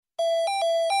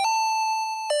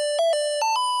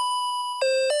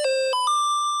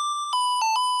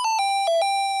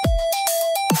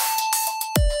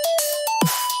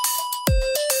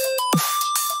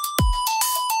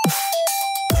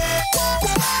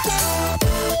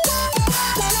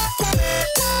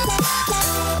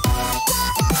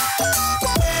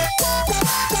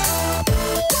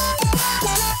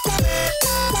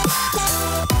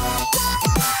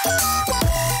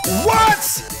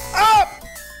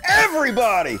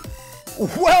Everybody,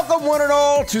 welcome one and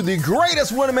all to the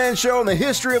greatest one-man show in the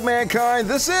history of mankind.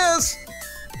 This is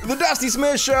the Dusty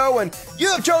Smith Show, and you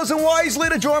have chosen wisely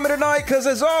to join me tonight because,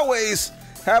 as always,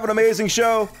 have an amazing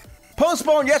show.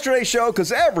 Postponed yesterday's show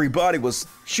because everybody was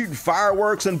shooting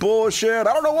fireworks and bullshit.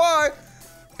 I don't know why.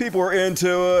 People were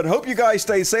into it. Hope you guys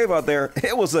stay safe out there.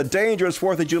 It was a dangerous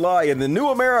 4th of July, and the new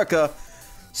America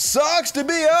sucks to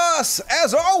be us,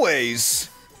 as always.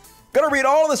 Gonna read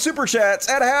all of the super chats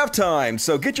at halftime,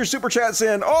 so get your super chats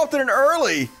in often and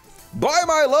early. By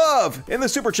my love in the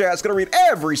super chats. Gonna read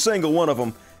every single one of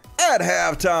them at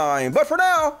halftime. But for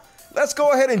now, let's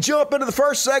go ahead and jump into the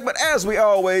first segment as we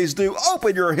always do.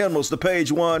 Open your hymnals to page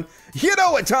 1. You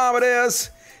know what time it is.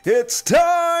 It's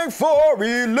time for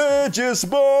religious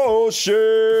bullshit.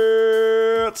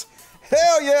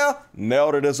 Hell yeah.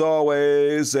 Nailed it as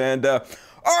always. And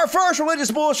our first religious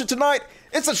bullshit tonight,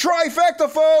 it's a trifecta,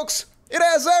 folks. It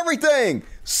has everything.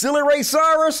 Silly Ray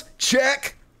Cyrus,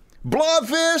 check.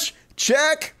 Blobfish,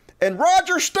 check. And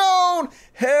Roger Stone,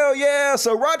 hell yeah.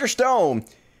 So Roger Stone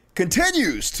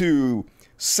continues to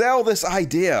sell this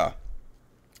idea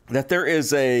that there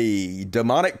is a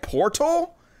demonic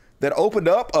portal that opened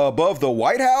up above the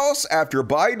White House after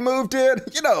Biden moved in.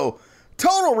 You know,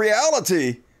 total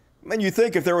reality. And you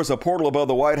think if there was a portal above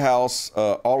the White House,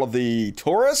 all of the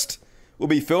tourists would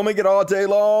be filming it all day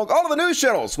long. All of the news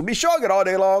channels would be showing it all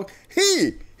day long.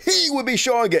 He would be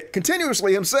showing it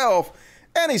continuously himself,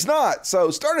 and he's not. So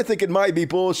started thinking it might be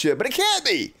bullshit, but it can't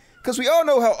be, because we all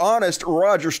know how honest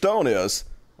Roger Stone is.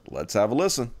 Let's have a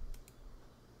listen.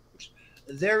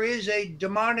 There is a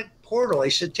demonic portal, a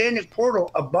satanic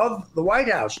portal above the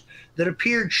White House that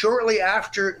appeared shortly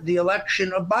after the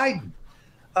election of Biden.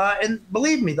 And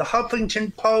believe me, the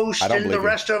Huffington Post and the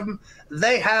rest of them,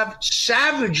 they have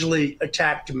savagely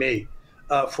attacked me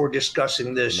for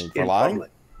discussing this in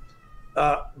public.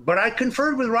 But I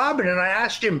conferred with Robin and I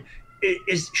asked him,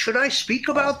 should I speak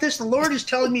about this? The Lord is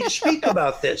telling me to speak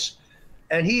about this.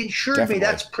 And he assured me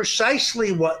that's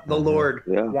precisely what the Lord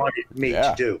wanted me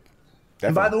to do.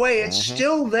 And by the way, it's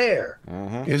still there.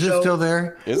 Is it still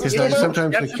there? Because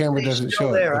sometimes the camera doesn't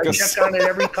show it. I check on it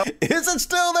every couple. Is it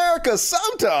still there? Because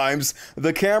sometimes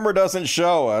the camera doesn't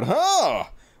show it. Huh?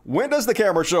 When does the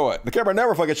camera show it? The camera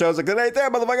never fucking shows it. It ain't there,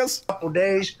 motherfuckers. Couple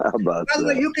days. How about By the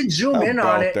way, you can zoom in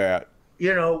on it. That?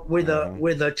 You know, with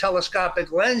a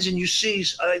telescopic lens, and you see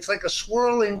it's like a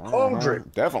swirling cauldron.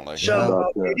 Definitely.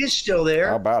 So it is still there.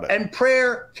 How about it? And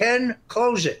prayer can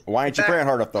close it. Why ain't you praying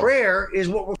hard enough, though? Prayer is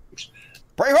what we're...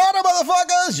 Pray harder,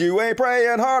 motherfuckers! You ain't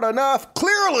praying hard enough.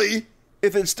 Clearly,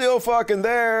 if it's still fucking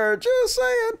there, just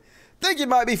saying. Think you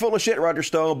might be full of shit, Roger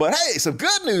Stone, but hey, some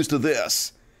good news to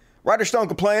this. Roger Stone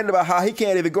complaining about how he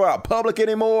can't even go out public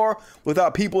anymore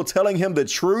without people telling him the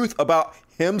truth about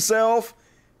himself.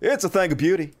 It's a thing of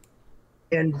beauty.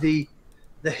 And the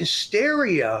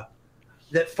hysteria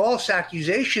that false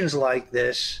accusations like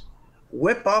this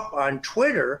whip up on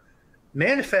Twitter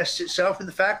manifests itself in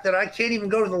the fact that I can't even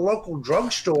go to the local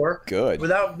drugstore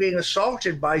without being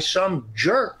assaulted by some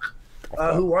jerk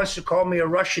who wants to call me a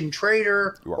Russian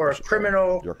traitor or a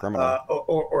criminal, You're a criminal.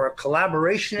 Or a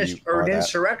collaborationist or an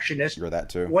insurrectionist. You're that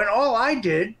too. When all I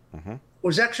did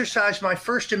was exercise my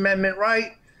First Amendment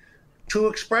right to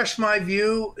express my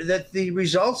view that the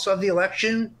results of the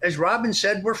election, as Robin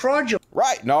said, were fraudulent.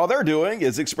 Right, and all they're doing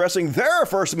is expressing their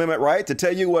First Amendment right to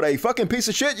tell you what a fucking piece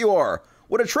of shit you are.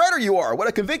 What a traitor you are. What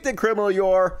a convicted criminal you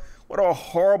are. What a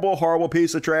horrible, horrible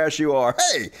piece of trash you are.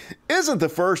 Hey, isn't the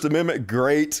First Amendment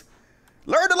great?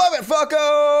 Learn to love it,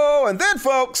 fucko! And then,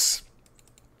 folks,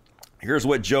 here's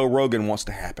what Joe Rogan wants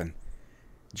to happen.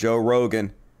 Joe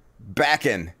Rogan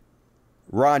backing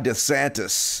Ron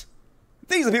DeSantis.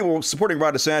 These are people supporting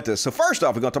Ron DeSantis. So first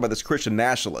off, we're going to talk about this Christian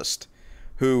nationalist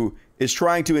who is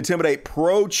trying to intimidate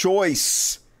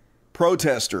pro-choice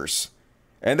protesters.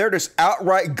 And they're just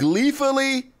outright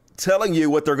gleefully telling you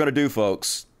what they're going to do,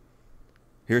 folks.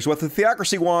 Here's what the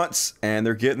theocracy wants, and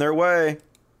they're getting their way.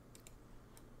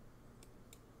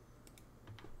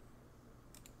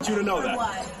 You to know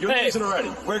that. You're innocent already.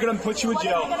 We're going to put you in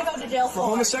jail, for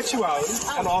homosexuality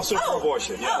and also for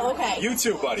abortion. Yeah. Oh, okay. You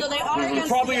too, buddy. So they are You're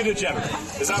probably a degenerate.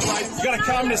 Is that right? You got a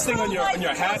communist thing on your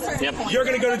hat? Yep. You're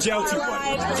going to go to jail too,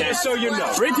 buddy. Okay. Just so you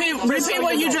know. Repeat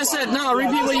what you just said. No,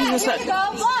 repeat what you just said.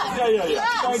 Yeah.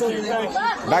 Thank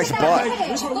you. Nice butt.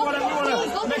 We want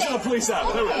to make sure the police have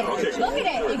it. There we go. Okay. Look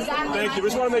at it. Exactly. Thank you. We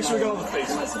just want to make sure we got all the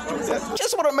faces.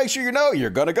 Just want to make sure you know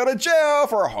you're going to go to jail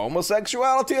for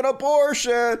homosexuality and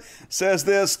abortion, says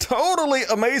this totally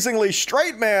amazingly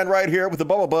straight man right here with the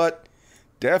bubble butt.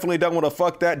 Definitely don't want to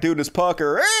fuck that dude in his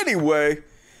pucker. Anyway,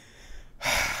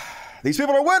 these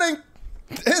people are winning.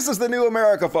 This is the new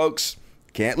America, folks.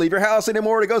 Can't leave your house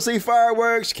anymore to go see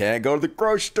fireworks. Can't go to the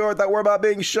grocery store without worrying about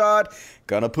being shot.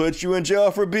 Gonna put you in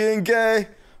jail for being gay.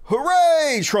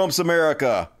 Hooray, Trump's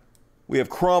America. We have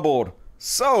crumbled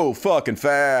so fucking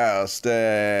fast.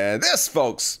 And this,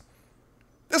 folks,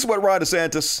 this is what Ron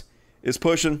DeSantis is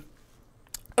pushing.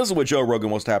 This is what Joe Rogan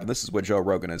wants to happen. This is what Joe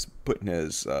Rogan is putting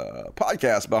his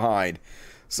podcast behind.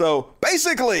 So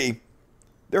basically,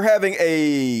 they're having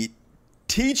a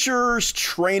teachers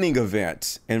training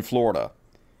event in Florida.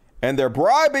 And they're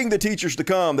bribing the teachers to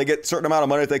come. They get a certain amount of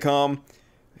money if they come.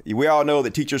 We all know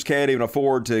that teachers can't even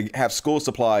afford to have school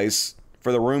supplies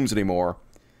for the rooms anymore.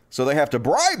 So they have to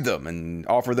bribe them and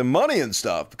offer them money and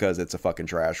stuff because it's a fucking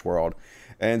trash world.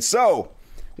 And so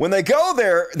when they go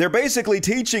there, they're basically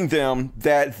teaching them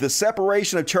that the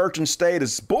separation of church and state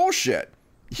is bullshit.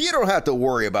 You don't have to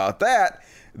worry about that.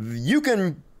 You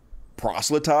can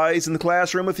proselytize in the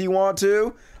classroom if you want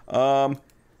to. Hemant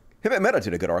Mehta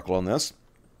did a good article on this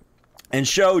and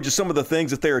show just some of the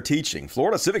things that they are teaching.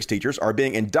 Florida civics teachers are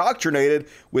being indoctrinated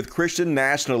with Christian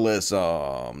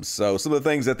nationalism. So some of the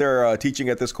things that they're teaching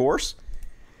at this course.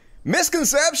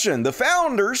 Misconception. The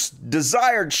founders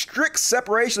desired strict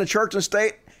separation of church and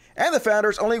state, and the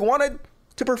founders only wanted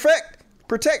to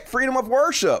protect freedom of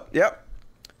worship. Yep.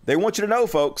 They want you to know,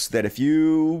 folks, that if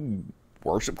you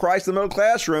worship Christ in the middle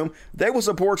classroom, they will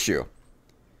support you.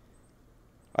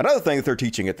 Another thing that they're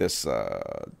teaching at this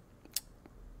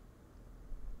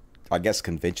I guess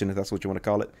convention, if that's what you want to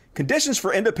call it. Conditions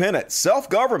for independent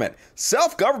self-government.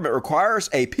 Self-government requires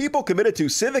a people committed to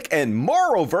civic and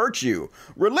moral virtue.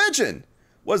 Religion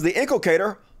was the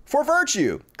inculcator for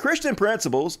virtue. Christian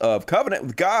principles of covenant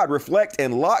with God reflect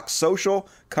and lock social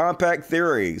compact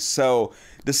theories. So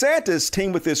DeSantis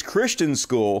teamed with this Christian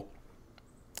school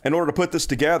in order to put this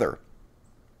together.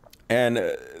 And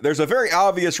there's a very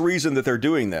obvious reason that they're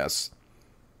doing this.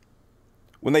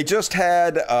 When they just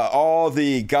had all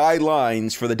the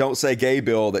guidelines for the Don't Say Gay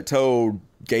bill that told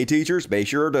gay teachers, make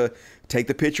sure to take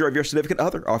the picture of your significant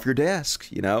other off your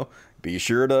desk, you know, be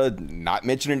sure to not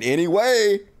mention in any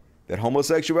way that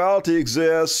homosexuality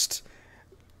exists.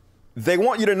 They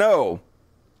want you to know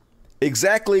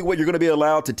exactly what you're going to be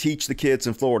allowed to teach the kids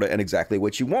in Florida and exactly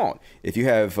what you want. If you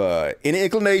have any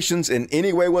inclinations in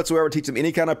any way whatsoever, teach them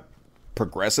any kind of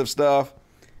progressive stuff,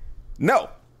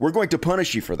 no, we're going to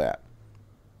punish you for that.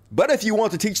 But if you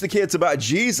want to teach the kids about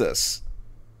Jesus,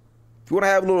 if you want to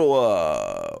have a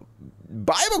little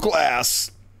Bible class,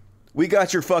 we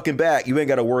got your fucking back. You ain't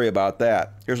got to worry about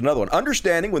that. Here's another one.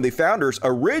 Understanding when the founders'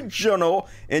 original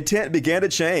intent began to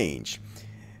change.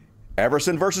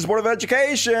 Everson versus Board of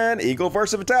Education, Eagle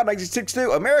versus Battalion,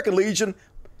 1962, American Legion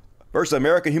versus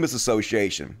American Humanist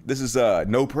Association. This is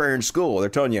no prayer in school. They're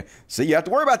telling you, see, you have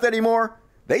to worry about that anymore.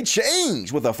 They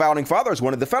changed what the Founding Fathers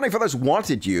wanted. The Founding Fathers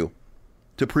wanted you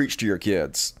to preach to your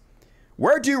kids.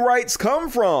 Where do rights come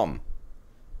from?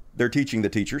 They're teaching the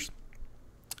teachers.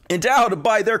 Endowed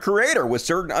by their creator with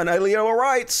certain unalienable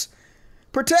rights.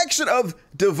 Protection of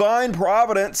divine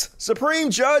providence. Supreme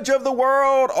judge of the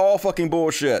world. All fucking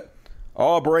bullshit.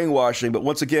 All brainwashing. But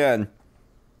once again,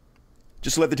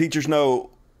 just let the teachers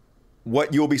know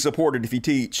what you'll be supported if you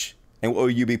teach and will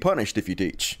you be punished if you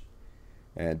teach.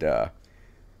 And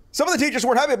some of the teachers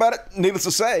weren't happy about it, needless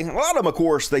to say. A lot of them, of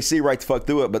course, they see right the fuck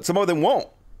through it, but some of them won't.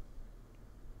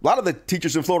 A lot of the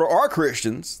teachers in Florida are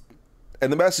Christians,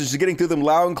 and the message is getting through them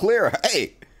loud and clear.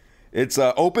 Hey, it's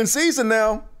open season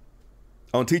now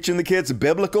on teaching the kids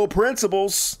biblical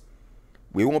principles.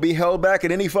 We won't be held back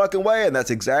in any fucking way, and that's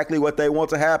exactly what they want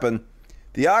to happen.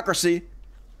 Theocracy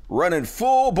running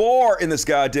full bore in this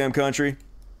goddamn country.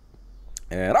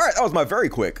 And all right, that was my very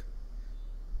quick,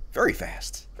 very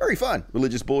fast, very fun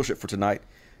religious bullshit for tonight.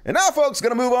 And now, folks,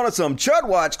 gonna move on to some Chud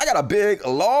Watch. I got a big,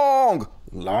 long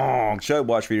Chud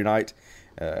Watch for you tonight.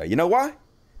 You know why?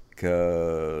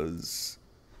 Because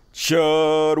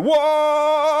Chud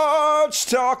Watch,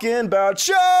 talking about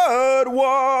Chud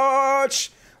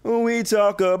Watch. We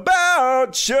talk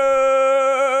about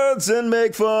chuds and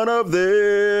make fun of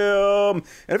them. And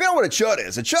if you don't know what a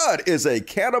chud is a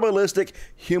cannibalistic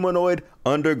humanoid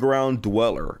underground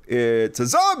dweller. It's a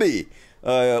zombie.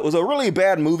 It was a really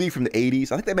bad movie from the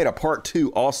 80s. I think they made a part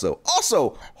 2 also.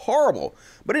 Also horrible.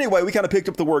 But anyway, we kind of picked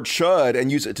up the word chud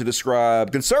and used it to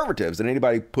describe conservatives and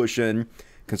anybody pushing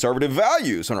conservative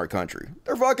values in our country.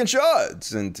 They're fucking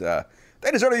chuds. And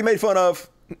they deserve to be made fun of,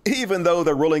 even though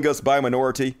they're ruling us by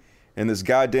minority in this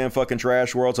goddamn fucking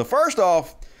trash world. So first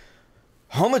off,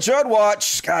 on the Chud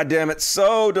Watch, goddamn it,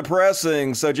 so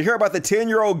depressing. So did you hear about the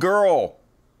 10-year-old girl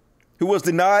who was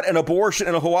denied an abortion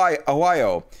in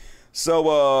Ohio?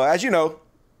 So as you know,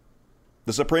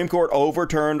 The Supreme Court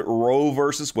overturned Roe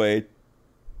versus Wade.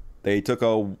 They took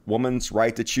a woman's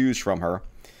right to choose from her.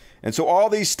 And so all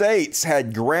these states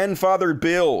had grandfathered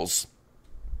bills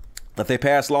that they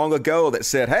passed long ago that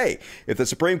said, hey, if the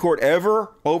Supreme Court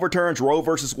ever overturns Roe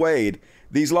versus Wade,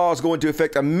 these laws go into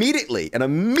effect immediately, and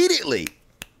immediately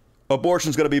abortion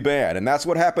is going to be banned. And that's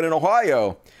what happened in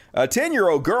Ohio. A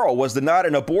 10-year-old girl was denied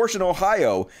an abortion in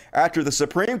Ohio after the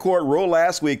Supreme Court ruled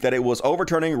last week that it was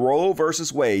overturning Roe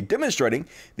versus Wade, demonstrating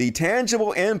the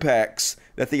tangible impacts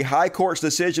that the high court's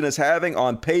decision is having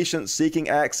on patients seeking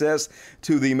access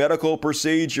to the medical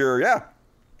procedure. Yeah,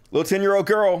 little 10-year-old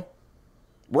girl,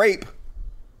 rape,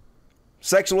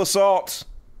 sexual assault.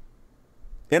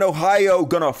 In Ohio,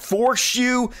 gonna force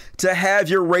you to have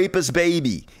your rapist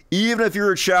baby, even if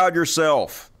you're a child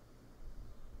yourself.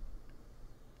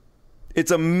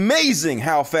 It's amazing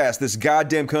how fast this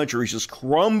goddamn country is just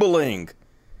crumbling.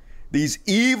 These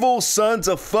evil sons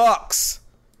of fucks.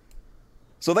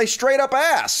 So they straight up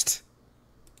asked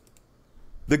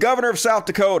the governor of South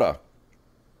Dakota,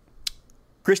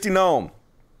 Kristi Noem,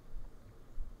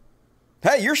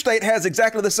 hey, your state has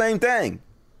exactly the same thing.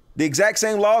 The exact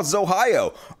same laws as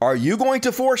Ohio. Are you going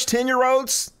to force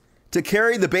 10-year-olds to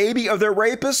carry the baby of their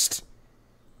rapist?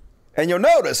 And you'll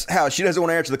notice how she doesn't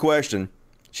want to answer the question.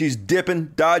 She's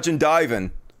dipping, dodging,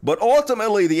 diving. But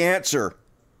ultimately, the answer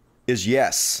is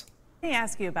yes. Let me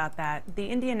ask you about that. The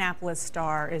Indianapolis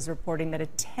Star is reporting that a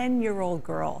 10-year-old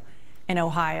girl in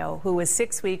Ohio who was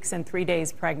 6 weeks and 3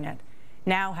 days pregnant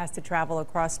now has to travel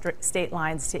across state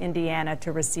lines to Indiana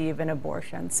to receive an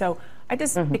abortion. So I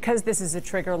just, because this is a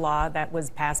trigger law that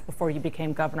was passed before you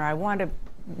became governor, I wanted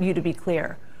you to be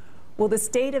clear. Will the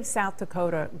state of South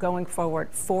Dakota going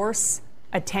forward force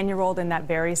a 10-year-old in that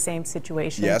very same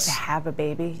situation to have a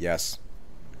baby? Yes.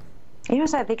 You know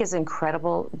what I think is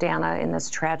incredible, Dana, in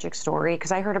this tragic story?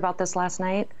 Because I heard about this last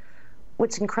night.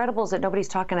 What's incredible is that nobody's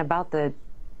talking about the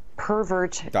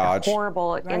pervert,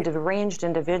 horrible, deranged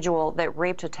individual that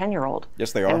raped a 10-year-old.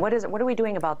 Yes, they are. And what are we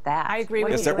doing about that? I agree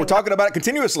with you. We're talking about it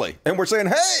continuously. And we're saying,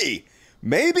 hey,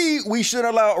 maybe we should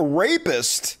allow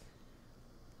rapists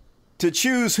to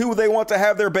choose who they want to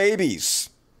have their babies.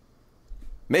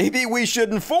 Maybe we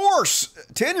shouldn't force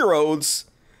 10-year-olds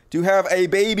to have a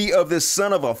baby of this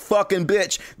son of a fucking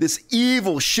bitch, this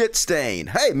evil shit stain.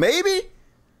 Hey, maybe?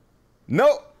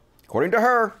 No. According to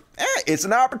her, it's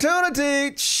an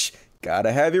opportunity.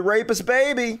 Gotta have your rapist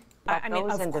baby. I mean,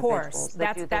 of course,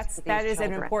 that is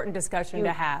an important discussion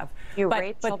to have. You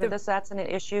rape children. That's an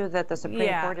issue that the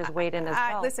Supreme Court has weighed in as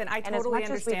well. Listen, I totally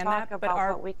understand that, but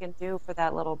what we can do for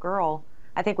that little girl,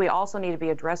 I think we also need to be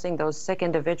addressing those sick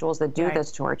individuals that do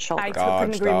this to our children. I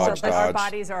couldn't agree more. But our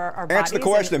bodies are our bodies. Answer the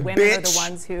question, and women bitch. are the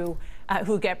ones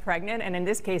who get pregnant, and in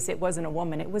this case, it wasn't a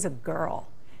woman; it was a girl.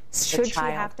 Should she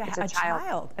have to have a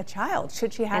child? A child.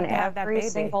 Should she have to have that baby?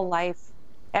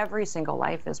 Every single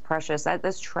life is precious.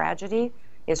 This tragedy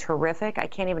is horrific. I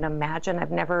can't even imagine.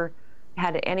 I've never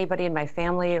had anybody in my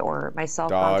family or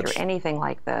myself gone through anything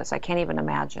like this. I can't even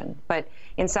imagine. But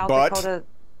in South Dakota,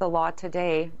 the law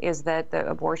today is that the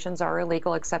abortions are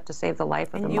illegal except to save the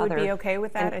life of the mother. And you would be okay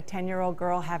with that, a 10-year-old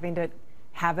girl having to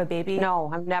have a baby? No,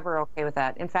 I'm never okay with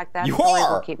that. In fact, that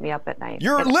will keep me up at night.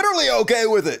 You're literally okay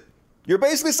with it. You're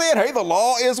basically saying, hey, the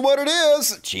law is what it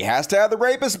is. She has to have the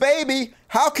rapist baby.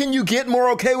 How can you get more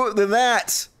okay with than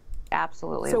that?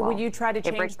 Absolutely. So will you try to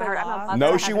change the law?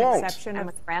 No, she won't. I'm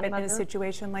a grandmother in a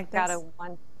situation like this?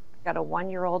 Got a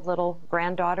one-year-old little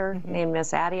granddaughter named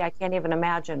Miss Addie. I can't even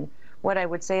imagine. What I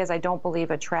would say is I don't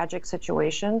believe a tragic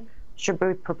situation should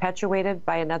be perpetuated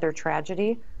by another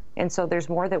tragedy. And so there's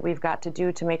more that we've got to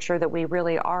do to make sure that we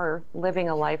really are living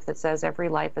a life that says every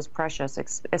life is precious,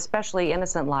 especially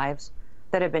innocent lives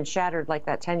that have been shattered like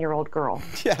that 10-year-old girl.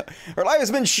 Yeah, her life has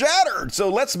been shattered. So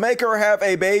let's make her have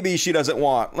a baby she doesn't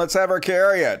want. Let's have her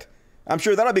carry it. I'm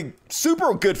sure that'll be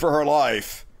super good for her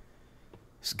life.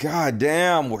 God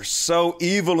damn, we're so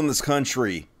evil in this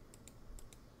country.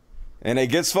 And it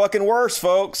gets fucking worse,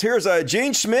 folks. Here's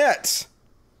Jean Schmidt.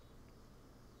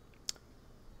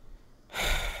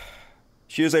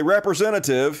 She is a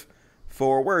representative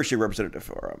for, where is she representative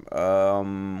for?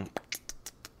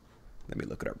 Let me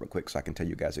look it up real quick so I can tell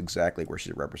you guys exactly where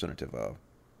she's a representative of.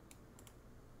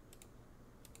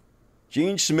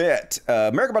 Jean Schmidt,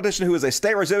 American politician who is a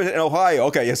state representative in Ohio.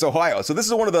 Okay, yes, Ohio. So this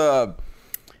is one of the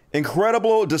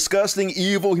incredible, disgusting,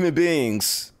 evil human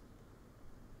beings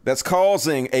that's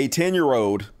causing a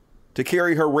 10-year-old to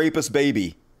carry her rapist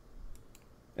baby.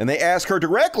 And they ask her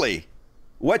directly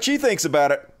what she thinks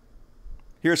about it.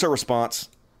 Here's her response.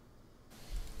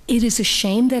 It is a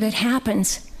shame that it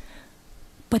happens,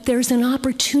 but there's an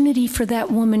opportunity for that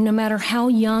woman, no matter how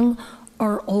young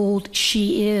or old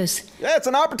she is. Yeah, it's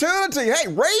an opportunity. Hey,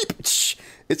 rape,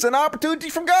 it's an opportunity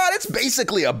from God. It's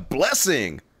basically a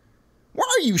blessing. Why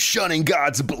are you shunning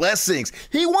God's blessings?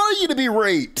 He wanted you to be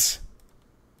raped.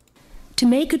 To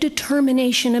make a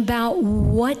determination about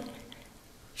what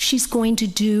she's going to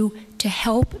do to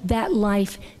help that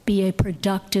life be a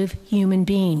productive human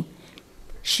being.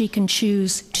 She can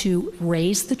choose to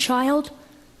raise the child.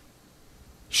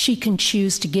 She can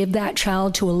choose to give that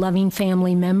child to a loving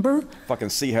family member. Fucking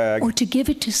sea hag. Or to give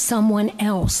it to someone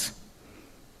else.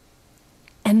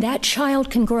 And that child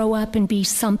can grow up and be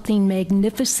something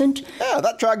magnificent. Yeah,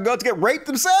 that child can go to get raped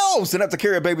themselves and have to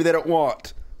carry a baby they don't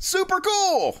want. Super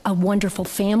cool. A wonderful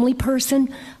family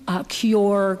person,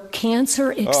 cure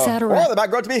cancer, etc. Or they might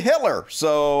grow up to be Hitler,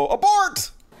 so abort.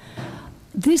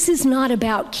 This is not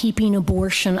about keeping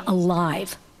abortion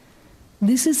alive.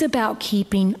 This is about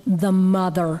keeping the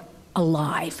mother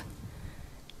alive.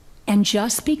 And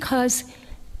just because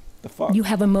you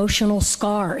have emotional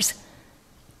scars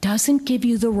doesn't give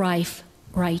you the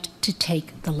right to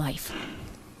take the life.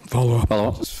 Follow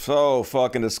up. So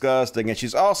fucking disgusting. And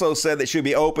she's also said that she'd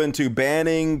be open to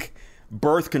banning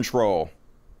birth control,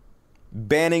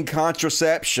 banning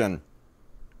contraception.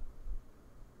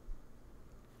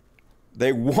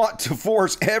 They want to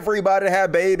force everybody to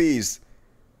have babies.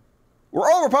 We're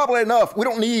overpopulated enough. We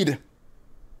don't need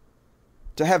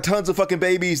to have tons of fucking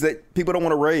babies that people don't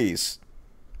want to raise.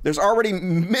 There's already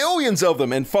millions of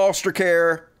them in foster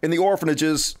care, in the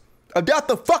orphanages. I doubt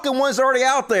the fucking ones already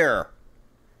out there.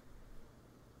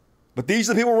 But these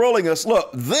are the people ruling us.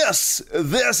 Look, this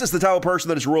is the type of person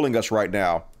that is ruling us right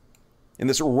now in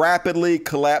this rapidly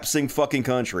collapsing fucking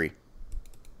country.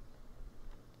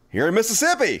 Here in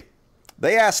Mississippi,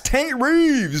 they asked Tate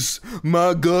Reeves,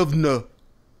 my governor,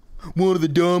 one of the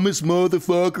dumbest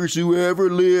motherfuckers who ever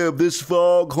lived. This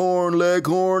foghorn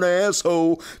leghorn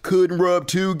asshole couldn't rub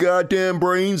two goddamn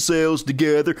brain cells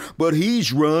together, but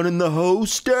he's running the whole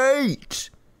state.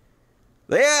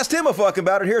 They asked him a fuck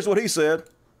about it. Here's what he said.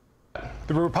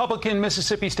 The Republican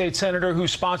Mississippi state senator who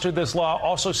sponsored this law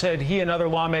also said he and other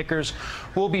lawmakers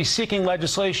will be seeking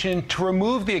legislation to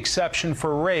remove the exception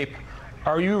for rape.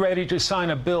 Are you ready to sign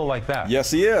a bill like that? Yes,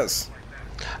 he is.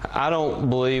 I don't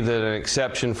believe that an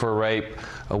exception for rape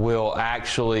will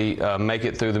actually make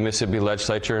it through the Mississippi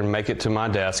legislature and make it to my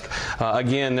desk.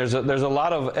 Again, there's a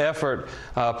lot of effort,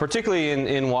 particularly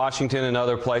in Washington and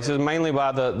other places, mainly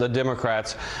by the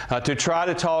Democrats, to try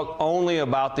to talk only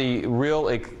about the real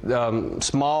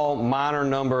small, minor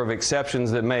number of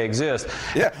exceptions that may exist.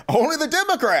 Yeah, only the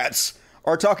Democrats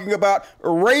are talking about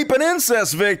rape and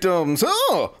incest victims.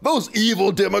 Oh, those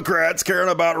evil Democrats caring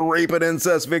about rape and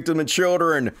incest victims and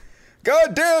children.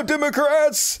 Goddamn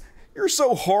Democrats, you're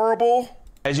so horrible.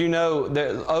 As you know,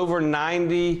 over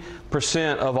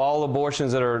 90% of all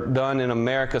abortions that are done in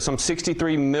America, some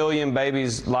 63 million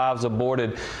babies' lives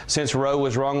aborted since Roe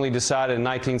was wrongly decided in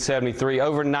 1973.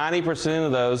 Over 90%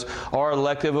 of those are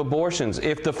elective abortions.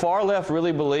 If the far left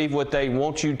really believe what they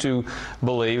want you to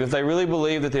believe, if they really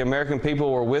believe that the American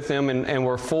people were with them and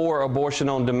were for abortion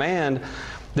on demand,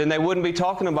 then they wouldn't be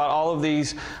talking about all of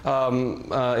these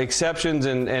exceptions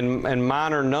and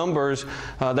minor numbers.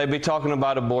 They'd be talking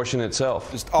about abortion itself.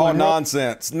 Just all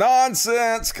nonsense.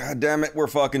 Nonsense! God damn it, we're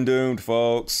fucking doomed,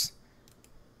 folks.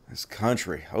 This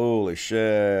country, holy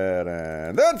shit.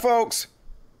 And then, folks,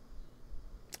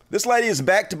 this lady is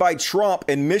backed by Trump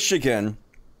in Michigan.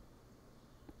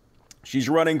 She's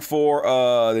running for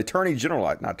the Attorney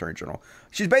General, not Attorney General.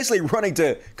 She's basically running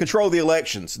to control the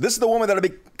elections. This is the woman that'll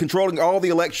be controlling all the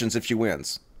elections if she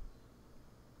wins.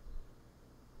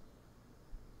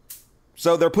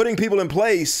 So they're putting people in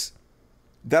place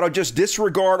that'll just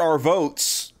disregard our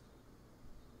votes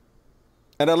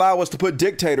and allow us to put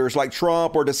dictators like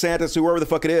Trump or DeSantis, whoever the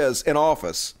fuck it is, in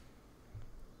office.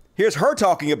 Here's her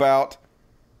talking about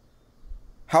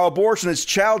how abortion is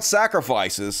child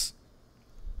sacrifices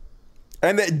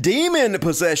and that demon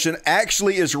possession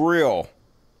actually is real.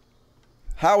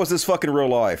 How is this fucking real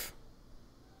life?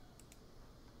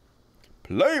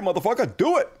 Play, motherfucker,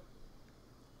 do it.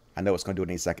 I know it's going to do it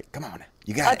in a second. Come on,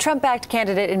 you got it. A Trump-backed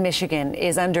candidate in Michigan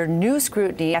is under new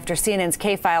scrutiny after CNN's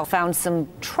K-File found some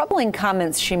troubling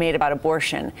comments she made about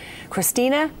abortion.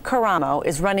 Christina Caramo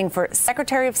is running for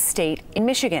Secretary of State in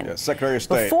Michigan. Yeah, Secretary of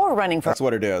State. Before running for... That's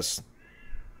what it is.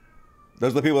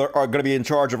 Those are the people that are going to be in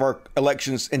charge of our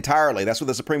elections entirely. That's what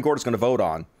the Supreme Court is going to vote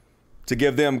on. To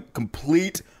give them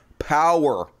complete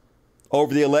power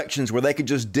over the elections where they can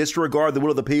just disregard the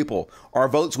will of the people. Our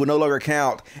votes will no longer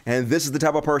count. And this is the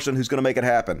type of person who's going to make it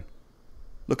happen.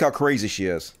 Look how crazy she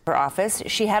is. For office,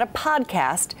 she had a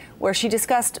podcast where she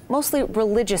discussed mostly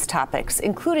religious topics,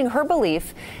 including her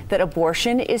belief that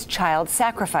abortion is child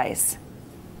sacrifice.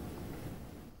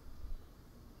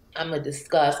 I'm going to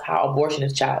discuss how abortion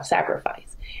is child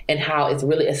sacrifice and how it's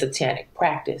really a satanic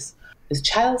practice. It's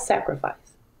child sacrifice.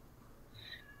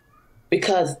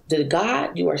 Because the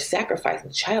God you are sacrificing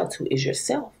the child to is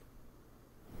yourself.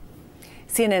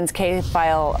 CNN's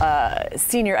K-File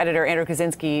senior editor Andrew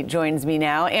Kaczynski joins me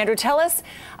now. Andrew, tell us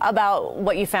about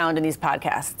what you found in these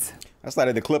podcasts. That's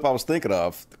not the clip I was thinking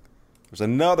of. There's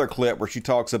another clip where she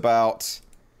talks about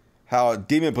how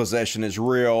demon possession is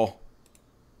real.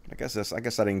 I guess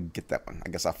I didn't get that one. I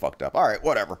guess I fucked up. All right,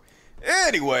 whatever.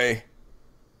 Anyway,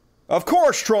 of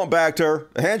course Trump backed her,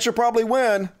 and she'll probably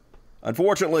win.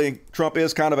 Unfortunately, Trump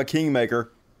is kind of a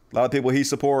kingmaker. A lot of people he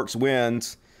supports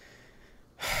wins.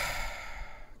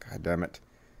 God damn it.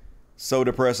 So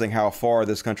depressing how far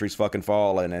this country's fucking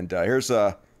fallen. And here's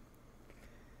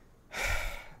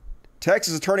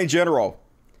Texas Attorney General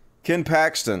Ken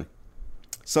Paxton.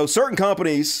 So certain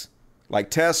companies like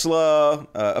Tesla,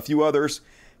 a few others,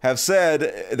 have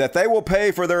said that they will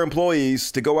pay for their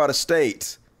employees to go out of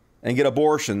state and get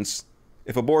abortions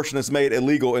if abortion is made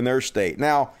illegal in their state.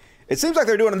 Now, it seems like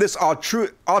they're doing this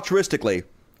altruistically.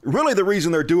 Really, the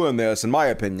reason they're doing this, in my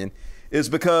opinion, is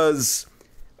because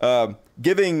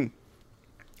giving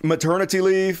maternity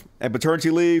leave and paternity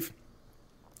leave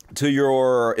to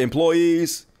your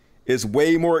employees is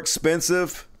way more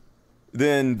expensive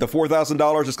than the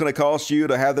 $4,000 it's going to cost you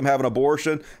to have them have an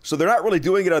abortion. So they're not really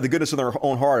doing it out of the goodness of their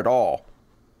own heart at all.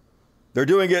 They're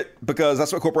doing it because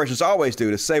that's what corporations always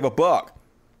do, to save a buck.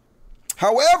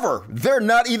 However, they're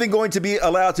not even going to be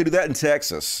allowed to do that in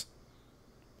Texas.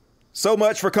 So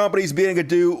much for companies being able to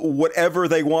do whatever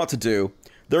they want to do.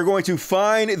 They're going to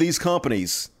fine these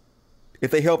companies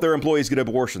if they help their employees get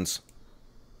abortions.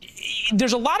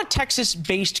 There's a lot of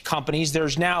Texas-based companies.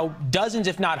 There's now dozens,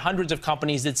 if not hundreds of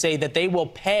companies that say that they will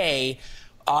pay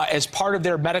as part of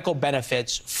their medical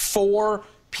benefits for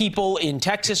people in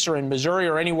Texas or in Missouri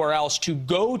or anywhere else to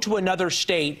go to another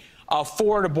state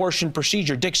for an abortion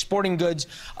procedure. Dick's Sporting Goods,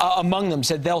 among them,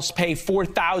 said they'll pay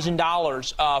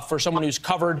 $4,000 for someone who's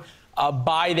covered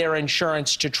by their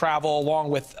insurance to travel along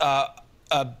with a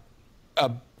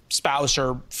spouse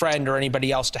or friend or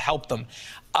anybody else to help them.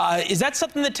 Is that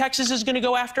something that Texas is going to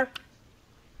go after?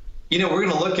 You know, we're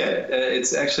going to look at it.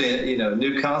 It's actually a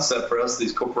new concept for us,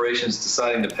 these corporations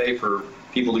deciding to pay for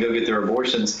people to go get their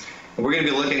abortions. And we're going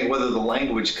to be looking at whether the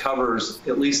language covers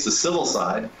at least the civil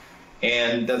side.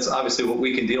 And that's obviously what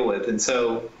we can deal with. And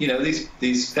so,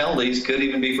 these penalties could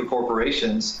even be for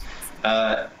corporations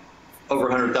over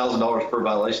 $100,000 per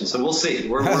violation. So we'll see.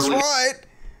 That's right.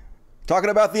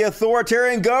 Talking about the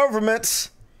authoritarian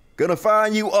governments, gonna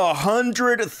fine you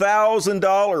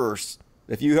 $100,000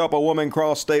 if you help a woman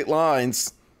cross state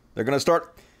lines. They're gonna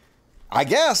start, I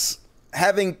guess,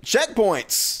 having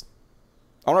checkpoints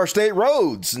on our state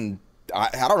roads. And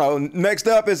I don't know. Next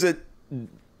up, is it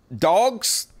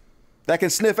dogs that can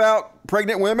sniff out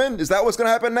pregnant women? Is that what's gonna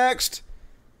happen next?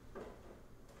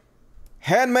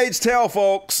 Handmaid's Tale,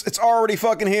 folks. It's already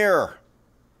fucking here.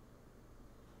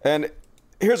 And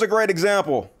here's a great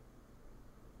example.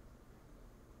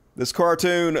 This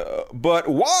cartoon, but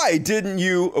why didn't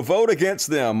you vote against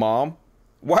them, Mom?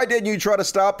 Why didn't you try to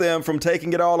stop them from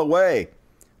taking it all away?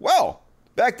 Well,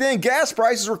 back then gas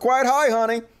prices were quite high,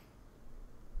 honey.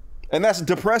 And that's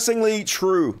depressingly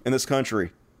true in this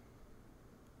country.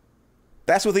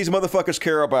 That's what these motherfuckers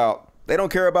care about. They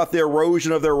don't care about the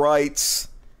erosion of their rights.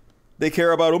 They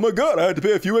care about, oh my God, I had to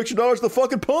pay a few extra dollars at the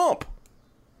fucking pump.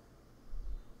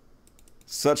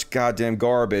 Such goddamn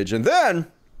garbage. And then,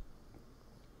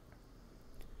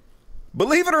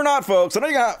 believe it or not, folks, I know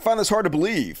you find this hard to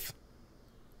believe.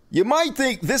 You might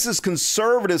think this is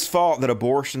conservatives' fault that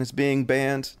abortion is being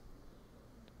banned.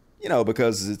 You know,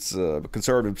 because it's a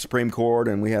conservative Supreme Court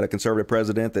and we had a conservative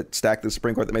president that stacked the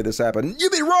Supreme Court that made this happen.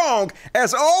 You'd be wrong.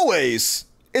 As always,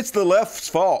 it's the left's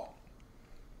fault.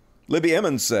 Libby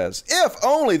Emmons says, if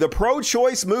only the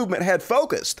pro-choice movement had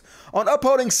focused on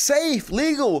upholding safe,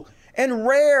 legal, and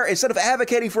rare instead of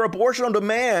advocating for abortion on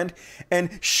demand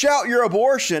and shout your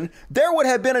abortion, there would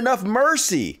have been enough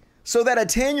mercy so that a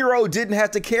 10-year-old didn't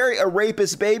have to carry a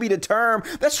rapist baby to term.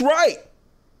 That's right.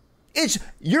 It's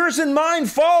yours and mine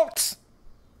fault.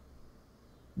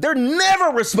 They're never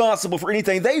responsible for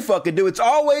anything they fucking do. It's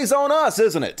always on us,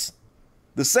 isn't it?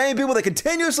 The same people that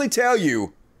continuously tell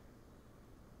you,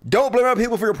 don't blame other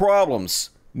people for your problems.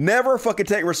 Never fucking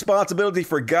take responsibility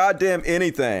for goddamn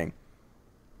anything.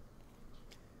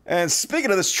 And speaking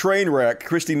of this train wreck,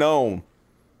 Kristi Noem,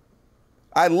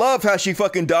 I love how she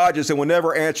fucking dodges and will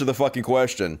never answer the fucking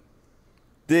question.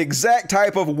 The exact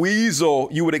type of weasel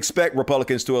you would expect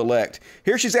Republicans to elect.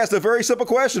 Here she's asked a very simple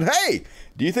question. Hey,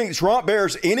 do you think Trump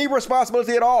bears any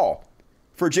responsibility at all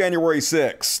for January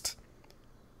 6th?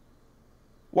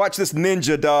 Watch this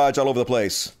ninja dodge all over the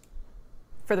place.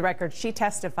 For the record, she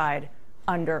testified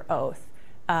under oath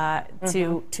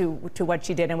to what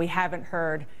she did, and we haven't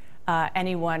heard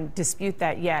anyone dispute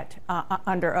that yet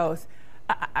under oath.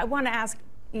 I want to ask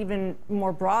even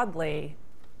more broadly,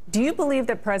 do you believe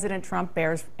that President Trump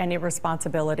bears any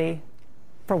responsibility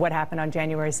for what happened on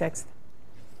January 6th?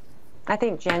 I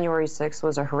think January 6th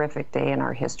was a horrific day in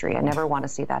our history. I never want to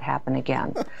see that happen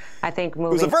again. I think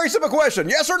moving... It was a very simple question.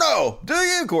 Yes or no? Do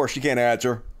you? Of course, you can't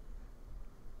answer.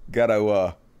 Got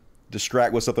to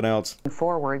distract with something else.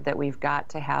 Forward, that we've got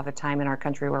to have a time in our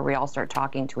country where we all start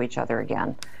talking to each other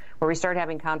again, where we start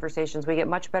having conversations. We get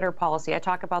much better policy. I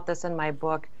talk about this in my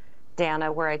book,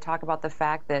 Dana, where I talk about the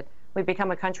fact that we've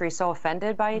become a country so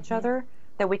offended by each other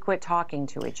that we quit talking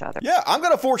to each other. Yeah, I'm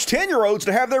going to force 10-year-olds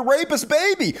to have their rapist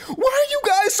baby. Why are you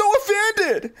guys so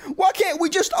offended? Why can't we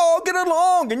just all get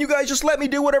along and you guys just let me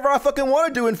do whatever I fucking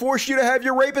want to do and force you to have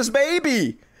your rapist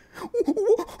baby? Why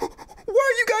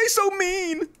are you guys so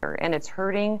mean? And it's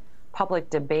hurting public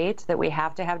debate that we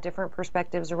have to have different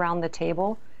perspectives around the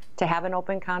table to have an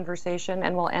open conversation,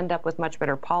 and we'll end up with much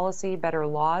better policy, better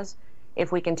laws,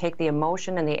 if we can take the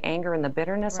emotion and the anger and the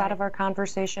bitterness out of our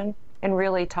conversation and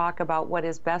really talk about what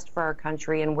is best for our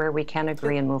country and where we can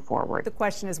agree and move forward. The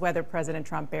question is whether President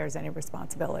Trump bears any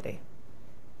responsibility.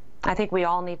 I think we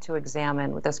all need to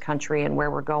examine this country and where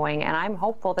we're going, and I'm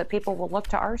hopeful that people will look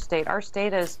to our state. Our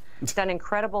state has done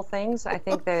incredible things. I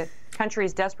think the country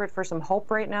is desperate for some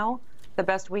hope right now. The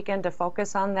best weekend to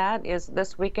focus on that is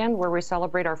this weekend, where we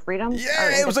celebrate our freedoms.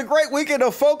 Yeah, it was a great weekend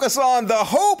to focus on the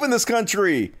hope in this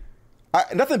country.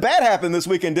 Nothing bad happened this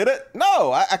weekend, did it?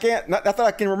 No, I can't. Not that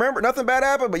I can remember. Nothing bad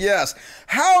happened, but yes.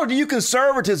 How do you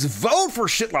conservatives vote for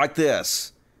shit like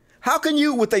this? How can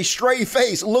you, with a straight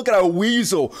face, look at a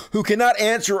weasel who cannot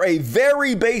answer a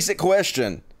very basic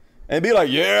question and be like,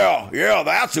 yeah,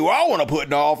 that's who I want to put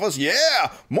in office.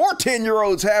 Yeah, more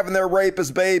 10-year-olds having their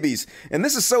rapist babies. And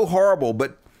this is so horrible,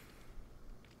 but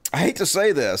I hate to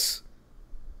say this,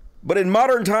 but in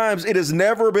modern times, it has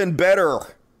never been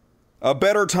a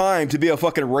better time to be a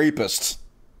fucking rapist.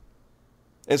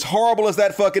 As horrible as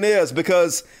that fucking is,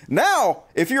 because now,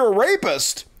 if you're a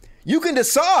rapist, you can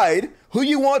decide who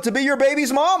you want to be your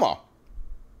baby's mama.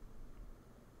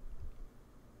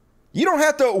 You don't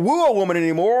have to woo a woman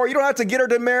anymore. You don't have to get her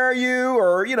to marry you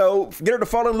or, get her to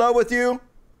fall in love with you.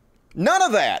 None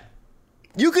of that.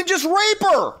 You can just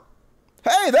rape her.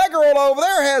 Hey, that girl over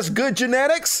there has good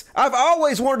genetics. I've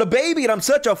always wanted a baby and I'm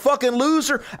such a fucking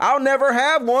loser. I'll never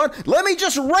have one. Let me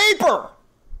just rape her.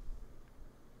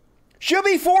 She'll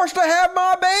be forced to have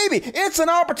my baby. It's an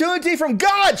opportunity from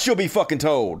God, she'll be fucking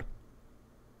told.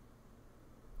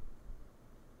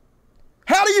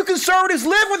 How do you conservatives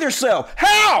live with yourself?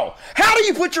 How? How do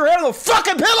you put your head on the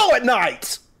fucking pillow at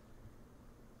night?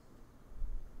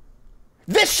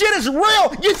 This shit is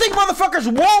real. You think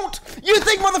motherfuckers won't? You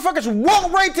think motherfuckers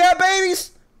won't rape to have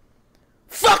babies?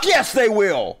 Fuck yes, they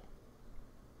will.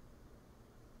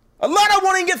 A lot of them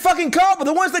won't even get fucking caught, but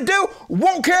the ones that do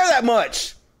won't care that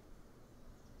much.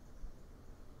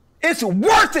 It's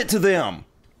worth it to them.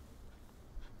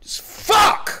 Just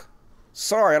fuck.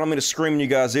 Sorry, I don't mean to scream in you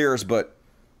guys' ears, but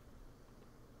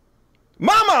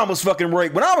my mom was fucking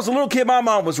raped. When I was a little kid, my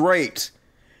mom was raped.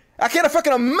 I can't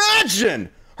fucking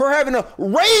imagine her having to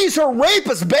raise her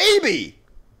rapist baby.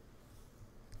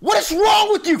 What is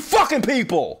wrong with you fucking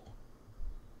people?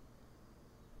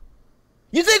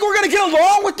 You think we're gonna get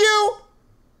along with you?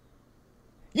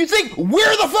 You think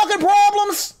we're the fucking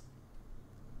problems?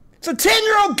 It's a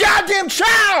 10-year-old goddamn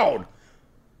child.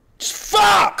 Just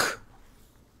fuck.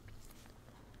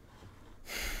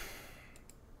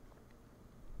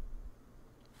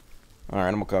 All right,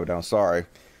 I'm gonna calm down. Sorry.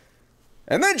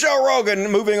 And then Joe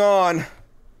Rogan, moving on.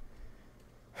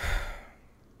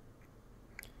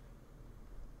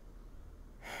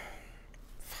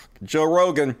 Joe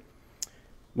Rogan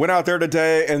went out there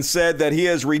today and said that he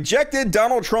has rejected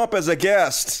Donald Trump as a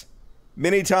guest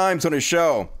many times on his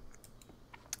show.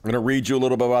 I'm going to read you a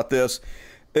little bit about this.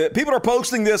 People are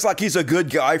posting this like he's a good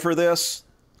guy for this.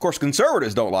 Of course,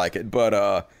 conservatives don't like it, but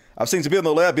I've seen some people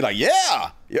on the left be like,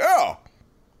 yeah,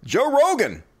 Joe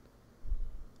Rogan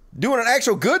doing an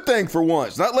actual good thing for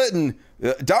once, not letting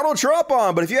Donald Trump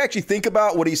on. But if you actually think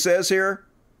about what he says here,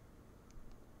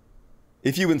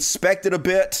 if you inspect it a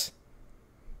bit,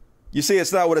 You see,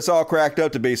 it's not what it's all cracked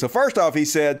up to be. So first off, he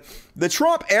said, the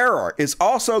Trump era is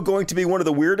also going to be one of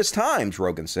the weirdest times,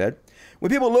 Rogan said. When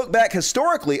people look back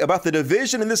historically about the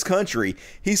division in this country,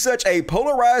 he's such a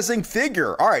polarizing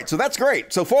figure. All right, so that's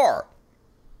great so far.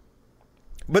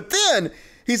 But then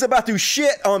he's about to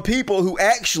shit on people who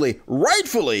actually,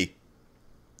 rightfully,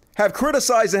 have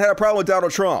criticized and had a problem with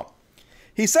Donald Trump.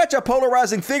 He's such a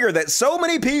polarizing figure that so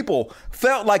many people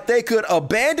felt like they could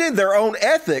abandon their own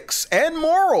ethics and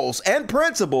morals and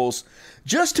principles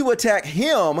just to attack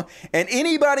him and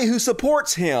anybody who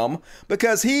supports him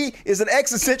because he is an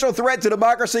existential threat to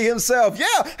democracy himself.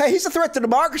 Yeah, hey, he's a threat to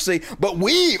democracy, but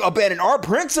we've abandoned our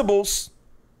principles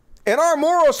and our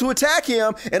morals to attack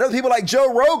him and other people like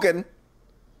Joe Rogan.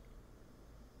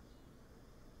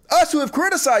 Us who have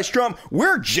criticized Trump,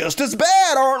 we're just as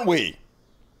bad, aren't we?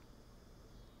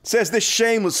 Says this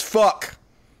shameless fuck.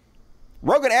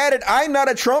 Rogan added, I'm not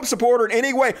a Trump supporter in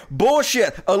any way.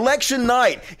 Bullshit. Election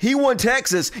night. He won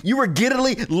Texas. You were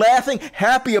giddily laughing,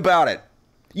 happy about it.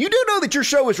 You do know that your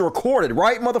show is recorded,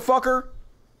 right, motherfucker?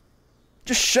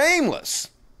 Just shameless.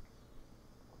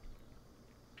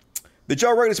 The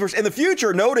Joe Rogan expressed in the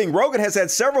future, noting Rogan has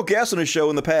had several guests on his show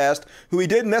in the past who he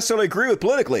didn't necessarily agree with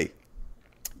politically.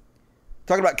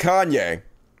 Talking about Kanye.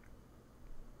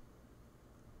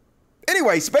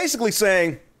 Anyway, he's basically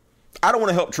saying, I don't want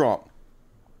to help Trump.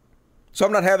 So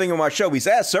I'm not having him on my show. He's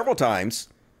asked several times,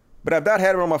 but I've not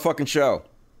had him on my fucking show.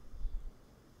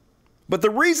 But the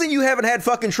reason you haven't had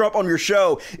fucking Trump on your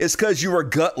show is because you were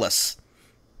gutless.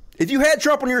 If you had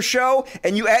Trump on your show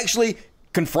and you actually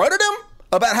confronted him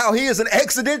about how he is an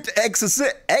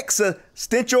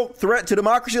existential threat to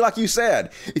democracy, like you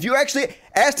said, if you actually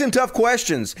asked him tough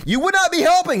questions, you would not be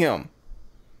helping him.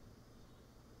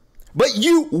 But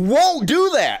you won't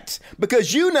do that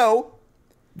because you know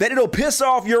that it'll piss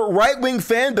off your right-wing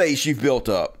fan base you've built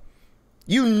up.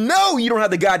 You know you don't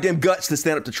have the goddamn guts to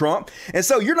stand up to Trump. And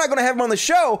so you're not going to have him on the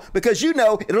show because you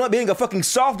know it'll end up being a fucking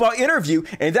softball interview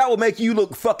and that will make you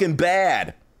look fucking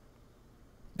bad.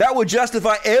 That would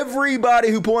justify everybody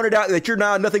who pointed out that you're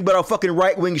now nothing but a fucking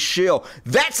right-wing shill.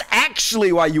 That's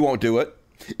actually why you won't do it.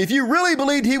 If you really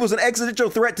believed he was an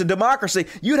existential threat to democracy,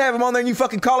 you'd have him on there and you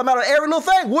fucking call him out on every little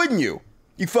thing, wouldn't you?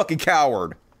 You fucking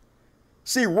coward.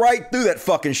 See right through that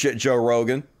fucking shit, Joe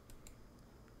Rogan.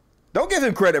 Don't give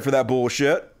him credit for that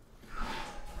bullshit.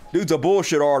 Dude's a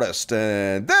bullshit artist.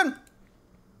 And then,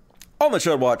 on the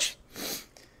show watch.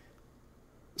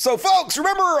 So, folks,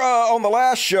 remember on the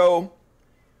last show,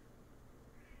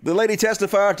 the lady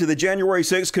testified to the January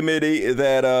 6th committee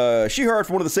that she heard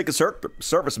from one of the Secret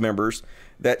Service members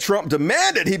that Trump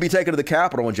demanded he be taken to the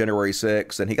Capitol on January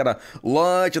 6th. And he got a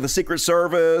lunch at the Secret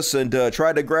Service and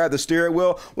tried to grab the steering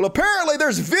wheel. Well, apparently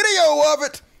there's video of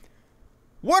it.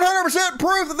 100%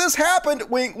 proof that this happened.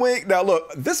 Wink, wink. Now,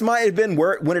 look, this might have been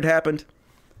when it happened.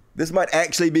 This might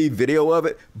actually be video of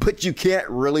it, but you can't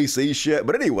really see shit.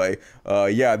 But anyway,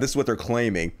 yeah, this is what they're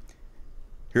claiming.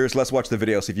 Let's watch the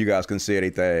video, see if you guys can see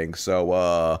anything.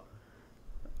 So,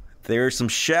 there's some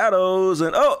shadows,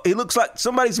 and oh, it looks like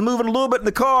somebody's moving a little bit in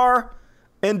the car.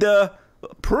 And,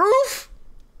 proof?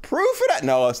 Proof of that?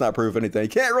 No, that's not proof of anything.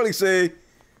 Can't really see.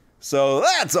 So,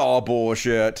 that's all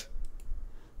bullshit.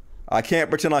 I can't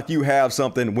pretend like you have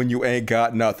something when you ain't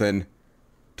got nothing.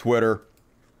 Twitter.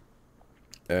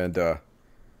 And,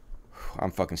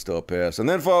 I'm fucking still pissed. And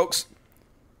then, folks,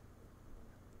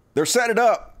 they're setting it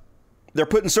up. They're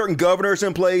putting certain governors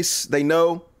in place they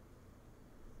know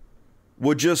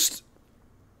would just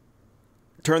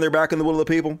turn their back on the will of the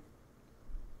people.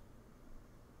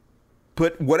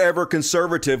 Put whatever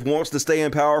conservative wants to stay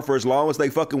in power for as long as they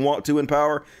fucking want to in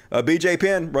power. BJ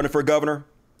Penn running for governor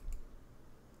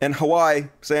in Hawaii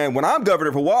saying, when I'm governor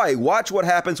of Hawaii, watch what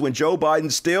happens when Joe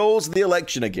Biden steals the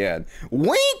election again.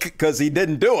 Wink, because he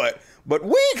didn't do it. But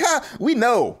wink, we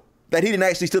know that he didn't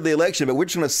actually steal the election, but we're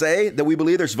just going to say that we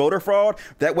believe there's voter fraud.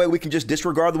 That way we can just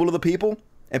disregard the will of the people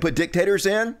and put dictators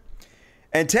in.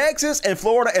 And Texas and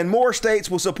Florida and more states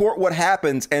will support what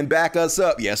happens and back us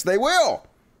up. Yes, they will.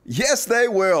 Yes, they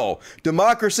will.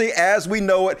 Democracy as we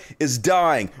know it is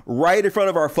dying right in front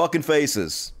of our fucking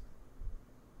faces.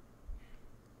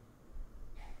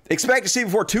 Expect to see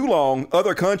before too long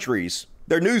other countries,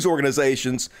 their news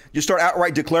organizations, just start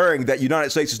outright declaring that the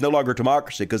United States is no longer a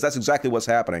democracy, because that's exactly what's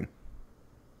happening.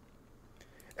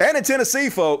 And in Tennessee,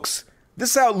 folks, this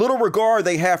is how little regard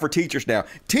they have for teachers now.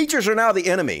 Teachers are now the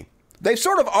enemy. They've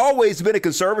sort of always been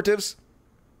conservatives.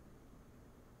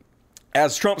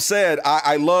 As Trump said,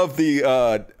 I love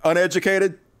the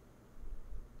uneducated.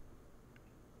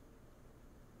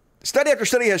 Study after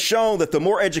study has shown that the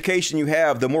more education you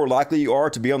have, the more likely you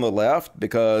are to be on the left,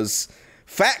 because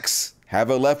facts have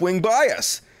a left-wing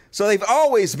bias. So they've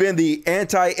always been the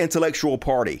anti-intellectual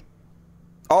party.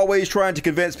 Always trying to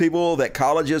convince people that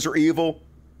colleges are evil,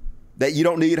 that you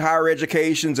don't need higher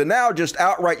educations, and now just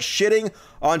outright shitting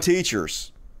on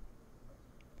teachers.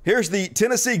 Here's the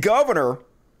Tennessee governor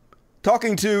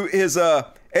talking to his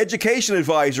education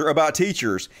advisor about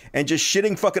teachers and just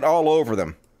shitting fucking all over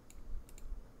them.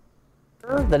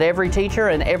 That every teacher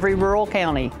in every rural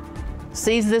county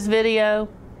sees this video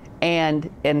and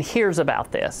hears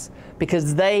about this,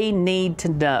 because they need to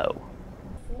know.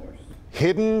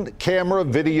 Hidden camera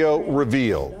video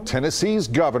revealed. Tennessee's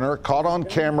governor caught on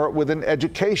camera with an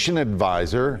education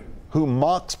advisor who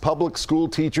mocks public school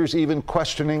teachers, even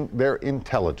questioning their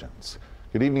intelligence.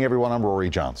 Good evening, everyone. I'm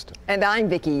Rory Johnston. And I'm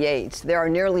Vicki Yates. There are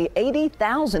nearly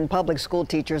 80,000 public school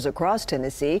teachers across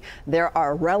Tennessee. There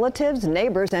are relatives,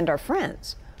 neighbors, and our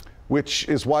friends. Which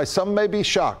is why some may be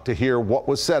shocked to hear what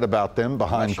was said about them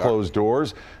behind closed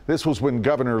doors. This was when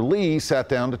Governor Lee sat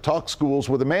down to talk schools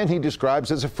with a man he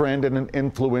describes as a friend and an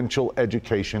influential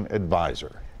education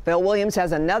advisor. Phil Williams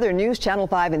has another News Channel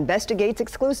 5 Investigates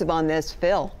exclusive on this.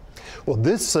 Phil. Well,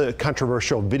 this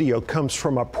controversial video comes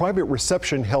from a private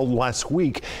reception held last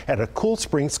week at a Cool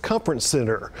Springs Conference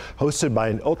Center, hosted by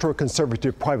an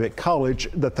ultra-conservative private college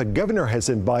that the governor has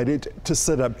invited to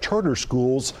set up charter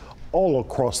schools all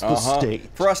across the state.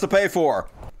 For us to pay for.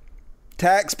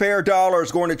 Taxpayer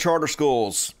dollars going to charter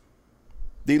schools.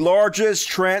 The largest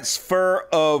transfer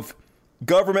of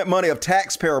government money, of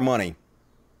taxpayer money,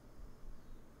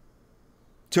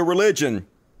 to religion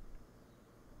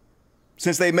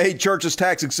since they made churches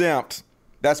tax exempt.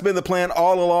 That's been the plan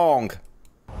all along.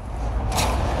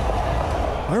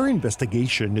 Our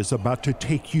investigation is about to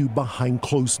take you behind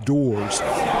closed doors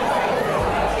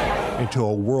into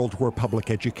a world where public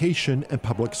education and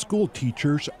public school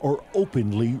teachers are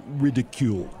openly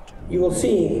ridiculed. You will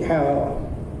see how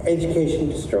education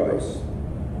destroys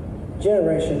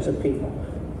generations of people.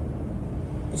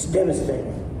 It's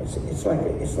devastating.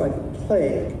 It's like a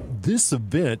plague. This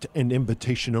event, an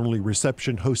invitation-only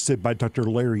reception hosted by Dr.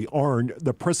 Larry Arnn,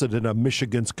 the president of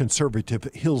Michigan's conservative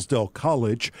Hillsdale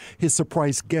College, his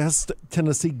surprise guest,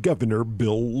 Tennessee Governor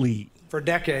Bill Lee. For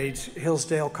decades,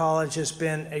 Hillsdale College has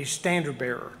been a standard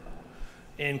bearer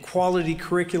in quality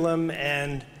curriculum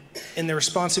and in the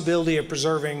responsibility of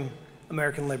preserving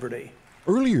American liberty.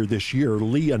 Earlier this year,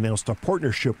 Lee announced a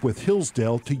partnership with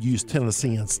Hillsdale to use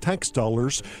Tennesseans' tax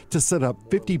dollars to set up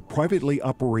 50 privately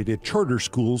operated charter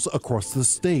schools across the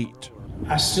state.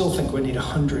 I still think we need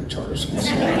 100 charter schools.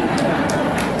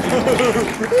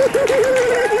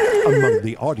 Among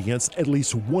the audience, at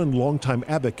least one longtime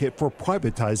advocate for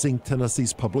privatizing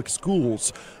Tennessee's public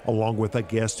schools, along with a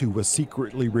guest who was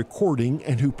secretly recording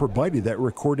and who provided that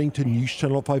recording to News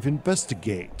Channel 5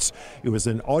 Investigates. It was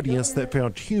an audience that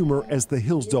found humor as the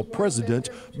Hillsdale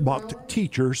president mocked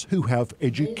teachers who have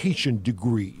education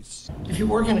degrees. If you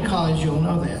work in a college, you'll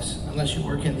know this, unless you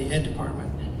work in the ed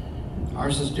department.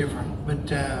 Ours is different, but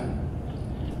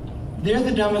they're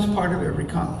the dumbest part of every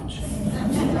college.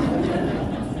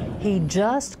 He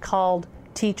just called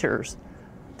teachers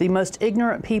the most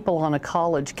ignorant people on a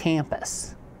college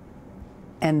campus,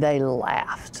 and they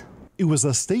laughed. It was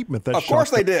a statement that Of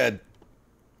course they did.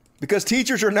 Because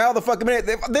teachers are now the fucking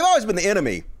enemy. They've always been the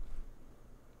enemy.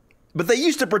 But they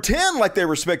used to pretend like they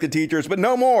respected teachers, but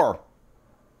no more.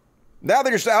 Now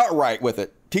they're just outright with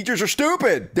it. Teachers are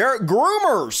stupid. They're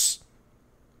groomers.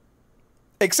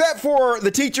 Except for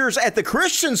the teachers at the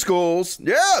Christian schools.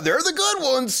 Yeah, they're the good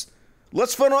ones.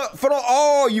 Let's funnel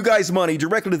all you guys' money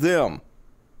directly to them.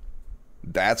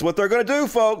 That's what they're going to do,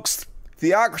 folks.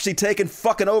 Theocracy taking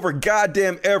fucking over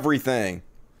goddamn everything.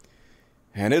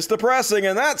 And it's depressing,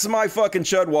 and that's my fucking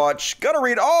Chud Watch. Gotta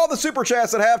read all the super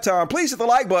chats at halftime. Please hit the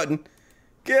like button.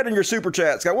 Get in your super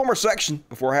chats. Got one more section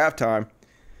before halftime.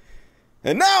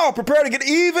 And now, prepare to get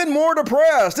even more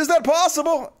depressed. Is that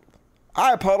possible?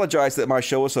 I apologize that my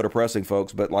show is so depressing,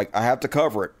 folks, but I have to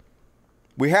cover it.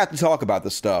 We have to talk about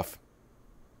this stuff.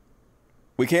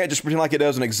 We can't just pretend like it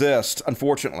doesn't exist,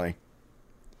 unfortunately.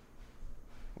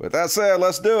 With that said,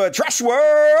 let's do it. Trash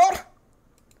World!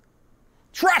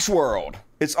 Trash World!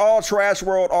 It's all Trash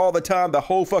World all the time. The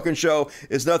whole fucking show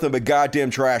is nothing but goddamn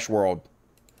Trash World.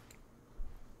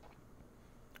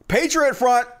 Patriot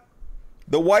Front!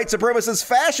 The white supremacist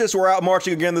fascists were out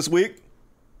marching again this week.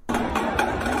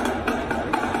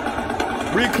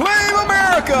 Reclaim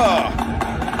America!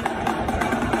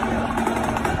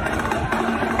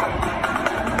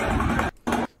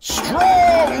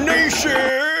 Strong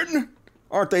nation!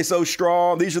 Aren't they so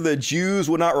strong? These are the Jews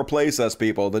will not replace us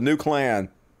people. The new Klan.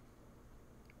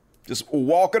 Just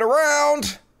walking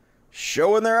around,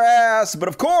 showing their ass. But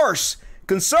of course,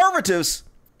 conservatives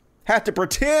have to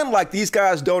pretend like these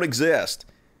guys don't exist.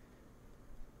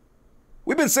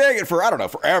 We've been saying it for, I don't know,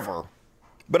 forever.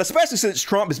 But especially since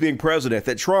Trump is being president,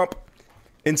 that Trump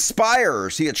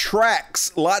inspires, he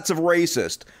attracts lots of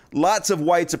racists, lots of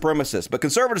white supremacists. But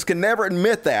conservatives can never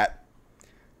admit that.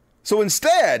 So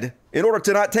instead, in order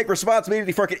to not take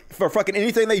responsibility for fucking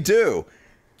anything they do,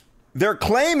 they're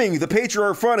claiming the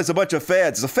Patriot Front is a bunch of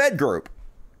feds. It's a Fed group.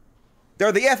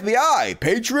 They're the FBI.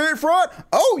 Patriot Front?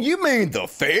 Oh, you mean the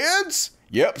feds?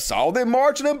 Yep, saw them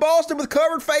marching in Boston with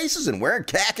covered faces and wearing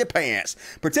khaki pants,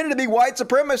 pretending to be white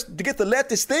supremacists to get the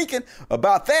leftists thinking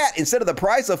about that instead of the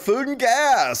price of food and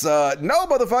gas. No,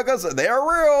 motherfuckers, they're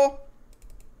real.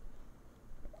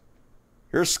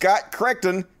 Here's Scott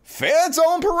Crichton. Feds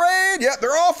on parade. Yep,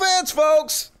 they're all feds,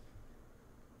 folks.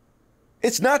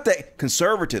 It's not that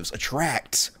conservatives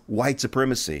attract white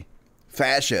supremacy,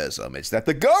 fascism. It's that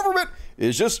the government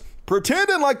is just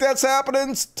pretending like that's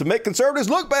happening to make conservatives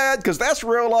look bad, because that's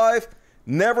real life.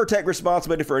 Never take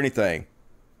responsibility for anything.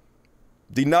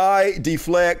 Deny,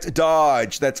 deflect,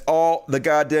 dodge. That's all the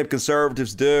goddamn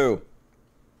conservatives do.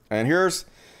 And here's,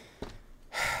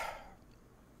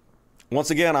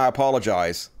 once again, I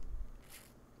apologize.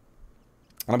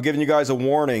 And I'm giving you guys a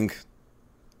warning.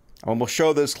 I'm going to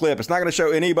show this clip. It's not going to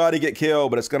show anybody get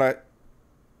killed, but it's going to,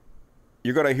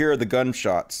 you're going to hear the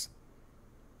gunshots.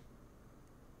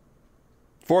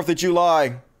 4th of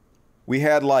July, we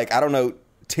had like, I don't know,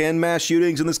 10 mass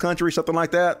shootings in this country, something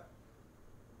like that.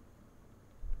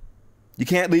 You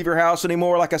can't leave your house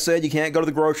anymore. Like I said, you can't go to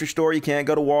the grocery store. You can't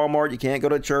go to Walmart. You can't go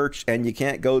to church. And you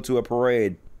can't go to a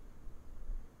parade.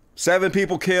 7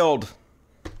 people killed.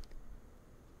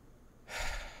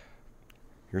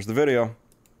 Here's the video.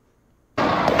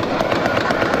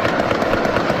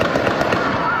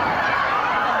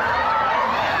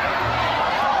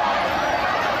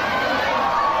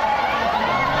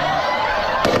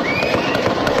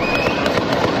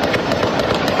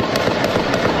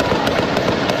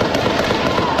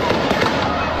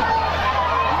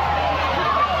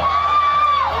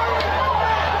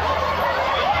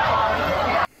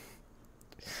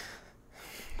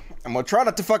 I'm gonna try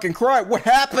not to fucking cry. What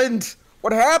happened?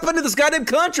 What happened to this goddamn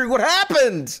country? What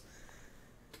happened?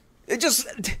 It just,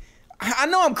 I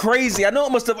know I'm crazy. I know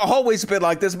it must have always been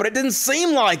like this, but it didn't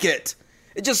seem like it.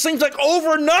 It just seems like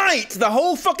overnight, the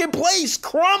whole fucking place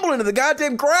crumbling to the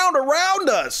goddamn ground around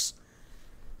us.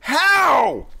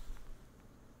 How?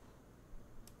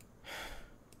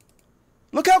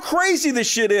 Look how crazy this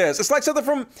shit is. It's like something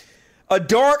from a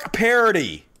dark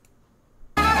parody.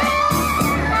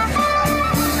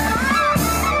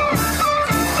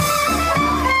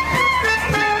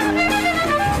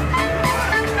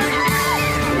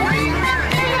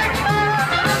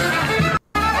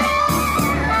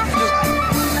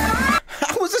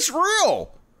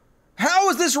 Real? How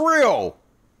is this real?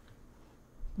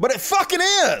 But it fucking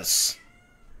is.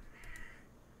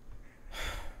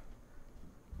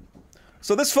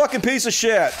 So this fucking piece of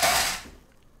shit.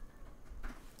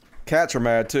 Cats are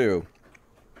mad too.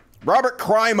 Robert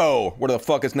Crimo, whatever the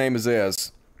fuck his name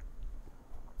is.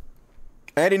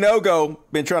 Andy No-Go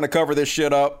been trying to cover this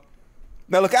shit up.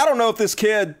 Now look, I don't know if this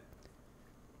kid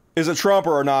is a Trumper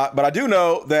or not, but I do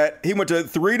know that he went to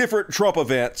 3 different Trump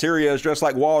events. Here he is, dressed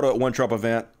like Waldo at one Trump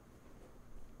event.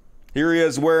 Here he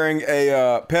is wearing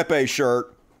a Pepe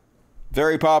shirt,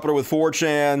 very popular with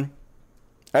 4chan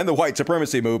and the white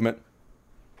supremacy movement.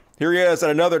 Here he is at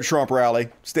another Trump rally,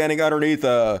 standing underneath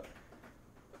a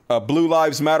Blue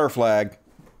Lives Matter flag.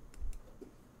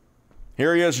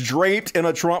 Here he is draped in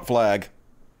a Trump flag.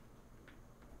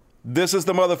 This is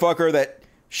the motherfucker that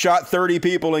shot 30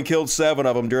 people and killed 7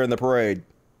 of them during the parade.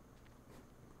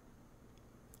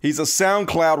 He's a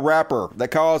SoundCloud rapper that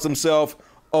calls himself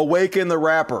Awaken the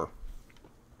Rapper.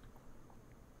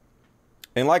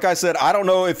 And like I said, I don't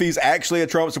know if he's actually a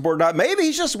Trump supporter or not. Maybe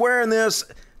he's just wearing this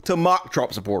to mock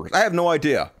Trump supporters. I have no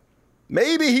idea.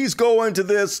 Maybe he's going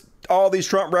to all these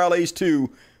Trump rallies to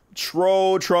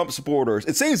troll Trump supporters.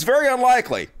 It seems very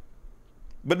unlikely.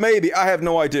 But maybe. I have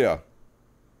no idea.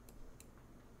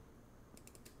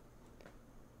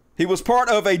 He was part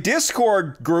of a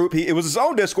Discord group. It was his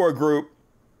own Discord group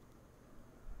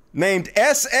named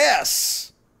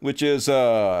SS, which is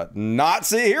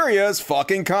Nazi. Here he is,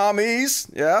 fucking commies.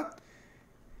 Yeah.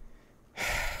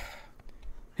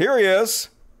 Here he is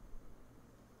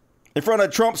in front of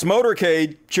Trump's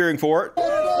motorcade cheering for it.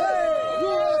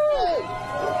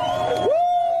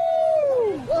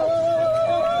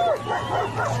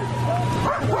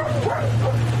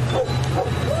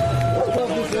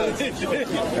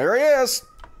 There he is.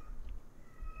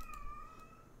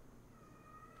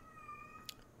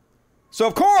 So,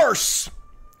 of course,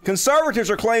 Conservatives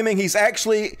are claiming he's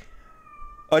actually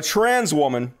a trans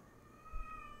woman.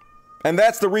 And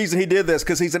that's the reason he did this,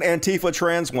 because he's an Antifa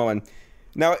trans woman.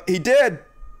 Now, he did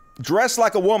dress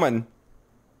like a woman.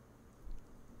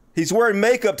 He's wearing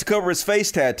makeup to cover his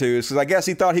face tattoos, because I guess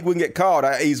he thought he wouldn't get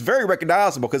caught. He's very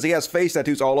recognizable because he has face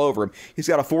tattoos all over him. He's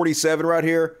got a 47 right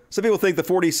here. Some people think the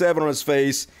 47 on his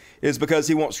face is because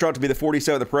he wants Trump to be the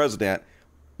 47th president.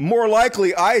 More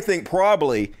likely, I think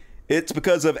probably it's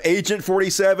because of Agent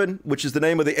 47, which is the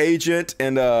name of the agent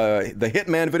in the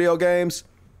Hitman video games.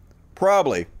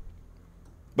 Probably.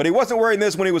 But he wasn't wearing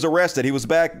this when he was arrested. He was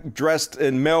back dressed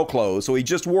in male clothes, so he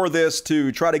just wore this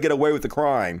to try to get away with the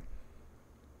crime.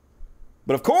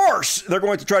 But of course, they're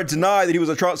going to try to deny that he was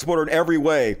a Trump supporter in every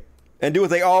way and do what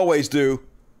they always do.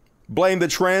 Blame the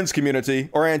trans community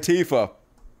or Antifa.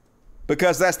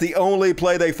 Because that's the only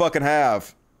play they fucking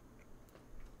have.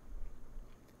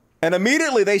 And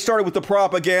immediately they started with the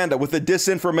propaganda, with the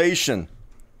disinformation.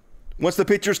 Once the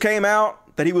pictures came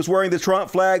out that he was wearing the Trump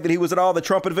flag, that he was at all the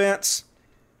Trump events,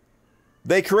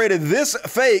 they created this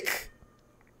fake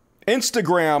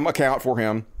Instagram account for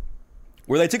him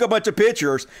where they took a bunch of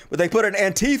pictures, but they put an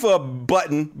Antifa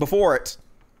button before it.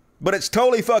 But it's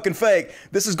totally fucking fake.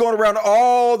 This is going around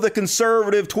all the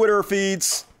conservative Twitter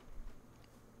feeds.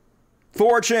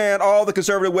 4chan, all the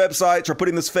conservative websites are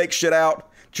putting this fake shit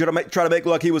out. Try to make look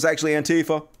like he was actually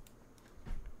Antifa.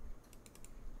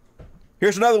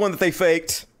 Here's another one that they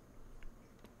faked.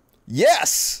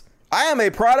 Yes, I am a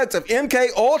product of MK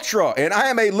Ultra, and I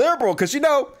am a liberal. Because, you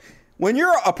know, when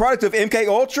you're a product of MK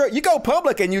Ultra, you go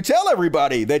public and you tell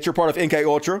everybody that you're part of MK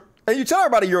Ultra. And you tell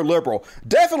everybody you're a liberal.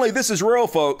 Definitely this is real,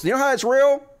 folks. You know how it's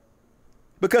real?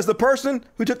 Because the person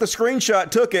who took the screenshot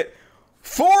took it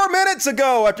 4 minutes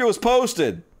ago after it was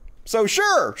posted. So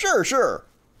sure.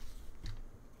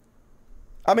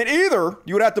 I mean, either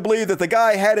you would have to believe that the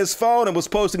guy had his phone and was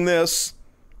posting this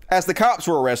as the cops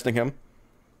were arresting him,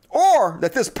 or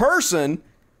that this person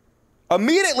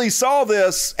immediately saw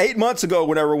this 8 months ago,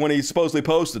 when he supposedly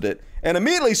posted it, and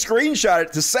immediately screenshot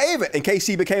it to save it in case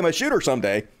he became a shooter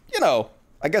someday. You know,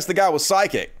 I guess the guy was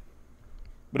psychic.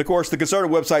 But of course, the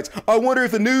conservative websites, I wonder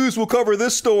if the news will cover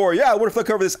this story. Yeah, I wonder if they'll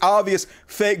cover this obvious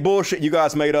fake bullshit you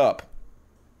guys made up.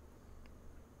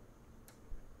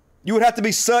 You would have to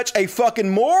be such a fucking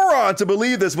moron to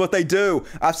believe this, but they do.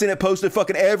 I've seen it posted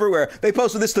fucking everywhere. They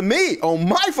posted this to me on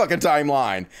my fucking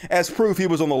timeline as proof he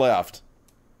was on the left.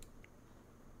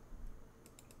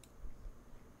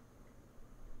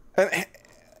 And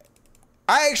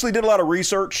I actually did a lot of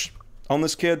research on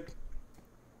this kid.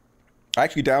 I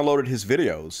actually downloaded his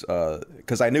videos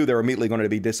because I knew they were immediately going to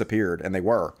be disappeared, and they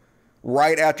were.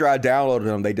 Right after I downloaded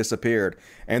them, they disappeared,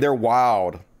 and they're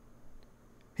wild.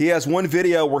 He has one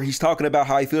video where he's talking about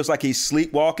how he feels like he's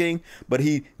sleepwalking, but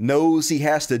he knows he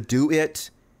has to do it,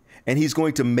 and he's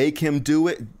going to make him do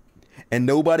it, and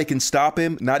nobody can stop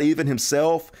him, not even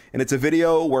himself. And it's a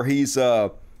video where he's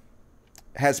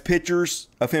has pictures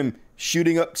of him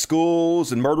shooting up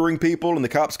schools and murdering people and the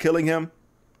cops killing him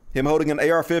holding an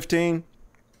AR-15.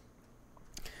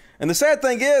 And the sad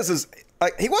thing is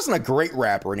like, he wasn't a great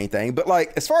rapper or anything, but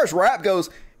like, as far as rap goes,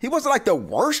 he wasn't like the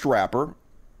worst rapper.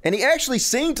 And he actually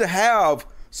seemed to have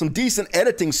some decent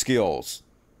editing skills.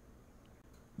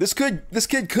 This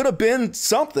kid could have been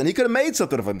something. He could have made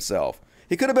something of himself.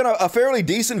 He could have been a fairly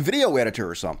decent video editor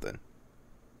or something.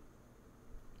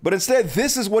 But instead,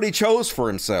 this is what he chose for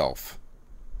himself.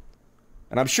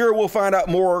 And I'm sure we'll find out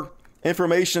more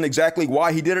information exactly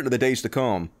why he did it in the days to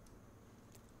come.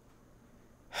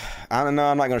 I don't know.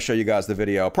 I'm not going to show you guys the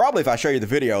video. Probably if I show you the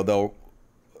video,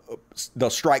 they'll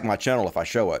strike my channel if I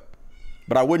show it.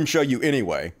 But I wouldn't show you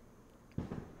anyway.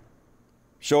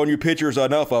 Showing you pictures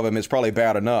enough of him is probably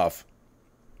bad enough.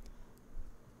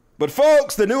 But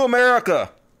folks, the new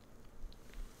America.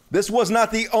 This was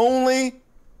not the only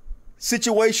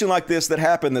situation like this that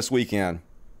happened this weekend.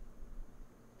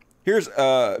 Here's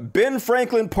Ben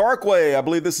Franklin Parkway. I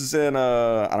believe this is in,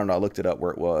 I don't know, I looked it up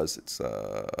where it was. It's,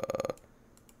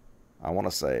 I want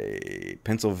to say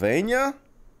Pennsylvania?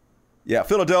 Yeah,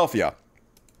 Philadelphia.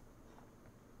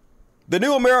 The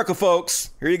new America,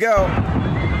 folks. Here you go.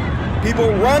 People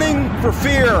running for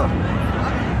fear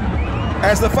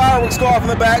as the fireworks go off in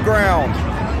the background,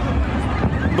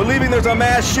 believing there's a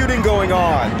mass shooting going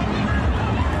on.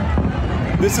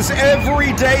 This is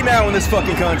every day now in this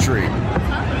fucking country.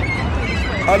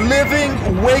 A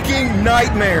living, waking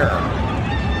nightmare.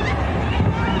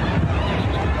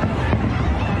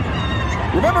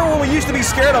 Remember when we used to be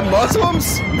scared of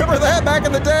Muslims? Remember that back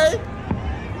in the day?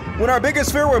 When our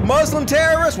biggest fear were Muslim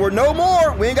terrorists? We're no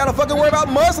more. We ain't got to fucking worry about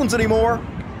Muslims anymore.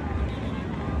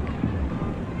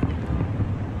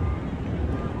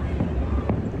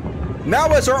 Now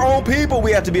it's our own people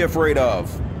we have to be afraid of.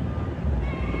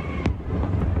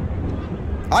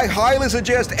 I highly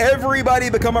suggest everybody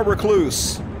become a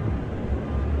recluse.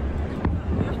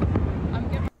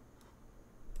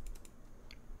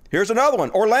 Here's another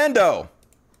one, Orlando.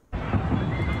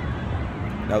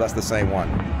 No, that's the same one.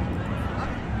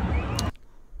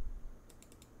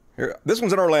 Here, this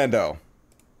one's in Orlando.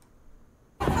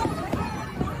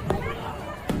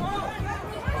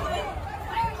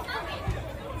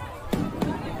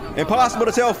 Impossible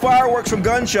to tell fireworks from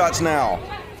gunshots now.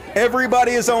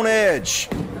 Everybody is on edge.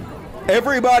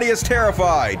 Everybody is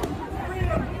terrified.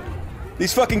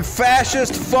 These fucking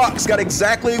fascist fucks got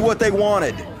exactly what they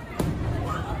wanted.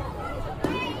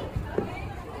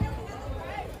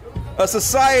 A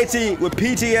society with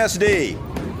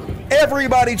PTSD.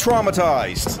 Everybody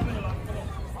traumatized.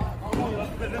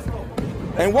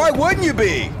 And why wouldn't you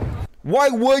be? Why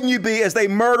wouldn't you be, as they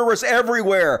murder us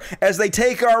everywhere, as they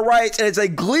take our rights, and as they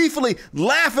gleefully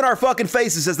laugh in our fucking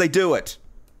faces as they do it?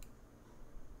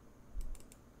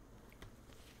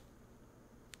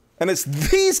 And it's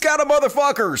these kind of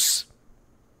motherfuckers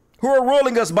who are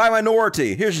ruling us by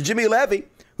minority. Here's Jimmy Levy,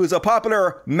 who's a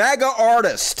popular MAGA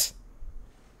artist.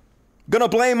 Gonna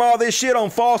blame all this shit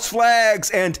on false flags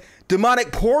and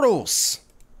demonic portals.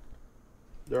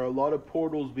 There are a lot of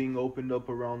portals being opened up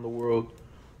around the world.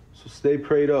 So stay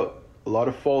prayed up. A lot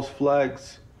of false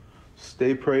flags.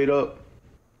 Stay prayed up.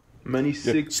 Many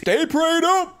sick. Stay prayed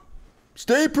up.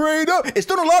 Stay prayed up. It's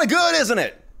doing a lot of good, isn't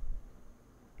it?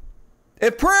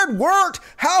 If prayer worked,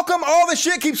 how come all this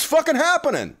shit keeps fucking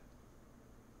happening?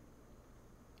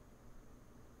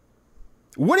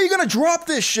 When are you gonna drop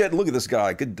this shit? Look at this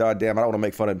guy. Good goddamn. I don't want to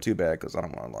make fun of him too bad because I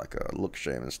don't want to like look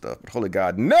shame and stuff. But holy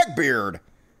God, neckbeard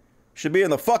should be in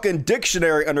the fucking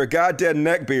dictionary under goddamn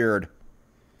neckbeard.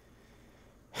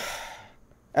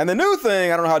 And the new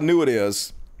thing, I don't know how new it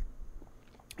is,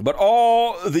 but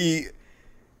all the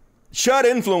chud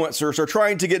influencers are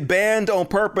trying to get banned on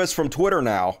purpose from Twitter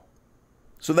now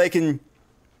so they can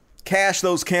cash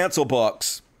those cancel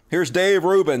bucks. Here's Dave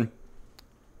Rubin,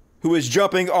 who is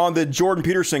jumping on the Jordan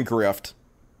Peterson grift.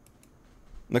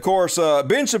 And of course,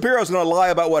 Ben Shapiro's going to lie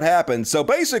about what happened. So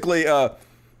basically,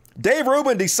 Dave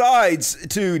Rubin decides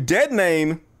to dead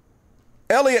name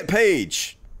Elliot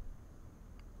Page,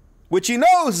 which he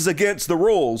knows is against the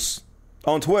rules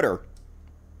on Twitter.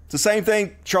 It's the same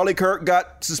thing Charlie Kirk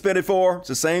got suspended for. It's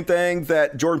the same thing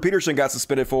that Jordan Peterson got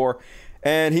suspended for.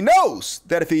 And he knows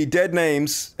that if he dead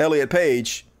names Elliot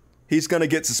Page, he's going to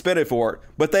get suspended for it.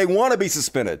 But they want to be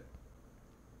suspended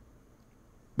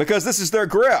because this is their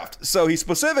grift. So he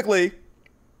specifically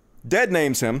dead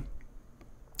names him.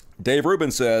 Dave Rubin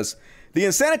says, the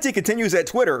insanity continues at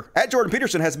Twitter. At Jordan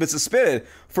Peterson has been suspended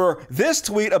for this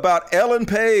tweet about Ellen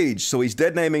Page. So he's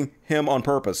dead naming him on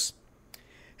purpose.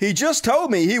 He just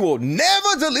told me he will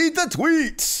never delete the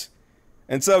tweets.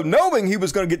 And so knowing he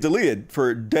was going to get deleted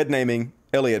for dead naming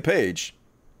Elliot Page,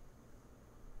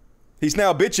 he's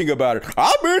now bitching about it.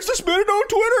 I've been suspended on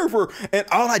Twitter for, and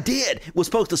all I did was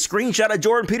post a screenshot of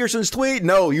Jordan Peterson's tweet.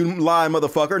 No, you lying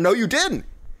motherfucker. No, you didn't.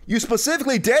 You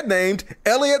specifically dead named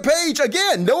Elliot Page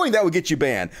again, knowing that would get you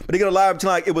banned. But he's going to lie to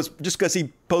like it was just because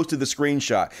he posted the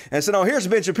screenshot. And so now here's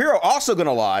Ben Shapiro also going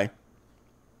to lie.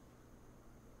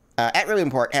 At Rubin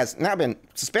Report has now been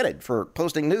suspended for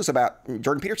posting news about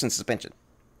Jordan Peterson's suspension.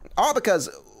 All because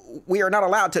we are not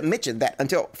allowed to mention that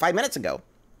until 5 minutes ago.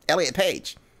 Elliot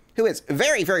Page, who is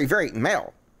very, very, very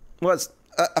male, was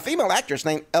a female actress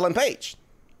named Ellen Page.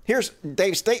 Here's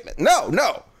Dave's statement.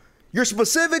 No. You're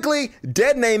specifically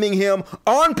dead naming him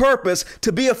on purpose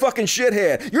to be a fucking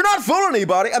shithead. You're not fooling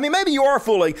anybody. I mean, maybe you are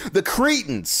fooling the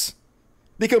cretins,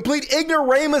 the complete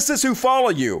ignoramuses who follow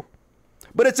you.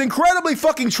 But it's incredibly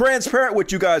fucking transparent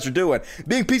what you guys are doing.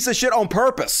 Being piece of shit on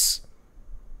purpose.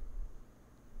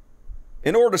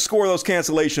 In order to score those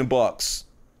cancellation bucks.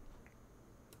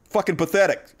 Fucking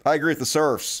pathetic. I agree with the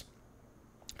serfs.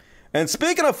 And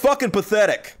speaking of fucking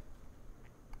pathetic,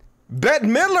 Bette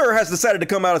Midler has decided to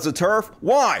come out as a TERF.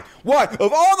 Why?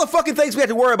 Of all the fucking things we have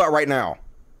to worry about right now.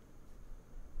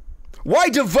 Why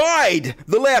divide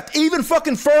the left even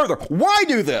fucking further? Why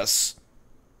do this?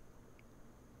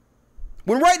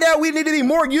 When right now we need to be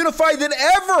more unified than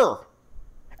ever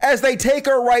as they take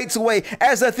our rights away,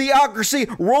 as a theocracy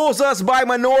rules us by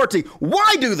minority.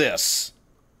 Why do this?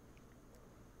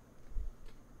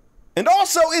 And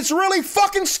also, it's really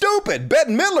fucking stupid.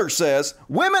 Bette Midler says,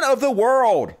 women of the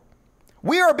world,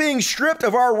 we are being stripped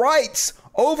of our rights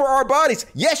over our bodies.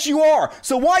 Yes, you are.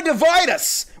 So why divide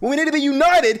us when we need to be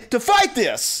united to fight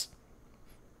this?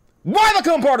 Why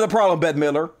become part of the problem, Bette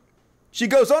Midler? She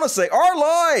goes on to say, our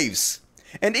lives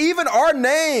and even our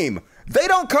name They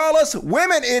don't call us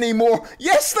women anymore.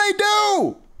 Yes, they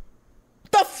do.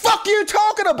 The fuck you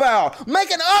talking about?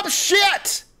 Making up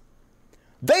shit.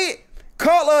 They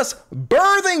call us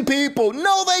birthing people.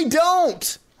 No, they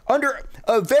don't. Under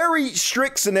a very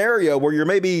strict scenario where you're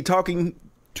maybe talking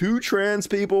to trans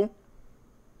people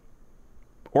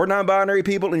or non-binary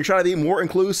people and you're trying to be more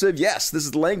inclusive, yes, this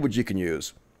is the language you can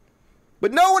use.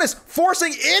 But no one is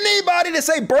forcing anybody to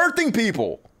say birthing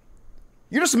people.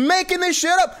 You're just making this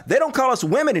shit up. They don't call us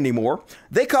women anymore.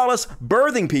 They call us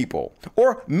birthing people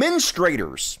or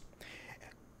menstruators.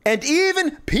 And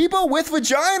even people with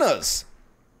vaginas.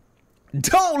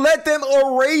 Don't let them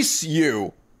erase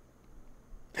you.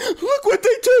 Look what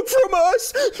they took from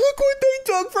us. Look what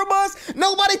they took from us.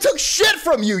 Nobody took shit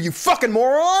from you, you fucking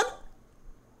moron.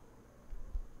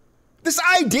 This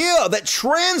idea that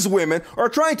trans women are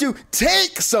trying to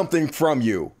take something from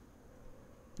you.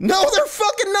 No, they're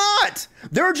fucking not.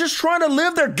 They're just trying to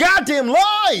live their goddamn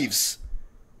lives.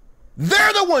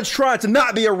 They're the ones trying to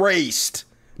not be erased.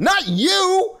 Not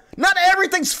you. Not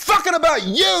everything's fucking about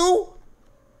you.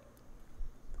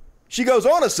 She goes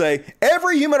on to say,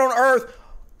 every human on earth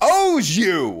owes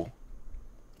you.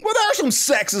 Well, there's some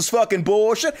sexist fucking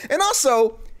bullshit. And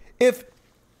also, if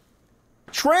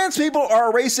trans people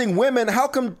are erasing women, how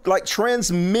come like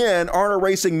trans men aren't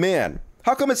erasing men?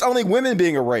 How come it's only women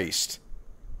being erased?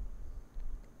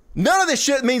 None of this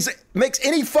shit makes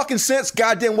any fucking sense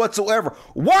goddamn whatsoever.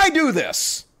 Why do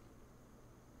this?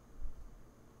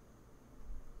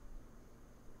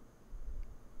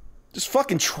 Just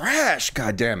fucking trash,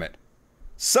 goddammit.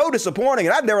 So disappointing,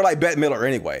 and I've never liked Bette Midler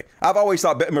anyway. I've always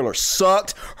thought Bette Midler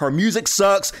sucked. Her music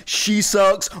sucks. She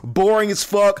sucks. Boring as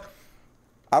fuck.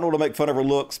 I don't want to make fun of her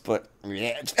looks, but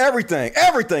yeah, it's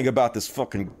everything about this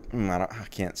fucking, I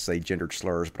can't say gendered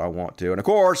slurs, but I want to. And of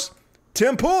course,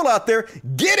 Tim Pool out there,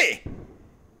 giddy,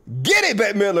 Bette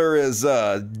Midler is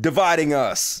dividing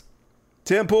us.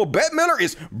 Tim Pool, Bette Midler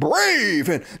is brave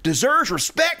and deserves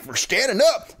respect for standing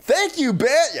up. Thank you,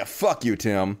 Bette. Yeah, fuck you,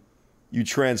 Tim. You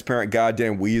transparent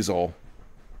goddamn weasel.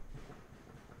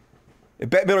 If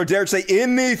Bette Midler dared say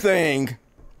anything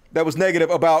that was negative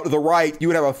about the right, you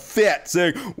would have a fit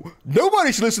saying,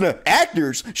 nobody should listen to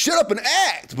actors. Shut up and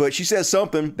act. But she says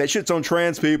something that shits on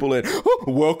trans people and, oh,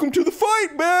 welcome to the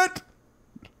fight, Bette.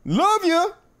 Love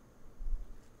you.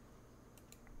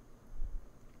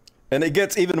 And it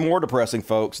gets even more depressing,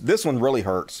 folks. This one really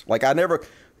hurts. Like, I never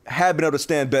have been able to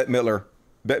stand Bette Midler.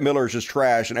 Bette Midler is just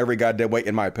trash in every goddamn way,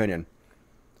 in my opinion.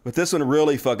 But this one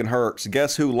really fucking hurts.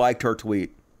 Guess who liked her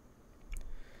tweet?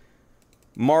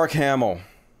 Mark Hamill.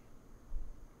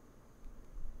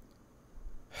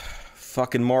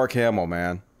 Fucking Mark Hamill,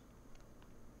 man.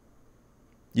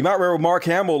 You might remember Mark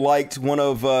Hamill liked one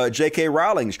of J.K.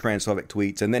 Rowling's transphobic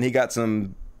tweets, and then he got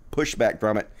some pushback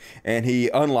from it, and he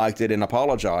unliked it and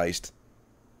apologized.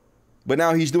 But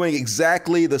now he's doing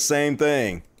exactly the same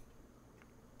thing.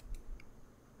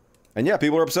 And yeah,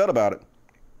 people are upset about it.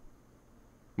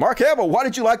 Mark Hamill, why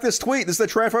did you like this tweet? This is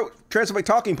the transphobic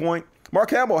talking point. Mark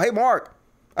Hamill, hey Mark,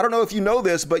 I don't know if you know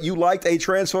this, but you liked a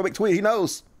transphobic tweet. He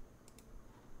knows.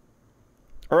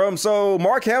 So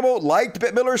Mark Hamill liked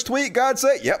Bette Midler's tweet, God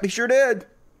sake. Yep, he sure did.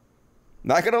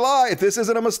 Not gonna lie, if this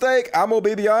isn't a mistake, I'm gonna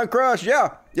be beyond crushed.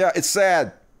 Yeah, it's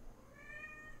sad.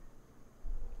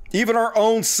 Even our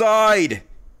own side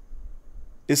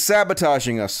is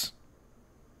sabotaging us.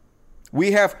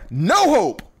 We have no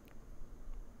hope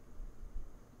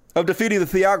of defeating the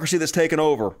theocracy that's taken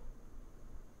over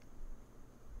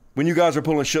when you guys are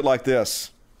pulling shit like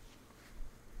this.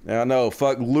 Yeah, I know,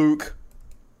 fuck Luke.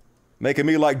 Making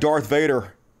me like Darth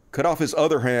Vader. Cut off his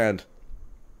other hand.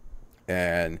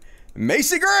 And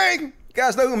Macy Gray. You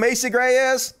guys know who Macy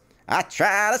Gray is? I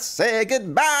try to say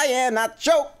goodbye and I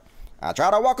choke. I try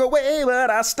to walk away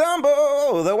but I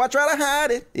stumble. Though I try to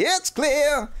hide it, it's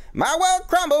clear. My world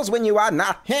crumbles when you are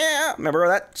not here. Remember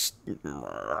that?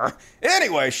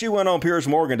 Anyway, she went on Piers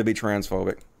Morgan to be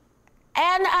transphobic.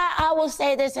 And I will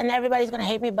say this, and everybody's going to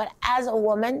hate me, but as a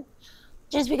woman,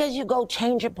 just because you go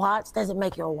change your parts doesn't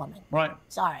make you a woman. Right.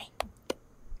 Sorry.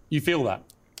 You feel that?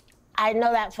 I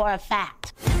know that for a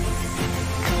fact.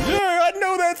 Yeah, I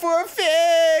know that for a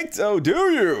fact. Oh,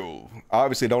 do you?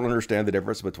 Obviously don't understand the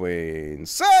difference between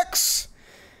sex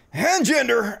and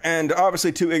gender, and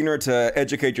obviously too ignorant to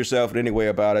educate yourself in any way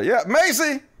about it. Yeah,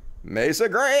 Macy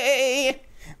Gray,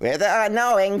 with a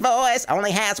knowing voice,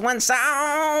 only has one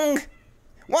song.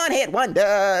 One hit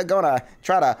wonder, gonna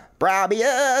try to browbeat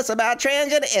us about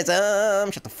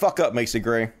transgenderism. Shut the fuck up, Macy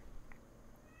Gray.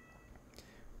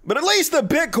 But at least the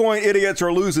Bitcoin idiots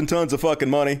are losing tons of fucking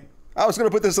money. I was gonna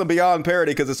put this on Beyond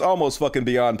Parody because it's almost fucking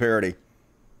Beyond Parody.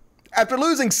 After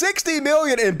losing $60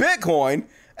 million in Bitcoin,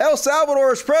 El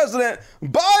Salvador's president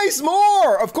buys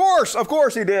more. Of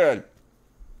course he did.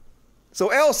 So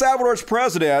El Salvador's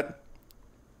president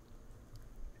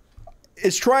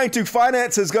is trying to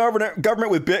finance his government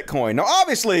with Bitcoin. Now,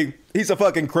 obviously, he's a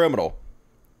fucking criminal.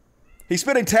 He's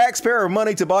spending taxpayer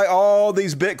money to buy all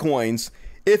these Bitcoins.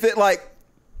 If it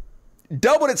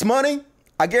doubled its money,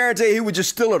 I guarantee he would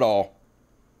just steal it all.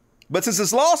 But since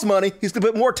it's lost money, he's going to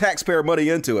put more taxpayer money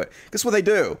into it. That's what they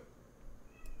do.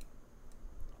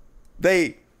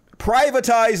 They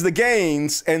privatize the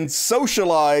gains and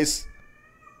socialize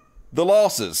the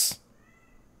losses.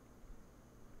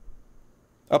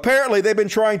 Apparently, they've been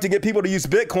trying to get people to use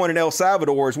Bitcoin in El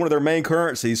Salvador as one of their main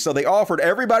currencies. So they offered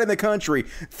everybody in the country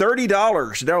 $30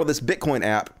 to download this Bitcoin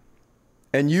app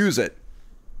and use it.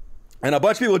 And a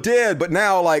bunch of people did, but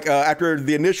now, after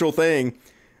the initial thing,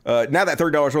 now that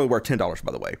 $30 is only worth $10,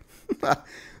 by the way.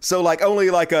 So only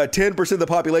 10% of the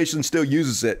population still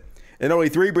uses it. And only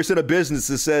 3% of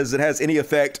businesses says it has any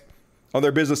effect on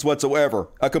their business whatsoever.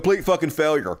 A complete fucking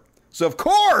failure. So of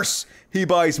course he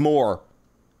buys more.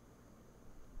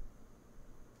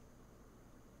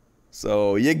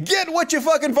 So you get what you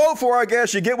fucking vote for, I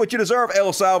guess. You get what you deserve,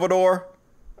 El Salvador.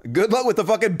 Good luck with the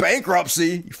fucking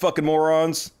bankruptcy, you fucking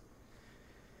morons.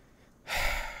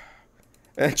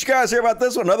 And did you guys hear about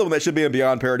this one? Another one that should be in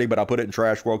Beyond Parody, but I'll put it in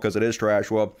Trash World because it is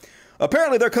Trash World.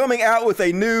 Apparently they're coming out with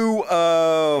a new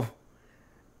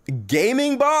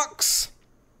gaming box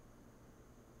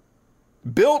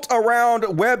built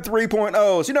around Web 3.0.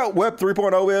 So you know what Web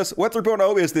 3.0 is? Web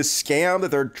 3.0 is this scam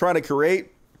that they're trying to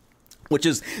create, which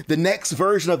is the next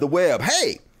version of the web.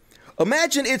 Hey,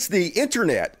 imagine it's the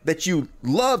internet that you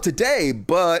love today,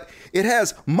 but it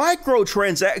has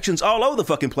microtransactions all over the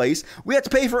fucking place. We have to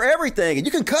pay for everything, and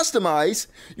you can customize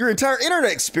your entire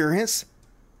internet experience.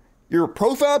 Your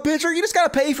profile picture, you just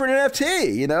got to pay for an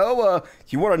NFT, you know?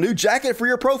 You want a new jacket for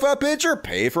your profile picture?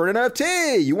 Pay for an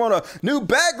NFT. You want a new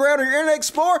background on your Internet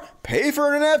Explorer? Pay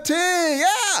for an NFT.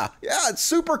 Yeah, it's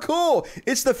super cool.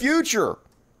 It's the future.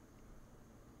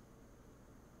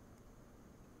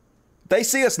 They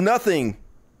see us nothing.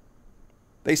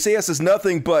 They see us as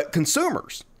nothing but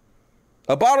consumers.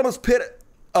 A bottomless pit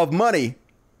of money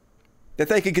that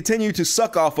they can continue to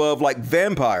suck off of like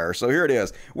vampires. So here it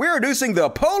is. We're introducing the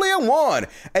Apollyon 1,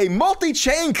 a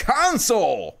multi-chain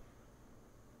console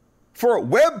for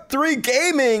Web3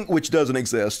 gaming, which doesn't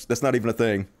exist. That's not even a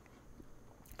thing.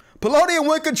 Apollyon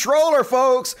 1 controller,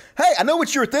 folks. Hey, I know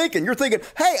what you're thinking. You're thinking,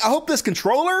 hey, I hope this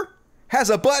controller has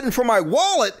a button for my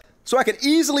wallet so I can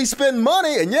easily spend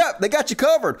money. And yep, they got you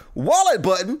covered. Wallet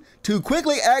button to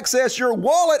quickly access your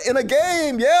wallet in a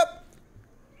game. Yep.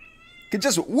 Can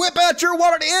just whip out your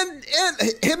wallet in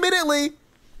immediately.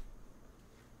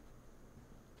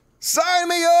 Sign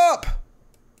me up.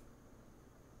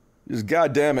 Just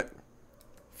goddamn it.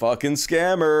 Fucking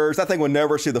scammers. That thing will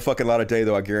never see the fucking light of day,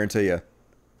 though, I guarantee you.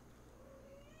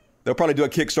 They'll probably do a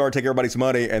Kickstarter, take everybody's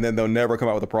money, and then they'll never come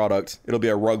out with a product. It'll be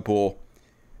a rug pull.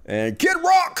 And Kid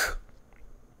Rock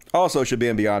also should be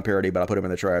in Beyond Parody, but I'll put him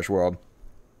in the Trash World.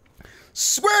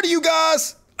 Swear to you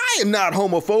guys, I am not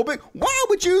homophobic. Why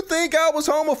would you think I was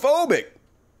homophobic?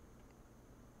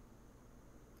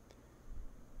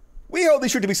 We hold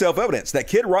these truths to be self-evident that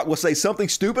Kid Rock will say something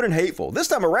stupid and hateful. This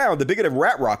time around, the bigoted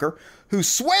rat rocker, who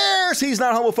swears he's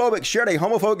not homophobic, shared a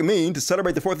homophobic meme to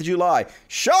celebrate the 4th of July.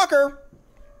 Shocker!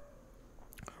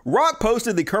 Rock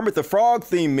posted the Kermit the Frog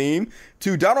theme meme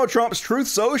to Donald Trump's Truth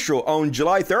Social on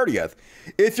July 30th.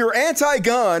 If you're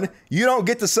anti-gun, you don't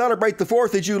get to celebrate the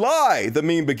 4th of July, the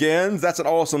meme begins. That's an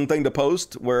awesome thing to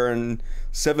post, wherein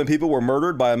 7 people were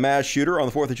murdered by a mass shooter on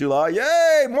the 4th of July.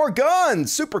 Yay, more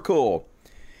guns, super cool.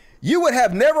 You would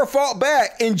have never fought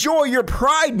back. Enjoy your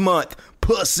Pride Month,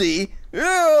 pussy.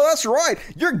 Yeah, that's right,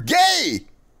 you're gay.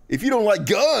 If you don't like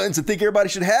guns and think everybody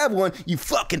should have one, you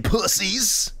fucking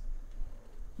pussies.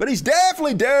 But he's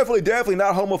definitely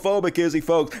not homophobic, is he,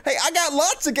 folks? Hey, I got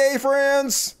lots of gay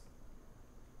friends.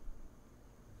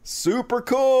 Super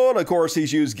cool. And of course,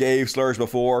 he's used gay slurs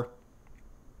before.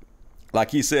 Like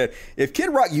he said, if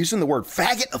Kid Rock using the word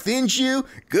faggot offends you,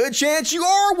 good chance you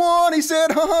are one. He said,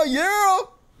 yeah.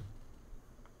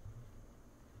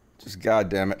 Just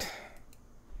goddamn it.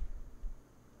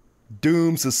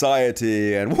 Doom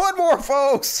society. And one more,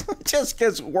 folks. It just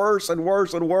gets worse and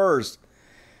worse and worse.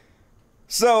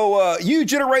 So, you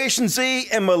Generation Z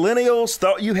and millennials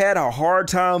thought you had a hard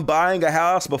time buying a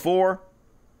house before?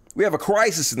 We have a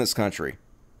crisis in this country.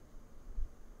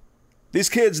 These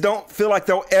kids don't feel like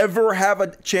they'll ever have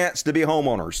a chance to be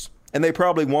homeowners, and they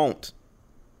probably won't.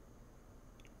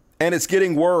 And it's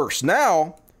getting worse.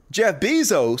 Now, Jeff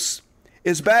Bezos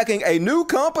is backing a new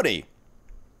company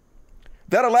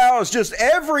that allows just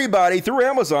everybody through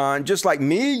Amazon, just like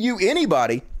me, you,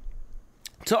 anybody,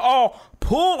 to all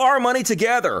pull our money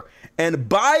together and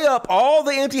buy up all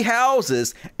the empty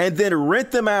houses and then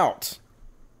rent them out.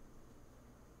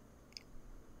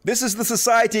 This is the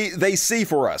society they see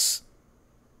for us.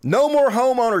 No more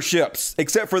home ownerships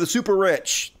except for the super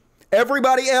rich.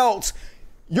 Everybody else,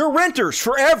 you're renters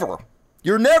forever.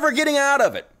 You're never getting out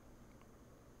of it.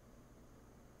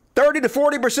 30 to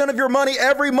 40% of your money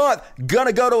every month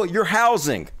gonna go to your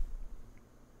housing.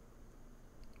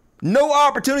 No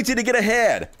opportunity to get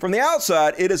ahead. From the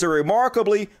outside, it is a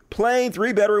remarkably plain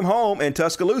 3-bedroom home in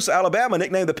Tuscaloosa, Alabama,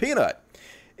 nicknamed the Peanut.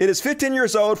 It is 15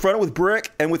 years old, fronted with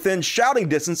brick, and within shouting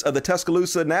distance of the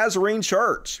Tuscaloosa Nazarene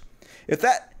Church. If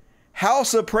that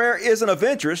house of prayer isn't of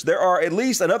interest, there are at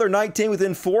least another 19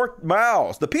 within 4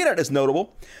 miles. The Peanut is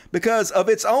notable because of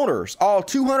its owners, all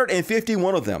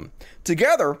 251 of them.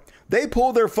 Together, they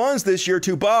pulled their funds this year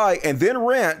to buy and then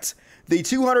rent the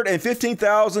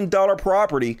 $215,000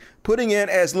 property, putting in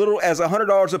as little as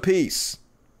 $100 a piece.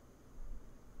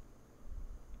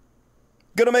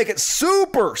 Gonna make it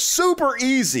super, super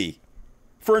easy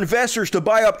for investors to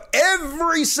buy up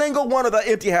every single one of the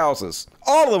empty houses.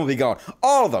 All of them will be gone.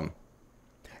 All of them.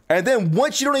 And then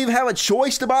once you don't even have a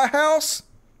choice to buy a house,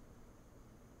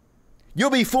 you'll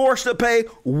be forced to pay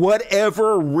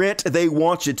whatever rent they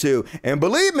want you to. And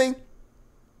believe me,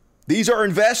 these are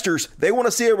investors. They want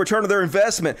to see a return of their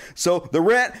investment. So the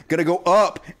rent going to go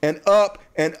up and up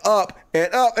and up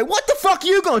and up. And what the fuck are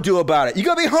you going to do about it? You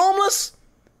going to be homeless?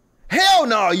 Hell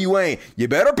no, you ain't. You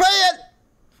better pay it.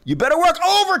 You better work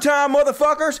overtime,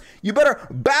 motherfuckers. You better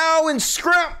bow and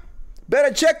scrimp.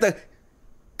 Better check the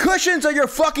cushions of your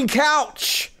fucking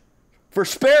couch for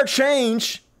spare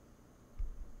change.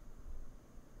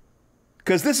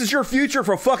 Because this is your future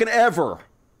for fucking ever.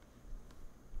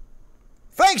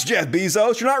 Thanks, Jeff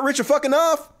Bezos. You're not rich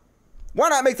enough. Why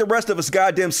not make the rest of us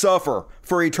goddamn suffer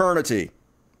for eternity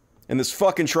in this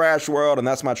fucking trash world? And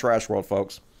that's my trash world,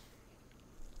 folks.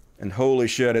 And holy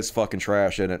shit, it's fucking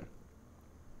trash, isn't it?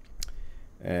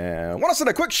 And I want to send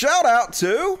a quick shout out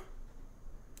to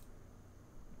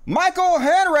Michael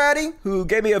Hanratty, who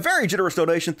gave me a very generous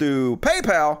donation through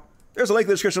PayPal. There's a link in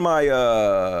the description of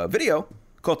my video,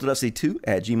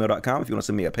 cultofdusty2@gmail.com, if you want to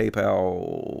send me a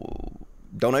PayPal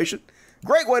donation.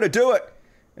 Great way to do it.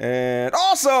 And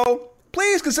also,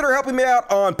 please consider helping me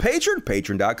out on Patreon,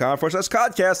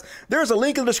 patreon.com/Codcast. There's a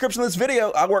link in the description of this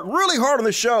video. I work really hard on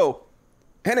this show,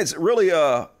 and it's really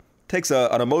takes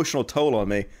an emotional toll on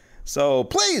me. So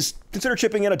please consider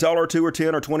chipping in $1 or $2 or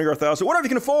 $10 or $20 or $1,000, whatever you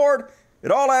can afford. It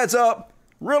all adds up,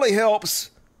 really helps.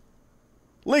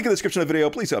 Link in the description of the video.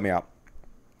 Please help me out.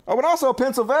 Oh, and also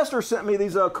Pencilvester sent me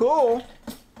these cool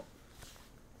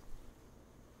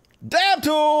dab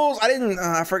tools.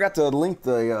 I forgot to link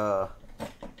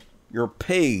your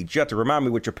page. You have to remind me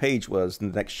what your page was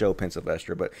in the next show,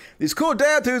 Pencilvester. But these cool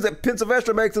dab tools that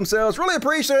Pencilvester makes themselves, really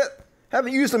appreciate it.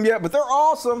 Haven't used them yet, but they're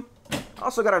awesome.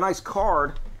 Also got a nice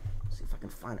card. Let's see if I can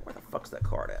find it. Where the fuck's that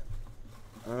card at?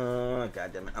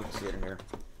 God damn it, I don't see it in here.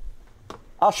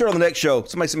 I'll share it on the next show.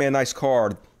 Somebody send me a nice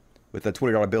card with a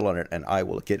 $20 bill on it, and I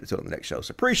will get it to it on the next show.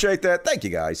 So appreciate that. Thank you,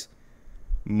 guys.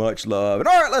 Much love. And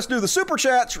all right, let's do the super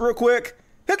chats real quick.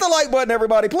 Hit the like button,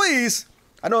 everybody, please.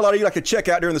 I know a lot of you like to check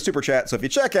out during the super chat, so if you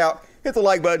check out, hit the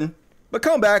like button. But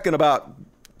come back in about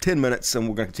 10 minutes, and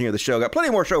we're going to continue the show. Got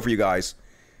plenty more show for you guys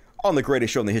on the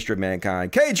greatest show in the history of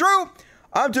mankind. K. Drew,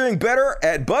 I'm doing better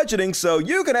at budgeting, so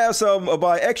you can have some of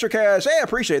my extra cash. Hey, I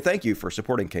appreciate it. Thank you for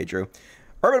supporting K. Drew.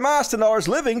 Urban Mice, $10.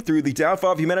 Living through the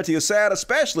downfall of humanity is sad,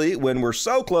 especially when we're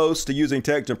so close to using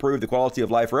tech to improve the quality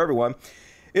of life for everyone.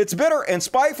 It's bitter and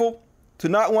spiteful to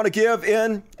not want to give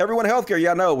in everyone healthcare.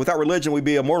 Yeah, I know. Without religion, we'd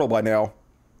be immortal by now.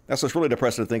 That's what's really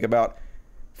depressing to think about.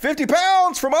 50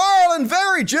 pounds from Ireland.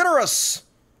 Very generous.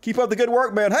 Keep up the good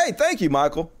work, man. Hey, thank you,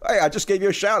 Michael. Hey, I just gave you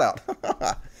a shout out.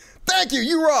 Thank you.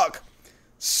 You rock.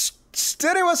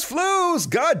 Strenuous flus.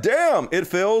 God damn. It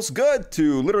feels good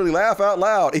to literally laugh out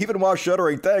loud, even while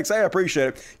shuddering. Thanks. Hey, I appreciate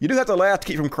it. You do have to laugh to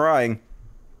keep from crying.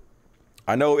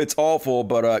 I know it's awful,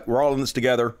 but we're all in this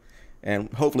together.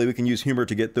 And hopefully we can use humor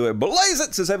to get through it. Blaze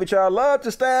it, says Heavy Child. Love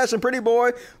to stash and pretty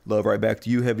boy. Love right back to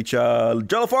you, Heavy Child.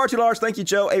 Jello Far too large. Thank you,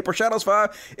 Joe. April Shadows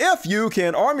 5. If you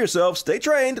can arm yourself, stay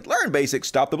trained, learn basics,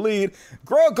 stop the bleed,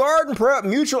 grow a garden, prep,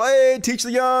 mutual aid, teach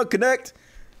the young, connect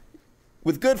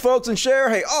with good folks and share.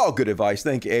 Hey, all good advice.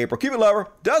 Thank you, April. Keep it lover.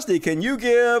 Dusty, can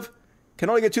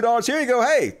only get $2. Here you go.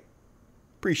 Hey.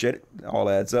 Appreciate it. It all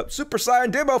adds up. Super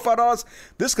Saiyan Demo, $5.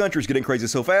 This country's getting crazy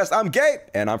so fast. I'm gay,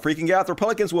 and I'm freaking out. The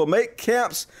Republicans will make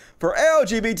camps for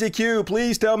LGBTQ.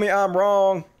 Please tell me I'm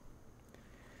wrong.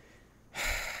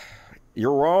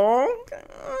 You're wrong.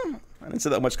 I didn't say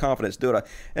that with much confidence, did I?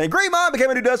 And Green Mind became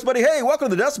a new Dust Buddy. Hey, welcome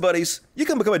to the Dust Buddies. You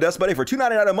can become a Dust Buddy for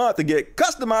 $2.99 a month and get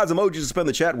customized emojis to spam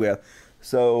the chat with.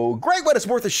 So great way to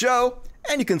support the show.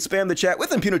 And you can spam the chat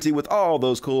with impunity with all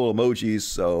those cool emojis.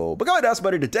 So become a Dust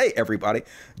Buddy today, everybody.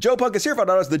 Joe Punk is here for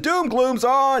 $5. The doom gloom's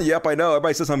on. Yep, I know.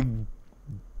 Everybody says I'm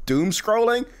doom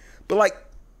scrolling. But like,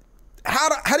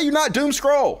 how do you not doom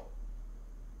scroll?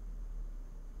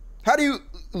 How do you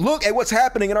look at what's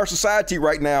happening in our society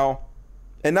right now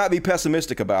and not be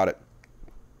pessimistic about it?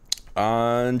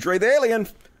 Andre the Alien,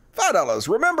 $5.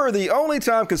 Remember, the only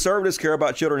time conservatives care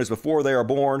about children is before they are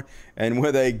born and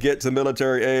when they get to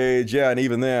military age. Yeah, and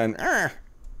even then.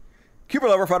 Cooper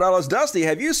Lover, $5. Dusty,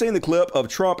 have you seen the clip of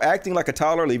Trump acting like a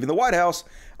toddler leaving the White House?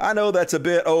 I know that's a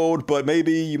bit old, but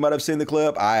maybe you might have seen the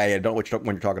clip. I don't know what you're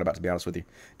talking about, to be honest with you.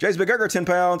 James McGregor, 10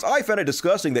 pounds. I found it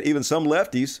disgusting that even some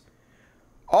lefties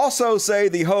also say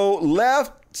the whole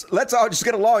left, let's all just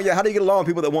get along. Yeah, how do you get along with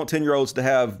people that want 10-year-olds to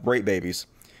have rape babies?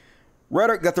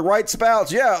 Rhetoric got the right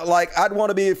spouts. Yeah, like I'd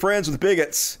want to be friends with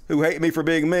bigots who hate me for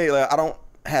being me. Like, I don't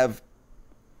have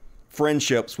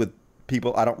friendships with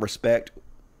people I don't respect,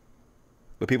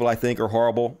 but people I think are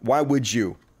horrible. Why would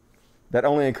you? That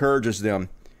only encourages them.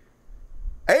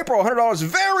 April, $100.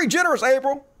 Very generous,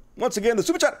 April. Once again, the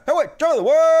super chat. Hey, wait, joy of the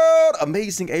world.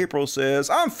 Amazing April says,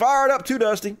 I'm fired up too,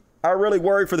 Dusty. I really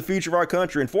worry for the future of our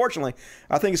country. Unfortunately,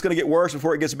 I think it's going to get worse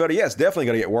before it gets better. Yeah, it's definitely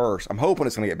going to get worse. I'm hoping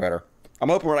it's going to get better. I'm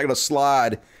hoping we're not going to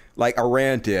slide like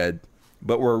Iran did.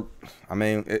 But we're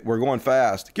going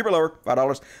fast. Keep it lower,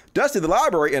 $5. Dusty, the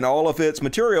library and all of its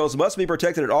materials must be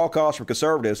protected at all costs from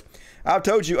conservatives. I've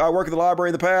told you I work at the library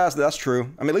in the past. That's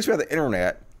true. I mean, at least we have the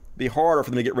internet. It'd be harder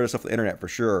for them to get rid of stuff on the internet for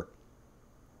sure.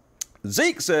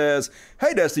 Zeke says,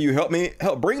 hey, Dusty, you help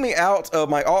bring me out of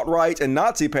my alt-right and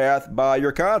Nazi path by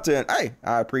your content. Hey,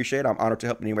 I appreciate it. I'm honored to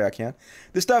help in any way I can.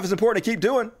 This stuff is important to keep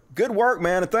doing. Good work,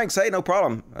 man, and thanks. Hey, no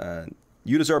problem.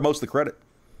 You deserve most of the credit.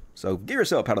 So give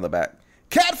yourself a pat on the back.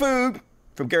 Cat food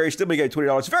from Gary Stimley gave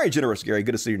 $20. Very generous, Gary.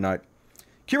 Good to see you tonight.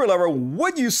 Cuba Lover,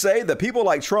 would you say that people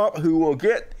like Trump who will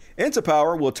get into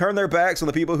power will turn their backs on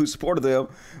the people who supported them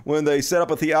when they set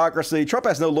up a theocracy? Trump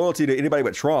has no loyalty to anybody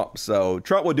but Trump. So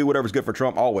Trump will do whatever's good for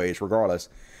Trump always, regardless.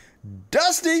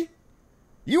 Dusty,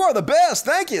 you are the best.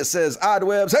 Thank you, says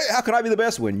Oddwebs. Hey, how can I be the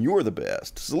best when you're the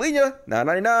best? Selena,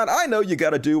 $9.99. I know you got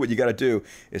to do what you got to do.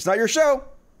 It's not your show.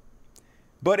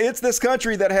 But it's this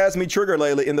country that has me triggered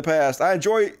lately in the past. I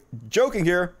enjoy joking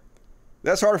here.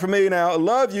 That's harder for me now. I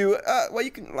love you. Well, you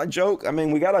can like joke. I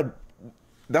mean, we got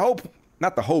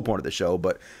not the whole point of the show,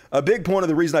 but a big point of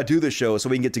the reason I do this show is so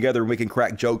we can get together and we can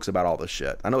crack jokes about all this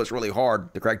shit. I know it's really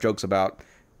hard to crack jokes about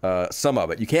some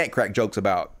of it. You can't crack jokes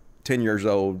about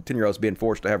 10-year-olds being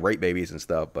forced to have rape babies and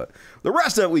stuff, but the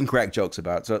rest of it we can crack jokes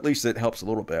about. So at least it helps a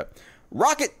little bit.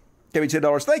 Rocket gave me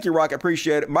 $10. Thank you, Rocket.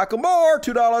 Appreciate it. Michael Moore,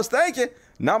 $2. Thank you.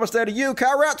 Namaste to you.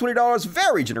 Kyle Rat, $20.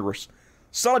 Very generous.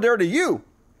 Solidarity to you.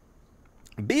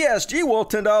 BSG Wolf,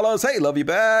 $10. Hey, love you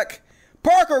back.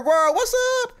 Parker Guire, what's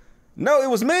up? No, it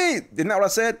was me. Isn't that what I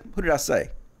said? Who did I say?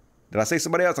 Did I say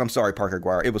somebody else? I'm sorry, Parker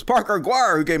Guire. It was Parker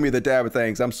Guire who gave me the dab of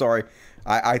things. I'm sorry.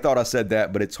 I thought I said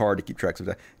that, but it's hard to keep track of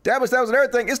that. Dabs and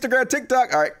everything. Instagram,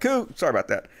 TikTok. All right, cool. Sorry about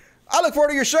that. I look forward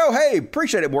to your show. Hey,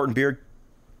 appreciate it, Morton Beard.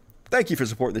 Thank you for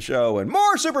supporting the show. And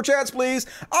more super chats, please.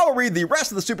 I will read the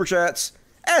rest of the super chats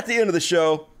at the end of the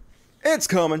show. It's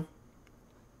coming.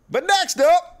 But next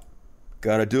up,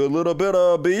 gotta do a little bit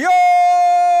of Beyond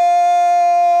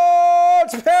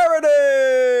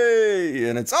Parody.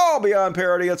 And it's all beyond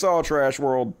parody. It's all trash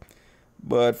world.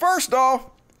 But first off,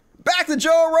 back to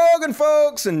Joe Rogan,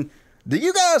 folks. And do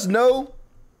you guys know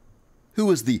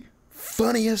who is the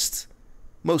funniest,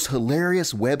 most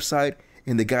hilarious website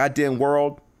in the goddamn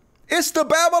world? It's the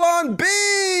Babylon Bee!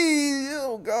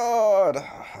 Oh, God.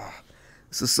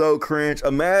 This is so cringe.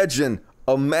 Imagine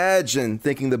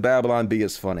thinking the Babylon Bee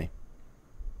is funny.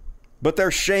 But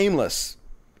they're shameless.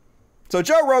 So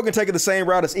Joe Rogan taking the same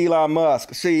route as Elon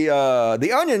Musk. See,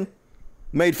 The Onion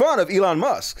made fun of Elon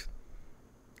Musk.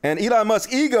 And Elon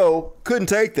Musk's ego couldn't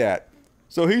take that.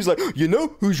 So he's like, you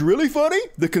know who's really funny?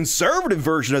 The conservative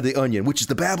version of The Onion, which is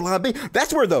the Babylon Bee.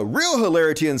 That's where the real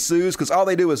hilarity ensues because all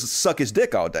they do is suck his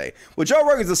dick all day. Well, Joe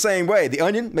Rogan's the same way. The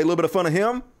Onion made a little bit of fun of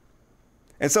him.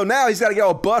 And so now he's got to get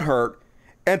all butthurt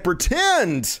and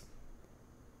pretend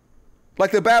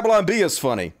like the Babylon Bee is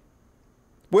funny.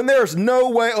 When there's no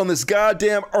way on this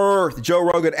goddamn earth Joe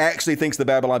Rogan actually thinks the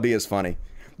Babylon Bee is funny.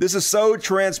 This is so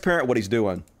transparent what he's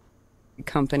doing.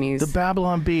 Companies. The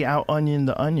Babylon Bee out-onion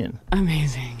the onion.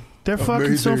 Amazing. They're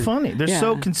fucking so Amazing. funny. They're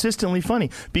so consistently funny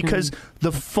because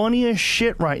the funniest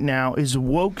shit right now is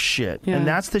woke shit. And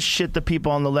that's the shit that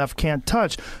people on the left can't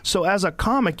touch. So as a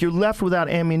comic, you're left without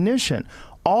ammunition.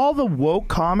 All the woke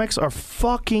comics are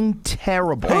fucking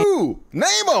terrible. Who?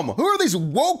 Name them. Who are these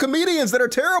woke comedians that are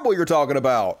terrible you're talking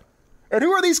about? And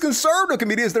who are these conservative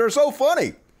comedians that are so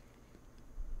funny?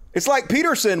 It's like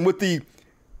Peterson with the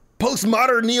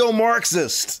postmodern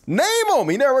neo-Marxist. Name them.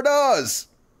 He never does.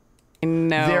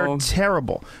 No. They're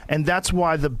terrible. And that's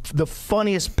why the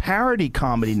funniest parody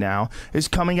comedy now is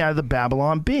coming out of the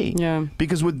Babylon Bee. Yeah.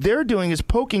 Because what they're doing is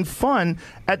poking fun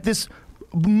at this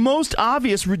most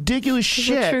obvious, ridiculous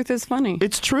shit. The truth is funny.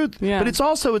 It's truth. Yeah. But it's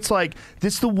also, it's like,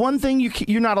 it's the one thing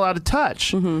you're not allowed to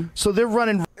touch. So they're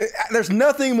running. There's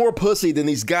nothing more pussy than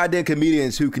these goddamn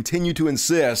comedians who continue to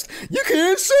insist, you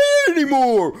can't say it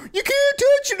anymore. You can't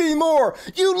touch it anymore.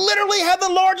 You literally have the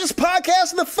largest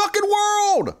podcast in the fucking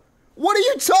world. What are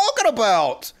you talking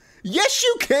about? Yes,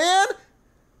 you can.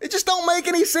 It just don't make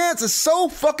any sense. It's so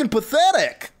fucking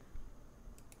pathetic.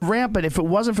 Rampant if it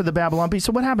wasn't for the Babylon Bee.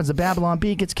 So what happens? The Babylon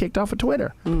Bee gets kicked off of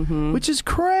Twitter, which is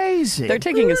crazy. They're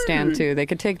taking a stand too. They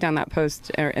could take down that post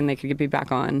and they could be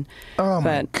back on. Oh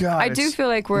my God! I do feel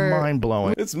like we're mind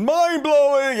blowing. It's mind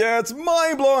blowing. Yeah, it's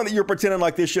mind blowing that you're pretending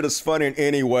like this shit is funny in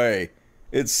any way.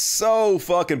 It's so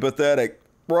fucking pathetic.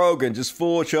 Rogan just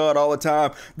full of chud all the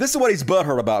time. This is what he's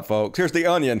butthurt about, folks. Here's the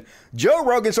Onion. Joe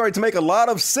Rogan started to make a lot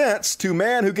of sense to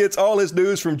man who gets all his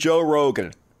news from Joe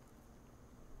Rogan.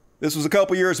 This was a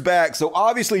couple years back, so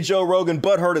obviously Joe Rogan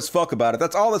butthurt as fuck about it.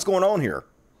 That's all that's going on here.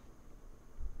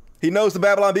 He knows the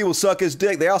Babylon Bee will suck his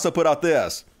dick. They also put out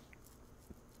this.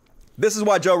 This is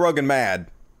why Joe Rogan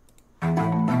mad.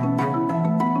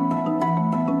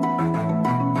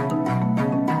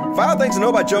 5 things to know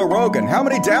about Joe Rogan. How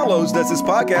many downloads does this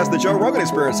podcast, The Joe Rogan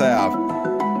Experience, have?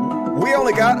 We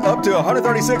only got up to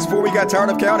 136 before we got tired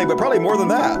of counting, but probably more than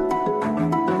that.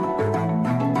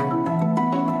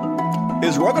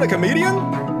 Is Rogan a comedian?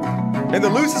 In the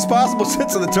loosest possible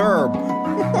sense of the term.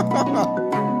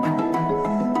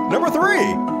 Number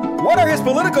 3, what are his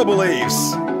political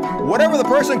beliefs? Whatever the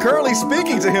person currently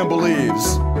speaking to him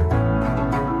believes.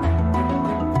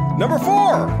 Number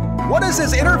 4, what is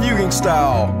his interviewing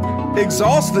style?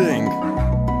 Exhausting.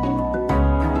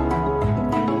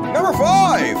 Number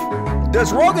 5,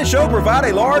 does Rogan's show provide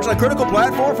a large and critical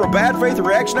platform for bad faith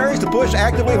reactionaries to push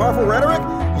actively harmful rhetoric?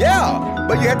 Yeah.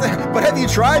 But have you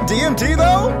tried DMT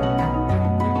though?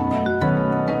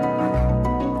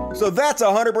 So that's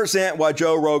 100% why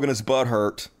Joe Rogan is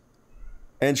butthurt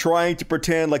and trying to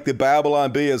pretend like the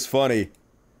Babylon Bee is funny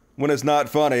when it's not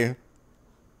funny.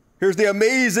 Here's the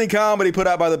amazing comedy put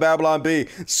out by the Babylon Bee.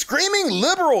 Screaming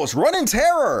liberals run in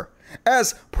terror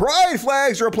as pride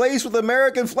flags are replaced with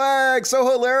American flags. So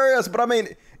hilarious. But I mean,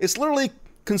 it's literally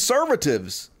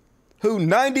conservatives who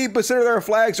 90% of their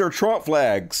flags are Trump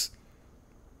flags.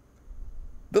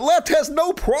 The left has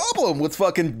no problem with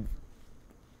fucking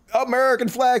American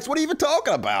flags. What are you even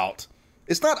talking about?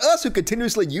 It's not us who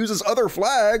continuously uses other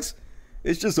flags.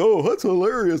 It's just, oh, that's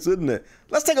hilarious, isn't it?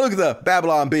 Let's take a look at the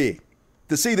Babylon Bee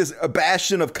to see this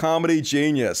bastion of comedy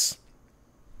genius.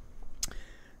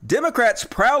 Democrats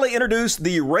proudly introduced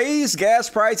the raise gas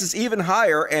prices even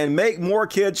higher and make more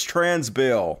kids trans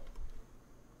bill.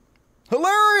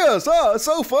 Hilarious. Oh, it's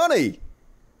so funny.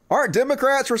 Aren't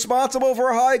Democrats responsible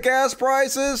for high gas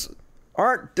prices?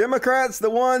 Aren't Democrats the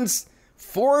ones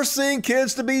forcing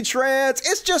kids to be trans?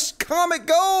 It's just comic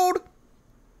gold.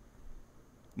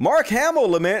 Mark Hamill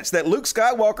laments that Luke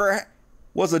Skywalker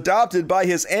was adopted by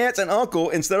his aunt and uncle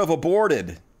instead of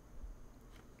aborted.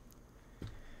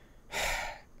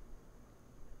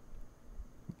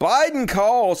 Biden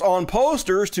calls on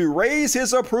posters to raise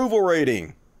his approval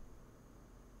rating.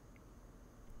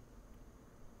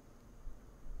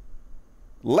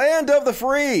 Land of the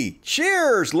free.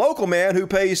 Cheers, local man who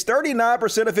pays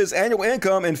 39% of his annual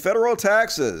income in federal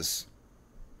taxes.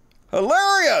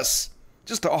 Hilarious.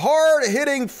 Just a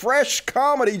hard-hitting, fresh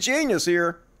comedy genius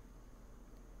here.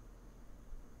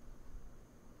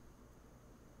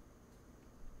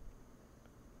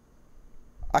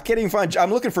 I can't even find,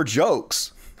 I'm looking for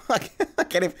jokes. I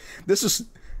can't even,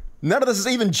 none of this is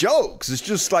even jokes. It's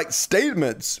just like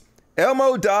statements.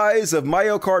 Elmo dies of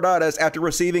myocarditis after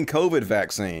receiving COVID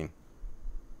vaccine.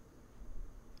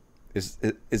 Is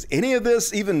any of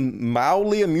this even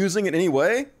mildly amusing in any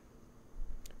way?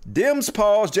 Dems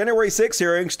pause January 6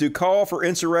 hearings to call for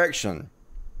insurrection.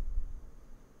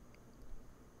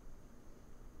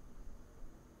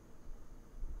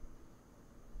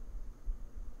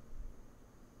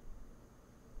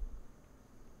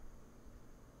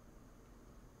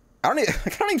 I don't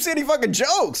even see any fucking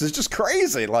jokes. It's just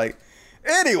crazy. Like,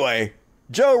 anyway,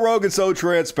 Joe Rogan's so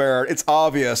transparent. It's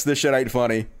obvious this shit ain't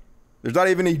funny. There's not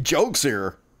even any jokes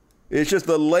here. It's just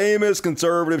the lamest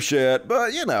conservative shit.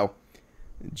 But, you know,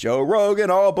 Joe Rogan,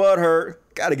 all butthurt.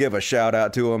 Got to give a shout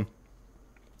out to him.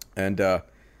 And,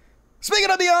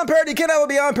 speaking of Beyond Parody, you can't have a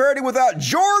Beyond Parody without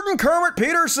Jordan Kermit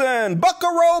Peterson,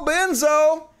 Buckaroo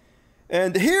Benzo.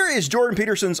 And here is Jordan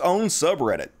Peterson's own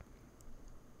subreddit.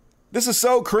 This is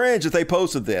so cringe that they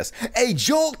posted this. A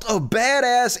jolt of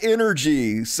badass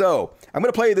energy. So, I'm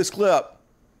going to play you this clip.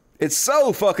 It's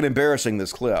so fucking embarrassing,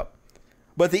 this clip.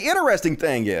 But the interesting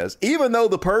thing is, even though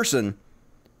the person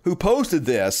who posted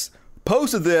this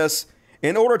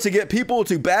in order to get people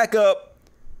to back up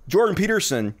Jordan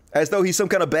Peterson as though he's some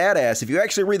kind of badass, if you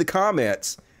actually read the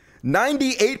comments,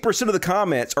 98% of the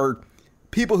comments are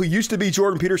people who used to be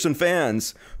Jordan Peterson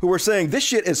fans who are saying this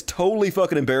shit is totally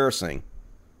fucking embarrassing.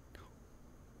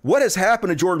 What has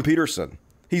happened to Jordan Peterson?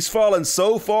 He's fallen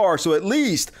so far, so at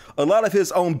least a lot of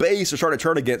his own base are starting to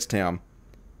turn against him.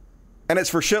 And it's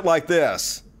for shit like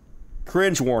this.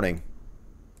 Cringe warning.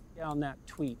 On that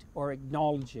tweet or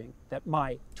acknowledging that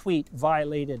my tweet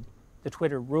violated the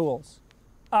Twitter rules.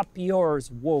 Up yours,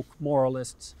 woke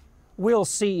moralists. We'll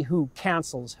see who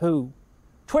cancels who.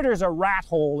 Twitter's a rat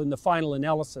hole in the final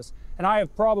analysis, and I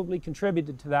have probably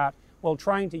contributed to that while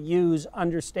trying to use,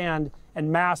 understand,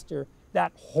 and master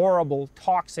that horrible,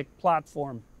 toxic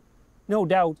platform. No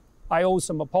doubt I owe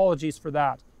some apologies for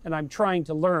that, and I'm trying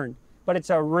to learn, but it's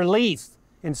a relief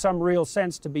in some real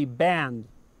sense to be banned.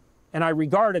 And I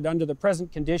regard it under the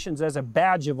present conditions as a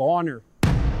badge of honor.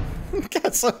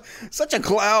 That's such a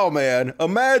clown, man.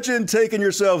 Imagine taking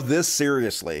yourself this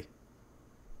seriously.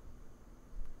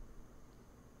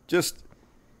 Just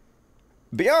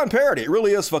beyond parody. It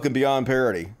really is fucking beyond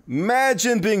parody.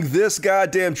 Imagine being this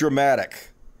goddamn dramatic.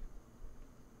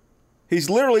 He's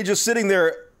literally just sitting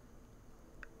there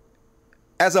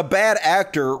as a bad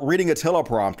actor reading a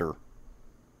teleprompter.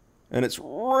 And it's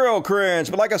real cringe.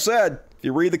 But like I said, if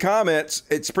you read the comments,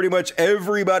 it's pretty much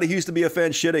everybody who used to be a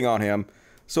fan shitting on him.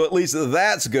 So at least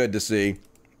that's good to see.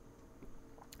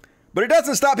 But it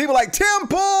doesn't stop people like Tim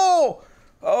Pool.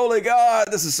 Holy God,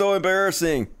 this is so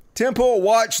embarrassing. Tim Pool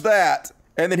watched that.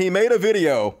 And then he made a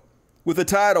video with the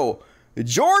title,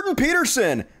 Jordan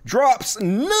Peterson drops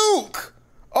nuke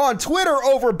on Twitter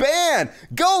over ban.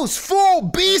 Goes full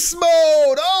beast mode.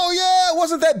 Oh yeah,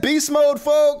 wasn't that beast mode,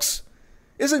 folks?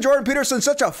 Isn't Jordan Peterson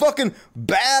such a fucking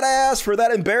badass for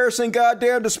that embarrassing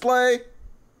goddamn display?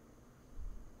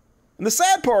 And the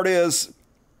sad part is,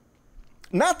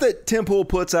 not that Tim Pool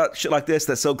puts out shit like this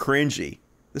that's so cringy.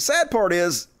 The sad part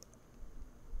is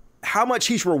how much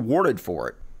he's rewarded for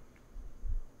it.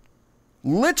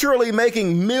 Literally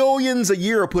making millions a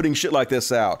year putting shit like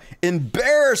this out.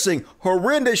 Embarrassing,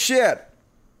 horrendous shit.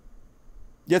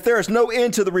 Yet there is no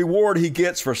end to the reward he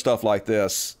gets for stuff like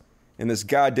this in this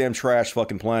goddamn trash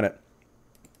fucking planet.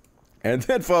 And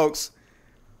then, folks,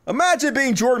 imagine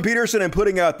being Jordan Peterson and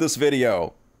putting out this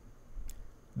video.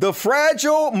 The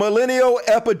fragile millennial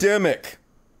epidemic.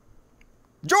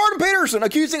 Jordan Peterson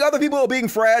accusing other people of being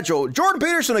fragile. Jordan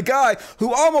Peterson, a guy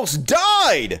who almost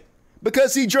died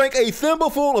because he drank a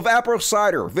thimbleful of apple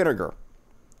cider vinegar.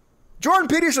 Jordan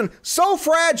Peterson, so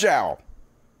fragile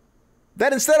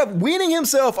that instead of weaning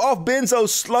himself off benzo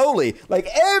slowly, like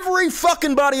every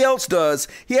fucking body else does,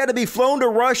 he had to be flown to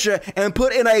Russia and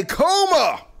put in a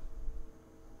coma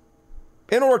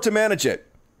in order to manage it.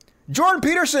 Jordan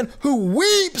Peterson, who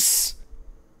weeps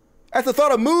at the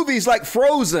thought of movies like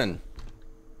Frozen,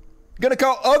 gonna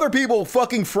call other people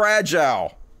fucking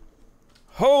fragile.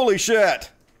 Holy shit.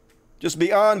 Just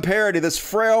beyond parody, this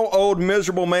frail, old,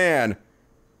 miserable man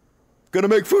gonna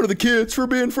make fun of the kids for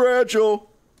being fragile.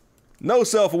 No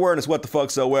self-awareness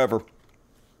whatsoever.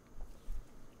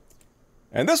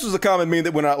 And this was a common meme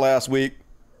that went out last week.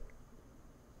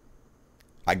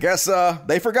 I guess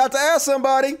they forgot to ask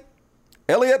somebody.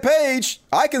 Elliot Page,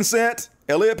 I consent.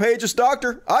 Elliot Page's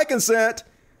doctor, I consent.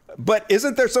 But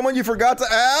isn't there someone you forgot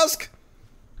to ask?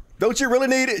 Don't you really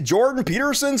need Jordan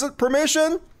Peterson's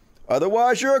permission?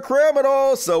 Otherwise, you're a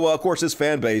criminal. So, of course, his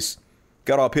fan base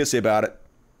got all pissy about it.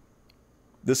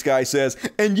 This guy says,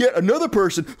 and yet another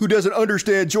person who doesn't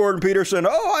understand Jordan Peterson.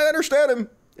 Oh, I understand him.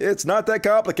 It's not that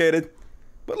complicated.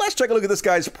 But let's take a look at this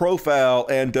guy's profile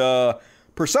and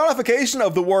personification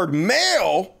of the word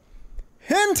male,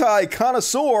 hentai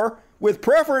connoisseur with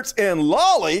preference in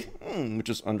lolly, which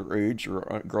is underage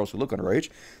or girls who look underage,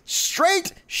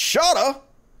 straight shotta,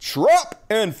 Trump,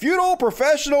 and feudal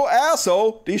professional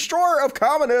asshole, destroyer of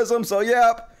communism. So,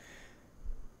 yep.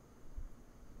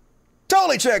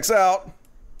 Totally checks out.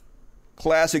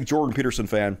 Classic Jordan Peterson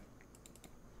fan.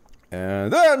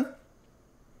 And then,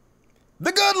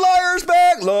 The Good Liar's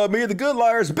back. Love me, The Good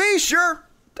Liars. Be sure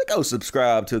to go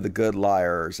subscribe to The Good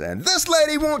Liars. And this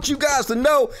lady wants you guys to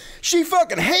know she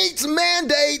fucking hates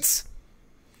mandates.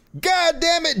 God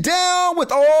damn it, down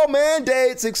with all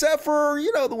mandates except for,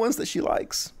 you know, the ones that she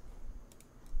likes.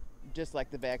 Just like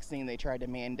the vaccine they tried to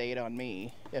mandate on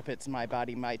me. If it's my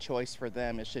body, my choice for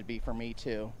them, it should be for me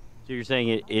too. So you're saying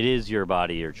it is your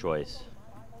body, your choice?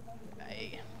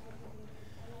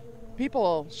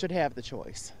 People should have the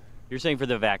choice. You're saying for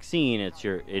the vaccine, it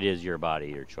is your body,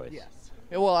 your choice? Yes.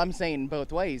 Well, I'm saying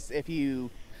both ways. If you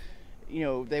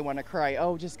know, they want to cry,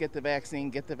 oh, just get the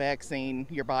vaccine,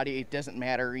 your body, it doesn't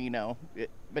matter, you know.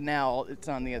 But now it's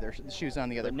on the other, the shoe's on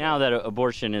the other foot. Now that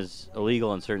abortion is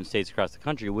illegal in certain states across the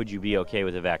country, would you be okay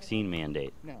with a vaccine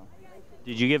mandate? No.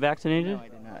 Did you get vaccinated? No, I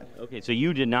did not. Okay, so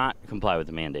you did not comply with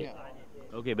the mandate?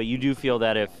 No. Okay, but you do feel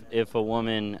that if a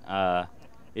woman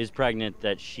is pregnant,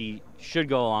 that she should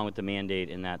go along with the mandate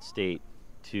in that state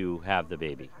to have the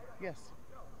baby? Yes.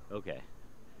 Okay.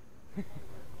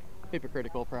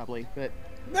 Hypocritical, probably, but...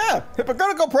 Yeah,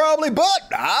 hypocritical probably, but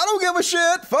I don't give a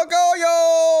shit. Fuck all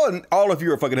y'all. And all of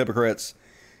you are fucking hypocrites.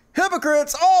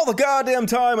 Hypocrites all the goddamn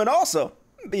time, and also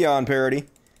beyond parody.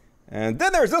 And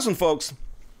then there's this one, folks.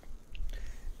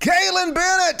 Kaylin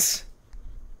Bennett.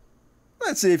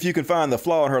 Let's see if you can find the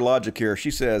flaw in her logic here. She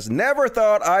says, never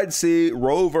thought I'd see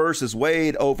Roe versus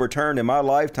Wade overturned in my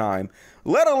lifetime,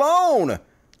 let alone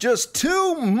just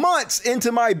 2 months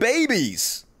into my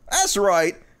babies. That's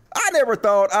right. I never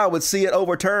thought I would see it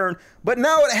overturned, but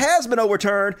now it has been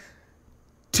overturned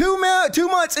 2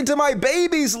 months into my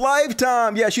baby's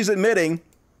lifetime. Yeah, she's admitting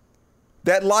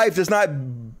that life does not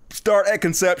start at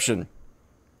conception.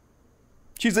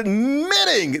 She's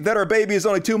admitting that her baby is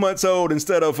only 2 months old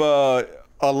instead of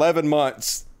 11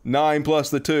 months, 9 plus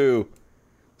the 2.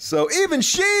 So even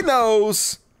she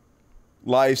knows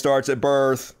life starts at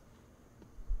birth.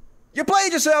 You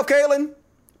played yourself, Kaylin.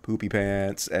 Poopy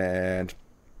pants and...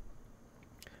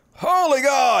 Holy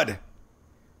God!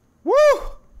 Woo!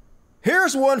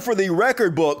 Here's one for the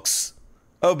record books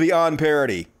of Beyond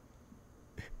Parody.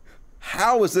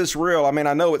 How is this real? I mean,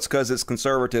 I know it's because it's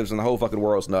conservatives and the whole fucking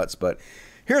world's nuts, but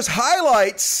here's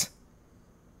highlights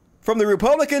from the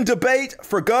Republican debate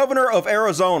for governor of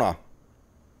Arizona.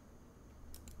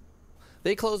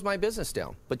 They closed my business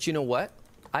down. But you know what?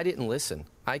 I didn't listen.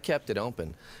 I kept it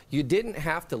open. You didn't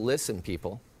have to listen,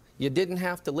 people. You didn't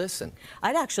have to listen.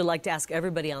 I'd actually like to ask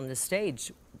everybody on this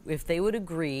stage if they would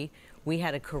agree we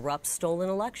had a corrupt, stolen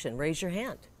election. Raise your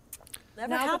hand.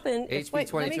 Never happened. HB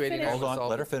 2289. Hold on.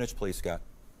 Let her finish, please, Scott.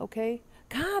 Okay.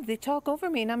 God, they talk over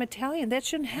me, and I'm Italian. That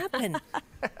shouldn't happen.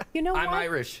 You know what? I'm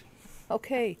Irish.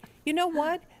 Okay. You know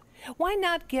what? Why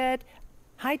not get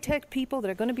high-tech people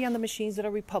that are going to be on the machines that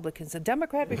are Republicans? A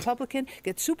Democrat, Republican,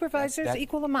 get supervisors,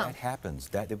 equal amount. That happens.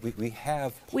 We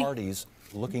have parties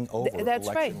looking over that's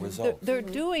election right. results. They're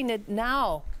doing it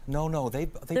now. No,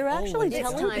 they're actually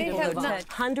telling they people have that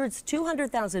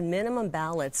 200,000 minimum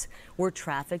ballots were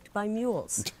trafficked by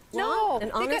mules. No,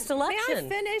 an honest election.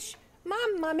 May I finish?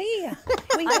 Mamma mia.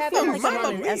 We I have feel like I'm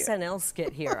on an mia. SNL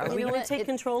skit here. Are we going to take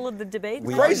control of the debate?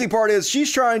 The crazy part is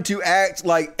she's trying to act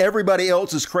like everybody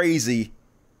else is crazy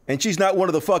and she's not one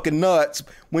of the fucking nuts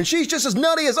when she's just as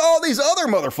nutty as all these other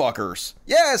motherfuckers.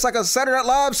 Yeah, it's like a Saturday Night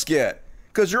Live skit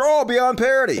because you're all beyond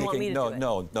parody.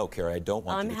 No, Carrie, I don't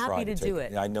want you to try to I'm happy to do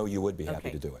it. I know you would be happy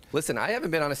to do it. Listen, I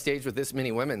haven't been on a stage with this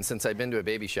many women since I've been to a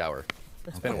baby shower.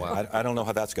 It's been a while. I don't know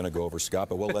how that's going to go over, Scott,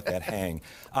 but we'll let that hang.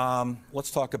 Let's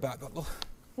talk about...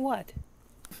 What?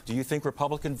 Do you think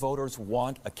Republican voters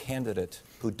want a candidate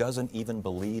who doesn't even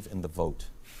believe in the vote?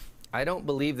 I don't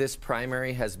believe this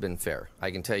primary has been fair.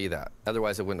 I can tell you that.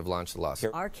 Otherwise, I wouldn't have launched the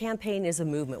lawsuit. Our campaign is a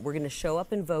movement. We're going to show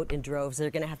up and vote in droves.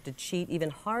 They're going to have to cheat even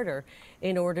harder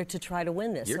in order to try to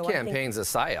win this. Your campaign's a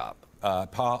psyop.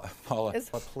 Paula,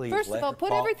 please. First of all,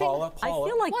 put everything... Paula, I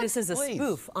feel like this is a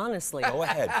spoof, honestly. Go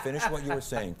ahead. Finish what you were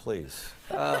saying, please.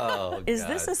 Oh, is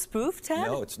this a spoof, Ted?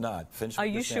 No, it's not. Finish what Are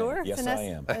you sure? Yes, I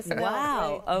am.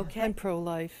 Wow. Okay. I'm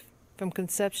pro-life, from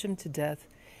conception to death.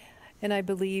 And I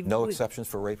believe... No exceptions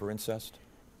for rape or incest?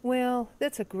 Well,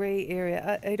 that's a gray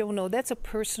area. I don't know. That's a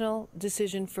personal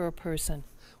decision for a person.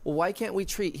 Well, why can't we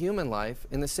treat human life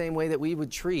in the same way that we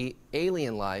would treat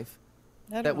alien life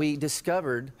that we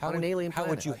discovered on an alien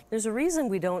planet? There's a reason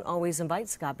we don't always invite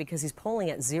Scott, because he's polling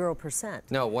at 0%.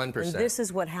 No, 1%. And this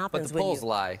is what happens but the polls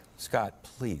lie. Scott,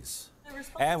 please.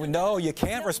 And no, you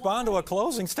can't respond to a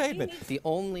closing statement. The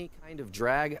only kind of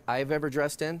drag I've ever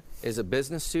dressed in is a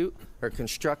business suit or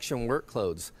construction work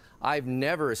clothes. I've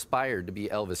never aspired to be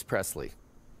Elvis Presley.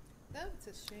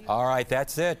 All right,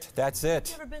 that's it. That's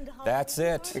it. That's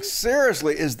it. Like,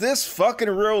 seriously, is this fucking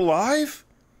real life?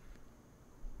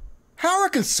 How are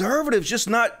conservatives just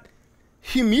not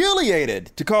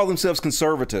humiliated to call themselves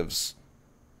conservatives?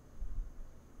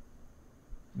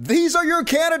 These are your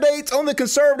candidates on the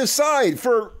conservative side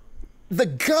for the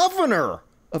governor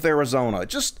of Arizona.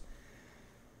 It's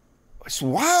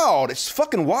wild. It's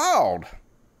fucking wild.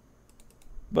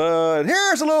 But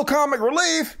here's a little comic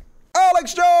relief.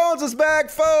 Alex Jones is back,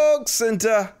 folks, and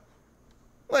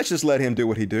let's just let him do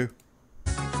what he do.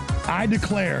 I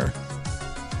declare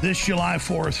this July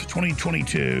 4th,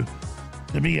 2022,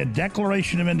 to be a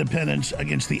declaration of independence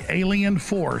against the alien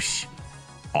force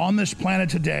on this planet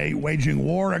today, waging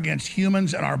war against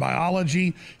humans and our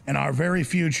biology and our very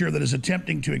future, that is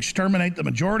attempting to exterminate the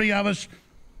majority of us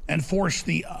and force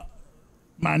the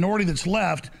minority that's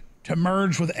left to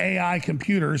merge with AI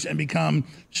computers and become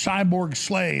cyborg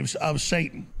slaves of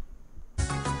Satan.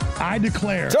 I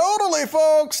declare. Totally,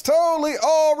 folks. Totally,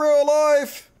 all real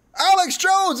life. Alex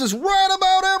Jones is right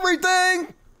about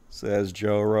everything, says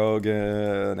Joe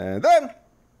Rogan. And then,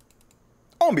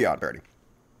 on Beyond Verity.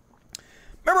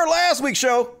 Remember last week's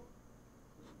show?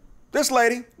 This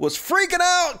lady was freaking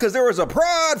out because there was a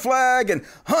pride flag in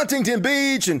Huntington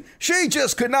Beach and she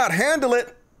just could not handle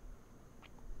it.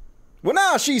 Well,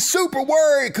 now she's super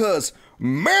worried because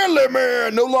manly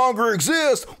men no longer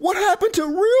exist. What happened to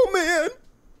real men?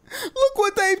 Look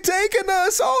what they've taken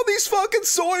us. All these fucking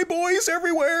soy boys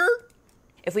everywhere.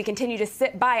 If we continue to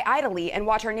sit by idly and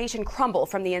watch our nation crumble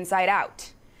from the inside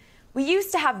out. We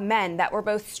used to have men that were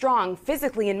both strong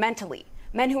physically and mentally.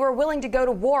 Men who were willing to go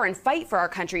to war and fight for our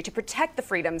country to protect the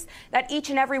freedoms that each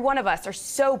and every one of us are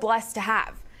so blessed to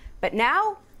have. But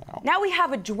now we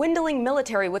have a dwindling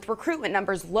military with recruitment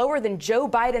numbers lower than Joe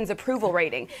Biden's approval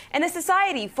rating, and a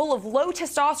society full of low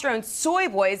testosterone soy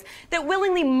boys that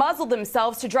willingly muzzle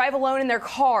themselves to drive alone in their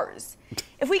cars.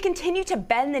 If we continue to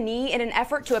bend the knee in an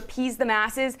effort to appease the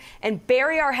masses and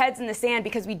bury our heads in the sand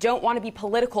because we don't want to be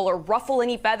political or ruffle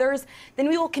any feathers, then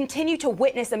we will continue to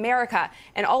witness America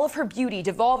and all of her beauty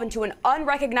devolve into an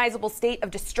unrecognizable state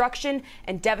of destruction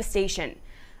and devastation.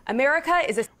 America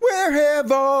is a... Where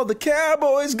have all the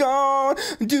cowboys gone?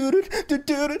 Just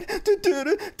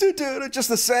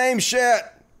the same shit.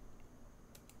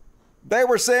 They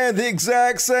were saying the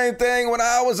exact same thing when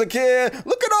I was a kid.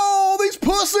 Look at all these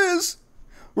pussies.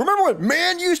 Remember when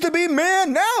men used to be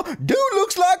men? Now, dude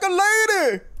looks like a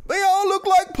lady. They all look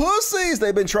like pussies.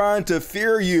 They've been trying to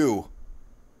fear you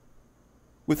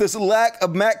with this lack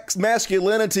of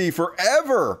masculinity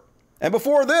forever. And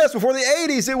before this, before the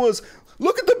 80s, it was...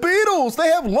 Look at the Beatles. They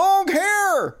have long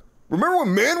hair. Remember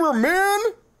when men were men?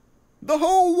 The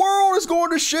whole world is going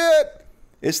to shit.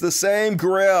 It's the same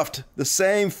grift, the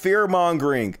same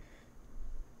fear-mongering.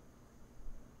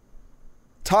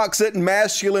 Toxic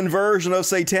masculine version of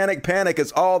satanic panic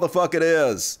is all the fuck it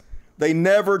is. They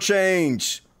never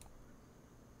change.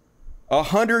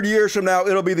 100 years from now,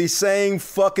 it'll be the same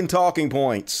fucking talking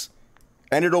points.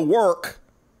 And it'll work.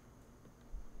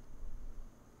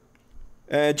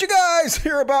 And did you guys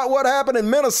hear about what happened in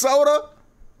Minnesota?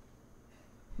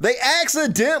 They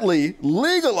accidentally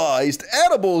legalized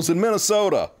edibles in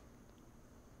Minnesota.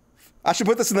 I should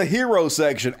put this in the hero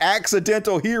section,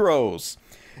 accidental heroes.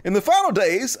 In the final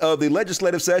days of the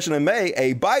legislative session in May,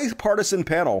 a bipartisan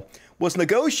panel was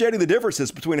negotiating the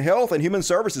differences between health and human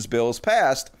services bills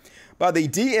passed by the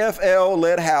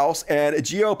DFL-led House and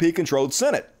GOP-controlled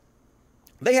Senate.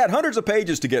 They had hundreds of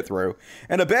pages to get through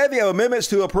and a bevy of amendments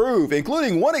to approve,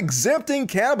 including one exempting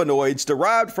cannabinoids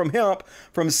derived from hemp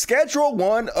from Schedule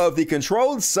 1 of the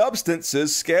Controlled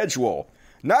Substances Schedule.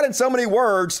 Not in so many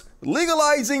words,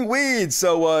 legalizing weed.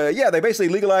 So, yeah, they basically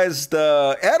legalized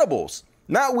edibles,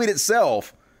 not weed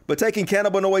itself, but taking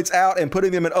cannabinoids out and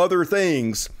putting them in other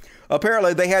things.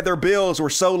 Apparently, they had their bills were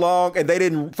so long and they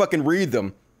didn't fucking read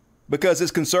them because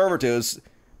as conservatives,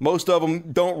 most of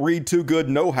them don't read too good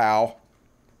know-how.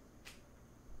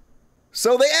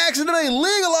 So they accidentally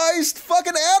legalized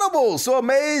fucking edibles. So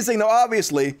amazing. Now,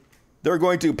 obviously, they're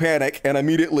going to panic and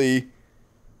immediately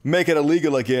make it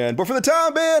illegal again. But for the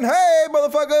time being, hey,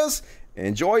 motherfuckers,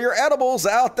 enjoy your edibles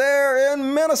out there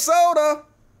in Minnesota.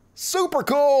 Super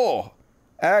cool.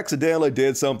 Accidentally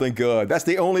did something good. That's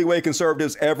the only way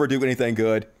conservatives ever do anything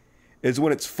good, is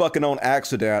when it's fucking on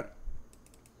accident.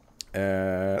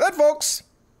 That, folks,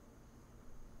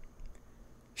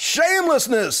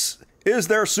 shamelessness is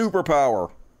their superpower.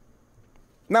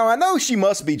 Now, I know she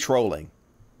must be trolling.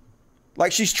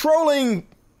 Like, she's trolling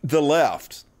the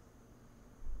left.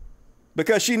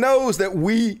 Because she knows that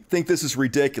we think this is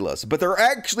ridiculous. But there are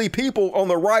actually people on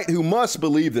the right who must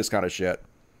believe this kind of shit.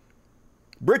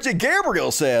 Bridget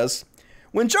Gabriel says,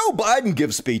 when Joe Biden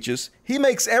gives speeches, he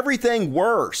makes everything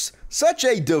worse. Such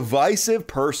a divisive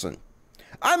person.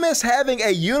 I miss having a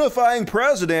unifying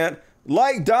president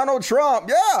like Donald Trump.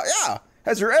 Yeah.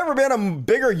 Has there ever been a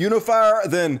bigger unifier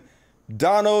than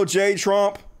Donald J.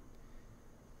 Trump?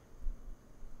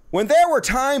 When there were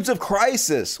times of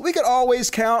crisis, we could always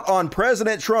count on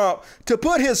President Trump to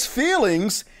put his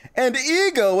feelings and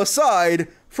ego aside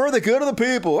for the good of the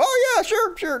people. Oh yeah,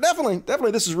 sure,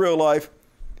 definitely this is real life.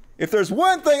 If there's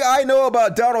one thing I know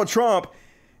about Donald Trump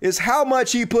is how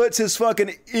much he puts his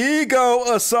fucking ego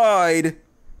aside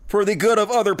for the good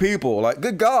of other people. Like,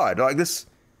 good God, like this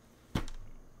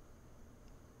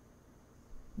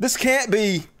can't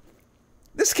be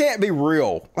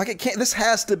real. Like, it can't, this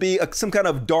has to be some kind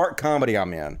of dark comedy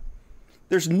I'm in.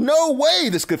 There's no way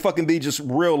this could fucking be just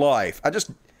real life.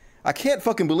 I can't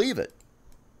fucking believe it.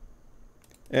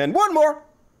 And one more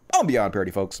on Beyond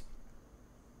Parody, folks.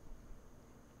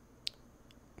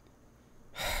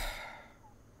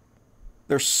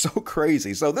 They're so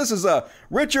crazy. So this is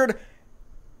Richard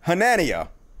Hanania,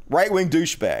 right-wing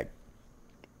douchebag,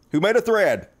 who made a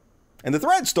thread. And the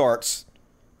thread starts,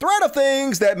 thread of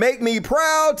things that make me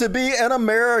proud to be an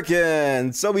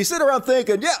American. So we sit around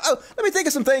thinking, let me think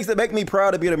of some things that make me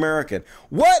proud to be an American.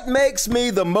 What makes me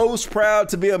the most proud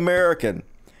to be American?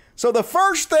 So the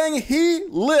first thing he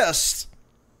lists,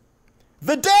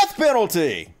 the death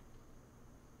penalty.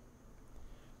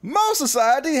 Most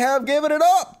society have given it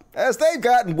up as they've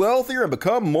gotten wealthier and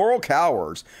become moral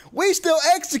cowards. We still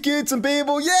execute some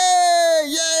people.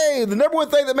 Yay! The number one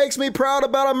thing that makes me proud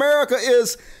about America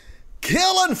is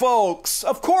killing folks.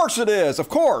 Of course it is. Of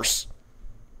course.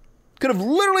 Could have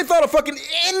literally thought of fucking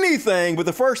anything, but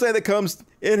the first thing that comes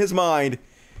in his mind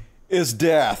is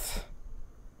death.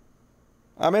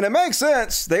 I mean, it makes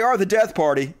sense. They are the death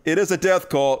party. It is a death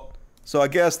cult. So I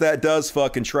guess that does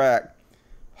fucking track.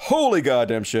 Holy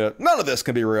goddamn shit. None of this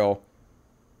can be real.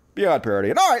 Beyond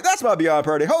Parody. And all right, that's my Beyond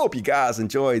Parody. Hope you guys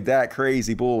enjoyed that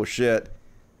crazy bullshit.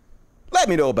 Let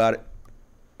me know about it.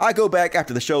 I go back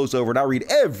after the show's over and I read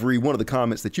every one of the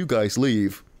comments that you guys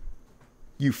leave.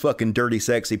 You fucking dirty,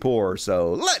 sexy poor.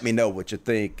 So let me know what you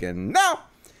think. And now,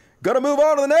 gonna move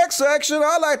on to the next section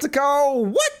I like to call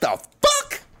What the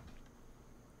Fuck?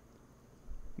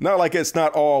 Not like it's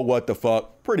not all what the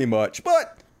fuck, pretty much.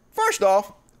 But first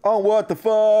off, on What the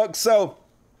Fuck. So,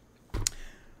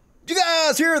 did you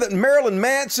guys hear that Marilyn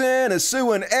Manson is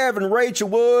suing Evan Rachel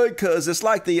Wood? Because it's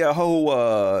like the whole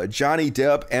Johnny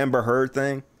Depp Amber Heard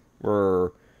thing, where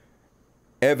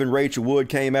Evan Rachel Wood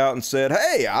came out and said,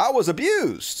 hey, I was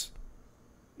abused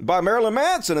by Marilyn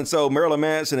Manson. And so Marilyn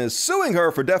Manson is suing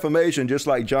her for defamation just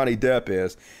like Johnny Depp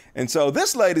is. And so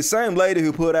this lady, same lady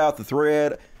who put out the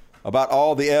thread about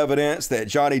all the evidence that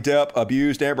Johnny Depp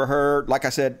abused Amber Heard. Like I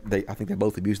said, I think they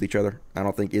both abused each other. I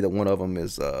don't think either one of them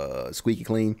is squeaky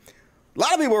clean. A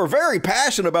lot of people are very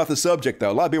passionate about the subject, though.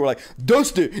 A lot of people are like,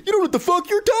 Dusty, you don't know what the fuck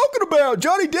you're talking about.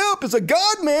 Johnny Depp is a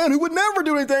god man who would never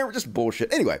do anything. Just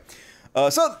bullshit. Anyway,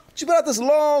 so she put out this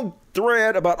long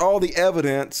thread about all the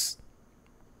evidence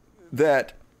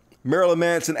that Marilyn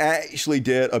Manson actually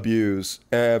did abuse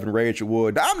Evan Rachel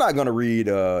Wood. Now, I'm not going to read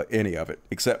any of it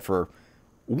except for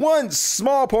one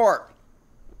small part.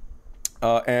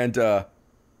 And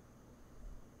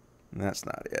that's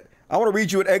not it. I want to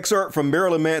read you an excerpt from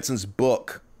Marilyn Manson's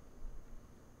book.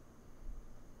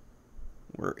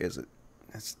 Where is it?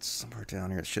 It's somewhere down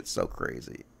here. This shit's so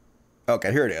crazy.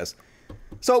 Okay, here it is.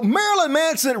 So Marilyn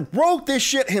Manson wrote this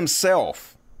shit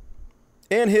himself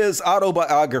in his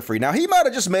autobiography. Now, he might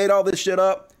have just made all this shit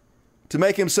up to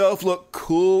make himself look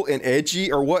cool and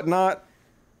edgy or whatnot.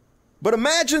 But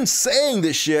imagine saying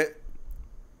this shit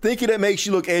thinking it makes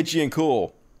you look edgy and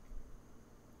cool.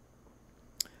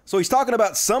 So he's talking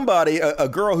about somebody, a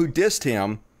girl who dissed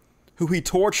him, who he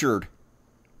tortured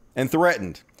and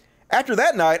threatened. After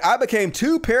that night, I became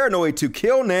too paranoid to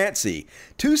kill Nancy,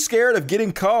 too scared of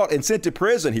getting caught and sent to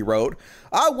prison, he wrote.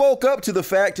 I woke up to the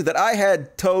fact that I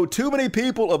had told too many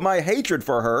people of my hatred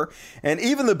for her, and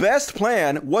even the best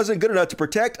plan wasn't good enough to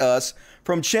protect us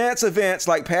from chance events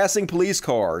like passing police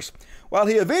cars. While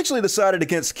he eventually decided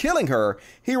against killing her,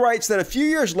 he writes that a few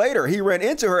years later, he ran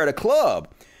into her at a club.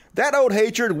 That old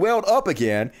hatred welled up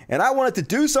again, and I wanted to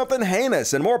do something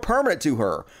heinous and more permanent to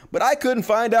her, but I couldn't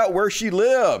find out where she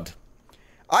lived.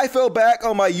 I fell back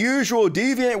on my usual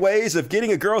deviant ways of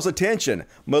getting a girl's attention.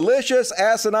 Malicious,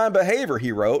 asinine behavior,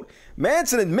 he wrote.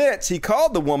 Manson admits he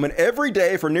called the woman every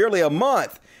day for nearly a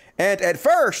month, and at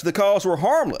first the calls were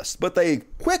harmless, but they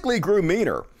quickly grew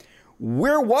meaner.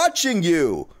 We're watching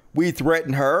you, we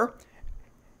threatened her,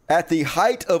 at the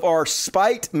height of our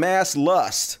spite mass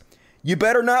lust. You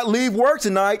better not leave work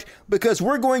tonight because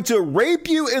we're going to rape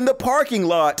you in the parking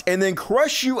lot and then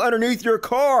crush you underneath your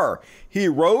car, he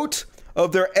wrote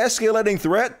of their escalating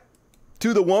threat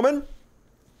to the woman.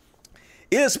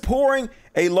 It is pouring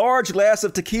a large glass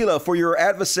of tequila for your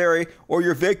adversary or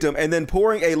your victim, and then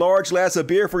pouring a large glass of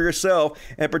beer for yourself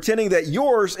and pretending that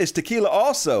yours is tequila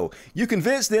also. You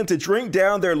convince them to drink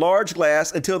down their large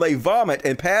glass until they vomit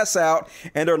and pass out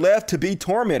and are left to be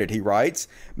tormented, he writes.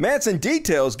 Manson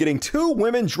details getting 2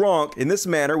 women drunk in this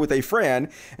manner with a friend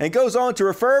and goes on to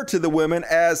refer to the women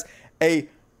as a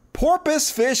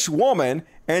porpoise fish woman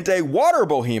and a water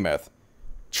behemoth.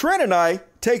 Trent and I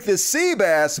take the sea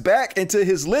bass back into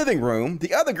his living room.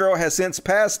 The other girl has since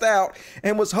passed out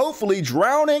and was hopefully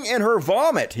drowning in her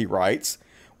vomit, he writes.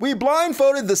 We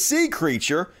blindfolded the sea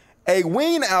creature. A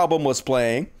Ween album was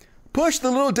playing. Push the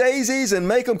little daisies and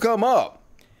make them come up.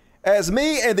 As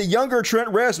me and the younger Trent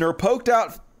Reznor poked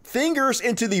out fingers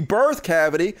into the birth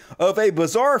cavity of a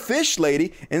bizarre fish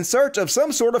lady in search of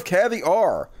some sort of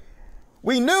caviar.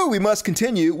 We knew we must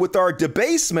continue with our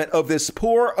debasement of this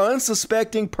poor,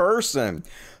 unsuspecting person.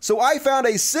 So I found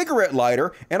a cigarette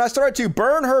lighter and I started to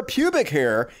burn her pubic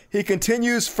hair, he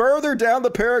continues further down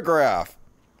the paragraph.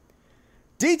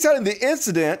 Detailing the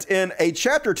incident in a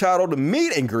chapter titled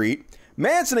Meet and Greet,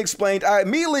 Manson explained, I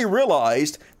immediately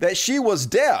realized that she was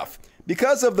deaf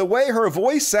because of the way her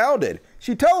voice sounded.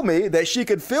 She told me that she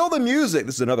could feel the music.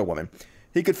 This is another woman.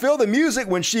 He could feel the music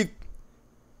when she's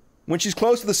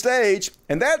close to the stage,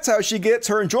 and that's how she gets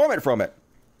her enjoyment from it.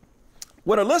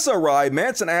 When Alyssa arrived,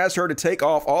 Manson asked her to take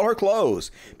off all her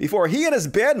clothes before he and his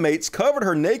bandmates covered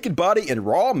her naked body in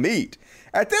raw meat.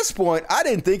 At this point, I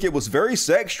didn't think it was very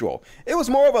sexual. It was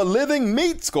more of a living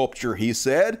meat sculpture, he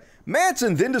said.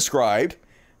 Manson then described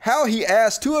how he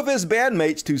asked 2 of his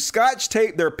bandmates to scotch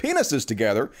tape their penises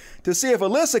together to see if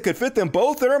Alyssa could fit them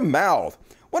both in her mouth.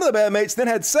 One of the bandmates then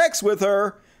had sex with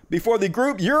her before the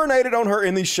group urinated on her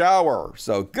in the shower.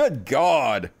 So, good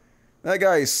God. That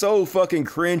guy is so fucking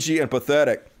cringy and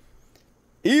pathetic.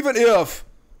 Even if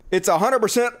it's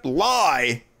 100%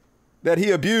 lie that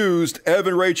he abused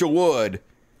Evan Rachel Wood,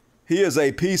 he is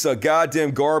a piece of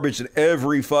goddamn garbage in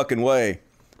every fucking way.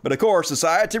 But of course,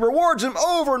 society rewards him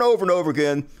over and over and over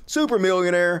again. Super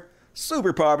millionaire,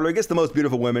 super popular, gets the most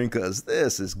beautiful women because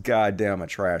this is goddamn a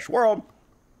trash world.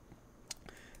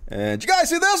 And did you guys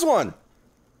see this one?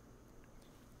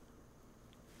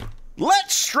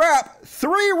 Let's strap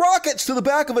 3 rockets to the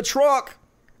back of a truck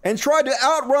and try to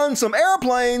outrun some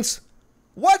airplanes.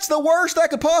 What's the worst that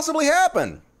could possibly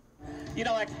happen? You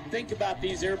know, I think about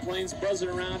these airplanes buzzing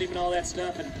around him and all that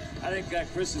stuff, and I think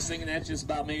Chris is thinking that's just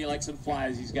about maybe like some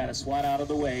flies he's got to swat out of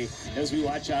the way as we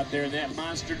watch out there in that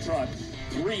monster truck.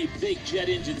 3 big jet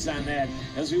engines on that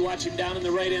as we watch him down in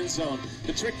the right end zone.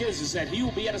 The trick is that he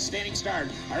will be at a standing start.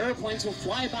 Our airplanes will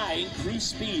fly by in cruise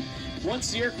speed.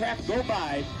 Once the aircraft go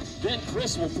by, then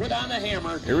Chris will put on the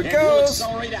hammer. Here it and goes.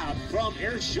 We'll accelerate out from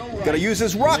Air Show Right. Gonna use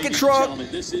his rocket truck.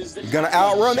 Gonna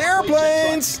outrun the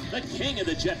airplanes. The king of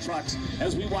the jet trucks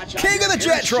as we watch out. King of the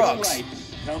jet trucks. Right.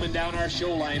 Coming down our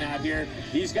show line out here.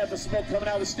 He's got the smoke coming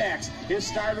out of the stacks. His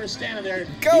starter is standing there.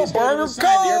 Go, Burger, go!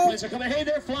 go! The airplanes are coming. Hey,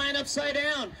 they're flying upside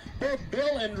down. Both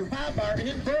Bill and Rob are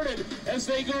inverted as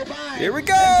they go by. Here we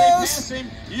go! As they pass him,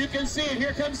 you can see it.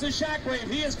 Here comes the Shockwave.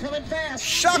 He is coming fast.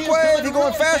 Shockwave, he's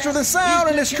going faster than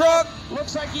sound in his truck.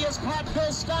 Looks like he has caught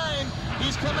Bill Stein.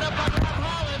 He's coming up on Rob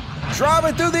Holland.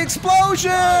 Driving through the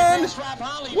explosion.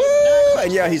 Woo!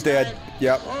 And yeah, he's dead.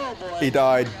 Yep, he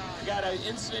died.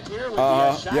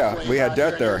 Yeah, we had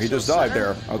death there. He just died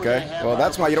there. Okay, well,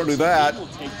 that's why you don't do that.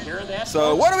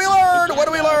 So what do we learn? What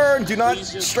do we learn? Do not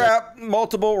strap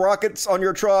multiple rockets on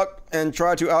your truck and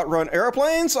try to outrun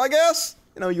airplanes, I guess.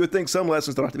 You know, you would think some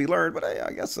lessons don't have to be learned, but hey,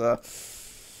 I guess learn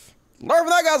from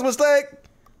that guy's mistake.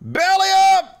 Belly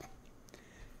up!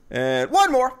 And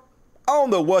one more on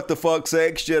the what the fuck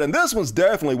sex shit, and this one's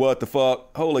definitely what the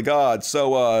fuck. Holy God.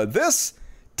 So this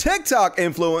TikTok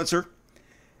influencer,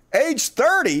 age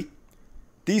 30,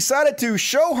 decided to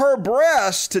show her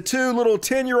breasts to 2 little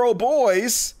 10-year-old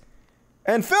boys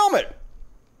and film it.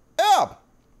 Yeah,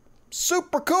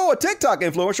 super cool. A TikTok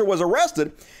influencer was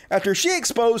arrested after she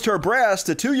exposed her breasts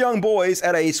to 2 young boys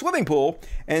at a swimming pool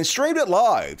and streamed it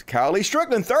live. Kylie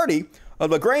Strickland, 30, of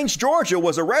LaGrange, Georgia,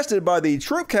 was arrested by the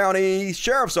Troup County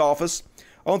Sheriff's Office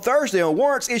on Thursday on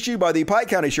warrants issued by the Pike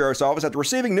County Sheriff's Office after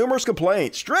receiving numerous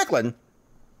complaints. Strickland,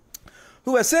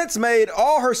 who has since made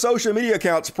all her social media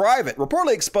accounts private,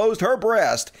 reportedly exposed her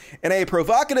breast in a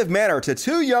provocative manner to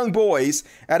 2 young boys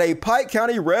at a Pike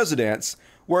County residence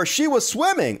where she was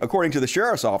swimming, according to the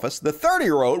sheriff's office. The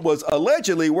 30-year-old was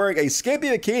allegedly wearing a skimpy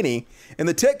bikini in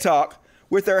the TikTok,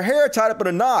 with her hair tied up in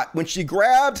a knot when she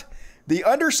grabbed the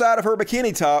underside of her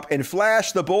bikini top and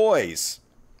flashed the boys.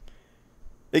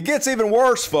 It gets even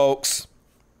worse, folks.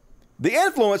 The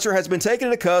influencer has been taken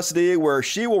into custody where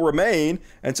she will remain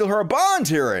until her bond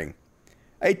hearing.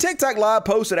 A TikTok live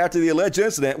posted after the alleged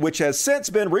incident, which has since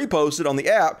been reposted on the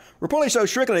app, reportedly shows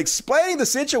Strickland explaining the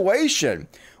situation,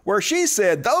 where she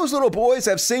said, "Those little boys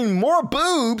have seen more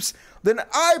boobs than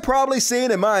I've probably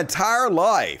seen in my entire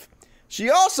life." She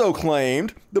also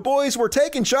claimed the boys were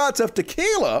taking shots of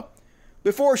tequila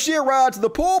before she arrived to the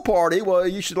pool party. Well,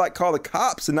 you should call the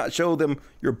cops and not show them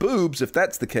your boobs if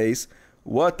that's the case.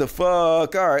 What the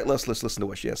fuck? All right, let's listen to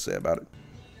what she has to say about it.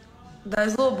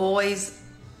 Those little boys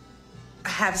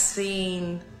have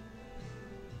seen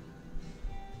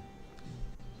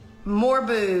more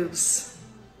boobs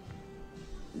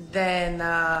than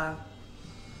I've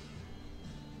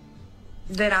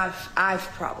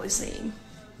probably seen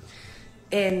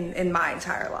in my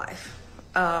entire life.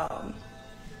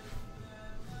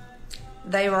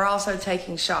 They were also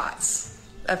taking shots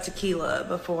of tequila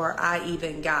before I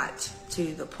even got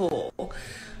to the pool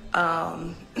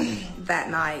that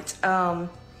night.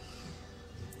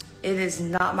 It is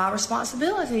not my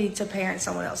responsibility to parent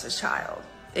someone else's child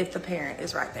if the parent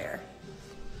is right there.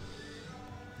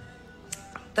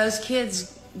 Those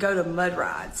kids go to mud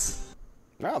rides.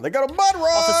 No, they got a mud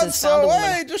ride, so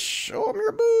hey, just show them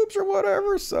your boobs or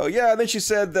whatever. So yeah, and then she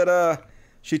said that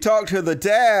she talked to the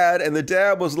dad, and the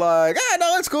dad was like,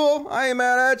 no, it's cool. I ain't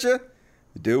mad at you.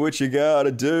 Do what you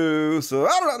gotta do. So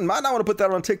I don't know, might not want to put that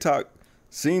on TikTok.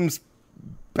 Seems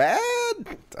bad?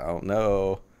 I don't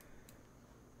know.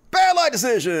 Bad life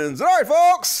decisions. All right,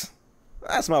 folks.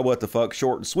 That's my what the fuck,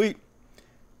 short and sweet.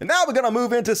 And now we're gonna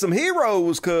move into some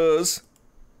heroes, cause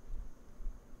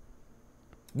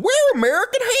we're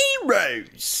American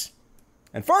heroes.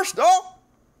 And first off,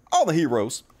 all the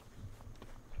heroes.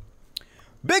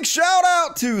 Big shout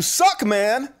out to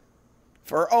Suckman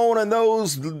for owning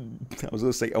those, I was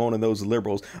going to say owning those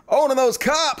liberals, owning those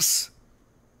cops.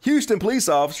 Houston police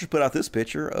officers put out this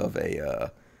picture of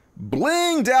a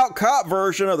blinged out cop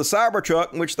version of the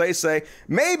Cybertruck, in which they say,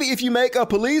 maybe if you make a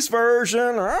police version,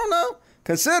 or I don't know,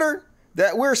 consider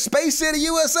that we're Space City,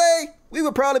 USA, we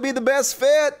would probably be the best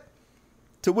fit.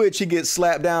 To which he gets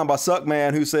slapped down by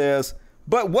Suckman, who says,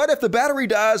 but what if the battery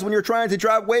dies when you're trying to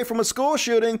drive away from a school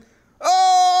shooting?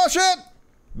 Oh, shit!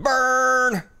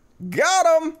 Burn!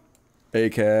 Got him! A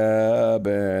cab.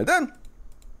 And then,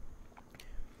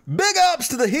 big ups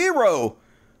to the hero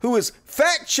who is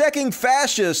fact-checking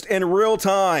fascist in real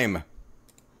time.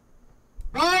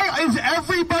 Why is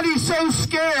everybody so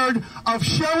scared of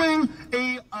showing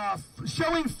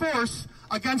force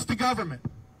against the government?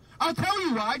 I'll tell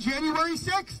you why. January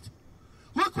 6th.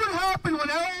 Look what happened when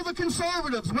all the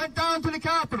conservatives went down to the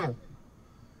Capitol.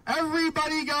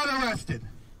 Everybody got arrested.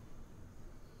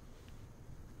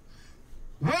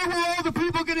 Where were all the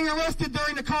people getting arrested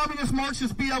during the communist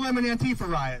Marxist BLM and Antifa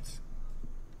riots?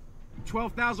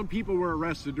 12,000 people were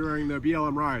arrested during the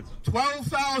BLM riots.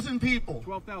 12,000 people.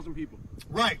 12,000 people.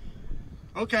 Right.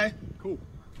 Okay. Cool.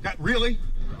 That really?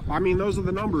 I mean, those are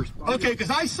the numbers. Okay,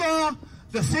 because I saw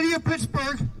the city of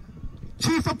Pittsburgh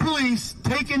chief of police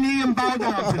take a knee and bow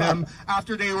down to them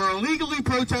after they were illegally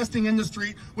protesting in the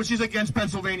street, which is against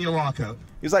Pennsylvania law code.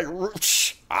 He's like,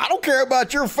 I don't care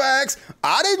about your facts.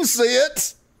 I didn't see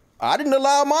it. I didn't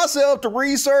allow myself to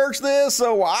research this,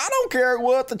 so I don't care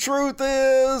what the truth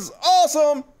is.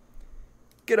 Awesome.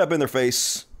 Get up in their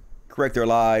face, correct their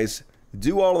lies,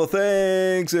 do all of the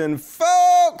things, and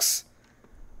folks,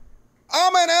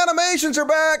 Amen Animations are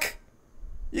back.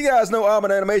 You guys know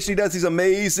Amen Animation. He does these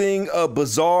amazing,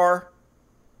 bizarre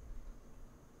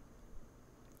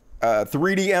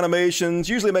 3D animations,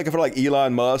 usually making for like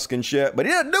Elon Musk and shit, but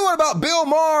he didn't do it about Bill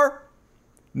Maher.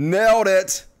 Nailed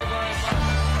it.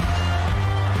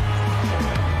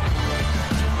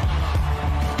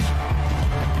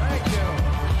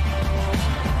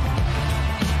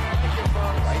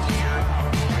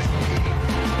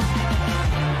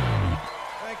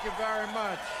 Thank you very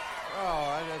much.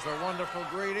 Oh, that is a wonderful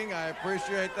greeting. I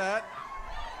appreciate that.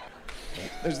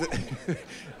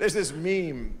 There's this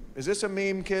meme. Is this a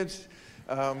meme, kids?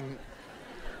 I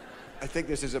think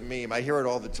this is a meme. I hear it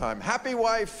all the time. Happy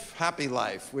wife, happy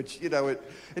life, which, you know,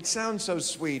 it sounds so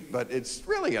sweet, but it's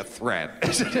really a threat.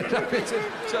 It's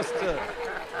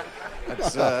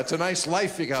a nice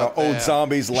life you got there. Old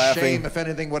zombies laughing. Shame if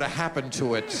anything would have happened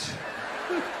to it.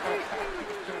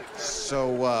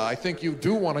 So I think you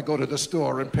do want to go to the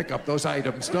store and pick up those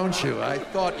items, don't you? I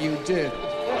thought you did.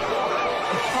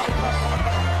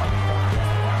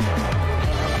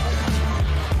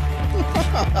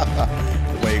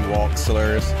 The way he walks,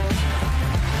 hilarious.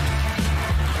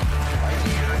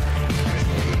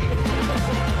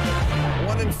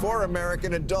 4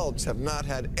 American adults have not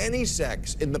had any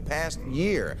sex in the past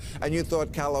year, and you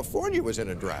thought California was in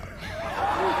a drought.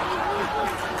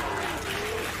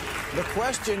 The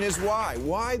question is why?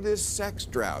 Why this sex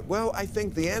drought? Well, I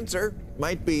think the answer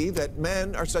might be that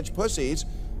men are such pussies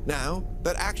now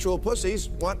that actual pussies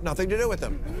want nothing to do with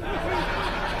them.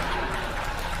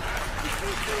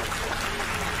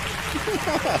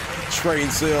 Train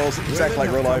seals, exactly like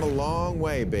real Women life. have come a long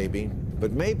way, baby.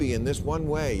 But maybe in this one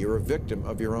way, you're a victim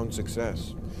of your own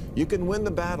success. You can win the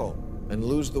battle and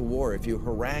lose the war if you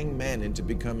harangue men into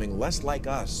becoming less like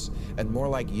us and more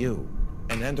like you,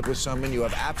 and end up with someone you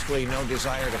have absolutely no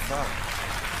desire to fuck.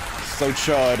 So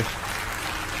chud.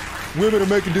 Women are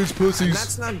making dudes pussies. And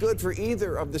that's not good for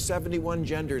either of the 71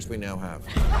 genders we now have.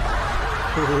 I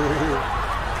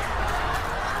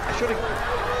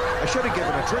should have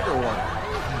given a trigger warning.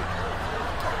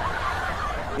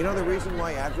 You know the reason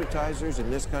why advertisers in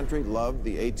this country love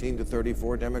the 18 to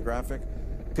 34 demographic?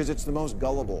 Because it's the most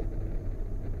gullible.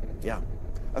 Yeah.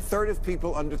 A third of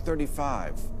people under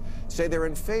 35 say they're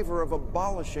in favor of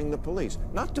abolishing the police,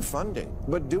 not defunding,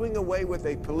 but doing away with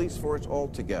a police force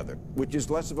altogether, which is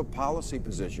less of a policy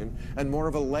position and more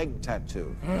of a leg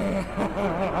tattoo.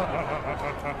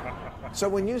 So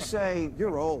when you say,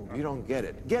 you're old, you don't get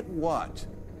it, get what?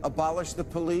 Abolish the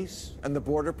police and the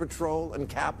Border Patrol and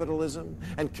capitalism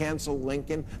and cancel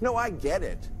Lincoln? No, I get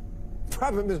it. The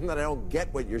problem isn't that I don't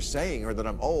get what you're saying or that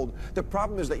I'm old. The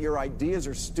problem is that your ideas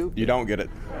are stupid. You don't get it.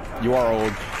 You are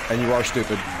old, and you are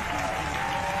stupid.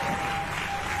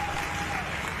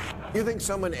 You think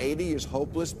someone 80 is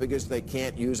hopeless because they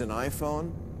can't use an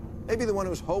iPhone? Maybe the one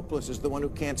who's hopeless is the one who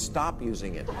can't stop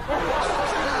using it.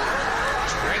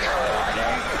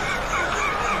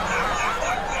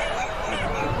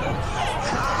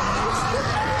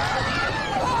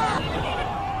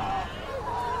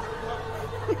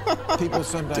 People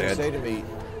sometimes say to me,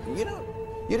 you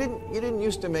didn't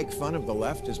used to make fun of the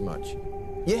left as much.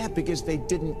 Yeah, because they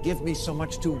didn't give me so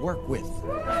much to work with.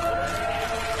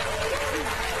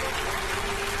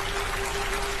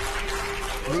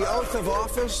 The oath of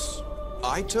office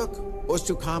I took was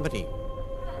to comedy.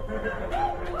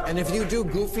 And if you do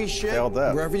goofy shit,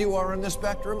 wherever you are on the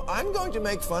spectrum, I'm going to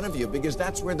make fun of you because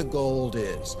that's where the gold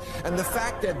is. And the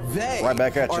fact that they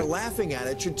are laughing at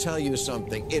it should tell you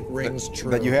something. It rings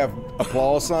true. That you have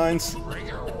applause signs?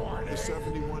 The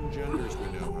 71 genders we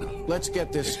now have. Let's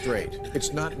get this straight.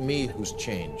 It's not me who's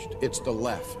changed. It's the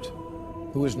left,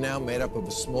 who is now made up of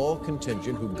a small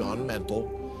contingent who've gone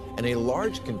mental and a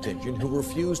large contingent who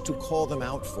refuse to call them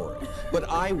out for it. But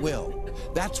I will.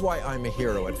 That's why I'm a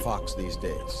hero at Fox these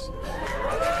days.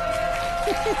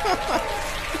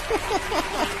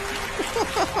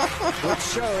 Which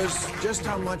shows just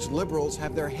how much liberals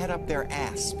have their head up their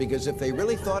ass, because if they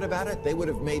really thought about it, they would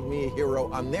have made me a hero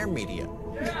on their media.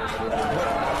 But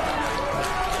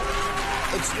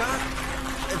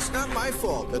it's not my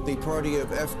fault that the party of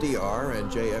FDR and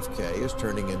JFK is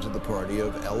turning into the party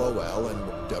of LOL and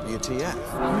WTF.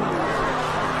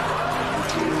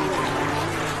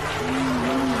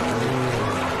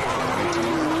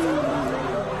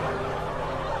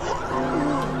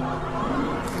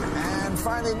 And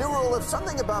finally, new rule, if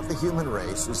something about the human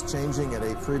race is changing at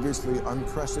a previously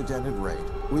unprecedented rate,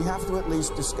 we have to at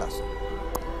least discuss it.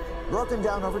 Broken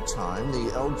down over time,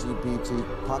 the LGBT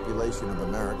population of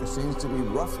America seems to be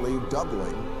roughly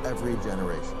doubling every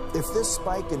generation. If this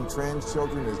spike in trans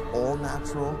children is all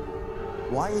natural,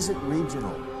 why is it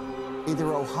regional?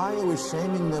 Either Ohio is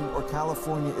shaming them or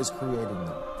California is creating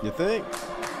them. You think?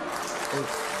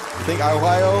 You think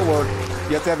Ohio, or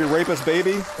you have to have your rapist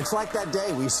baby? It's like that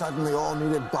day we suddenly all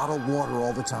needed bottled water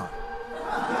all the time.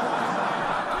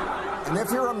 And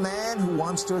if you're a man who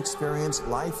wants to experience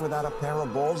life without a pair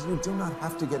of balls, you do not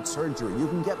have to get surgery. You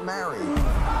can get married.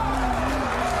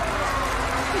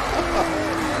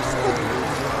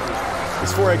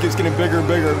 His forehead keeps getting bigger and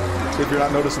bigger, if you're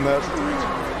not noticing that.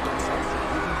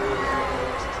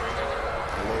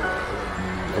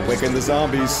 Awaken the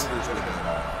zombies.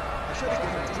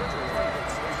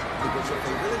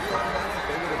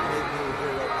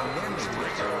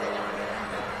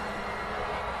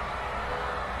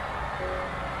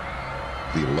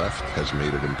 The left has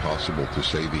made it impossible to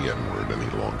say the N-word any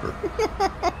longer.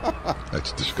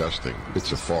 That's disgusting.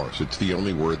 It's a farce. It's the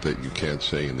only word that you can't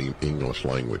say in the English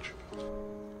language.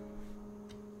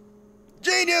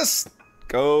 Genius!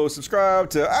 Go subscribe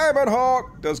to Iron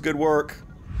Hawk. Does good work.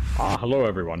 Hello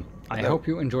everyone. I hope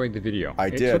you enjoyed the video. I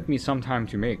did. It took me some time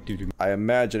to make due to... I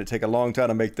imagine it'd take a long time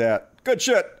to make that. Good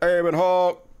shit, Iron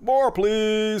Hawk. More,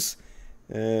 please.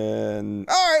 And...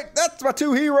 Alright, that's my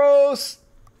two heroes.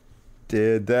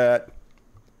 Did that.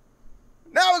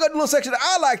 Now Now we got a little section that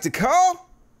I like to call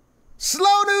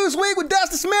Slow News Week with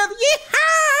Dusty Smith.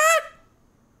 Yeehaw!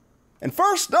 And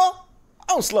first, though,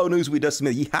 on Slow News Week with Dusty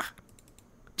Smith, yeehaw.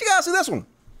 You guys see this one?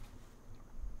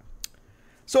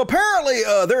 So apparently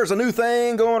there's a new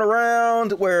thing going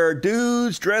around where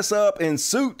dudes dress up in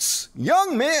suits,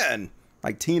 young men,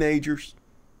 like teenagers,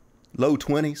 low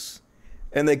 20s,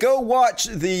 and they go watch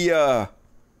the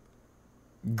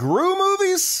Gru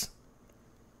movies,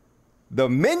 the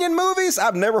Minion movies.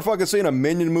 I've never fucking seen a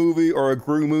Minion movie or a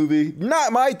Gru movie.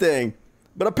 Not my thing.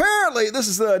 But apparently this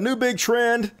is the new big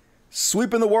trend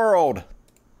sweeping the world.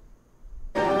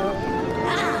 Alright,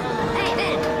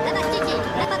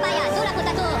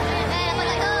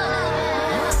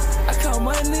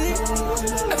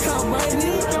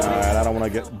 I don't want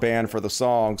to get banned for the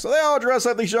song. So they all dress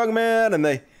up, these young men, and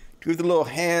they do the little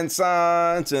hand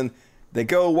signs, and they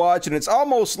go watch, and it's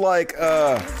almost like,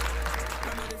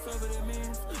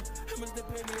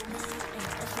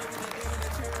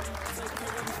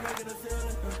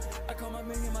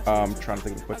 I'm trying to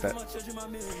think of what that.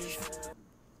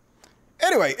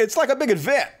 Anyway, it's like a big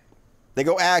event. They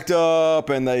go act up,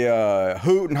 and they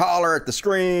hoot and holler at the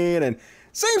screen, and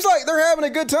seems like they're having a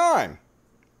good time.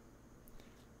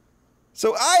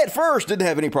 So I at first didn't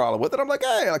have any problem with it. I'm like,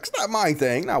 hey, like, it's not my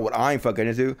thing, not what I'm fucking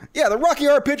into. Yeah, the Rocky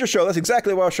Horror Picture Show. That's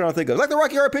exactly what I was trying to think of. It's like the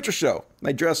Rocky Horror Picture Show.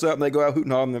 They dress up and they go out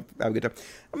hooting and have a good time.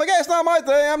 I'm like, hey, it's not my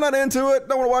thing. I'm not into it.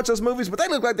 Don't want to watch those movies. But they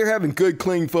look like they're having good,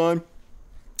 clean fun.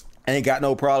 Ain't got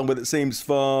no problem with it. Seems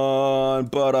fun.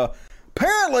 But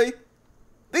apparently,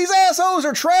 these assholes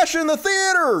are trashing the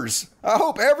theaters. I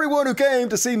hope everyone who came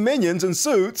to see Minions in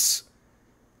suits,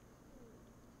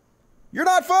 you're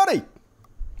not funny.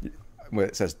 Well,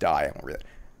 it says die. I won't read it.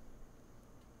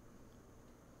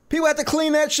 People have to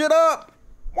clean that shit up.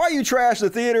 Why you trash the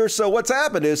theaters? So what's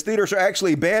happened is theaters are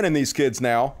actually banning these kids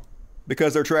now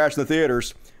because they're trashing the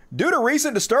theaters. Due to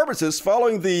recent disturbances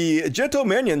following the Gentle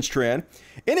Minions trend,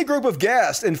 any group of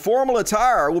guests in formal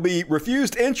attire will be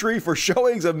refused entry for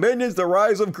showings of Minions: The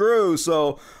Rise of Gru.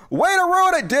 So, way to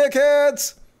ruin it,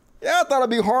 dickheads. Yeah, I thought it'd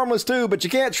be harmless too, but you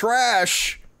can't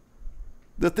trash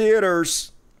the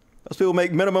theaters. Those people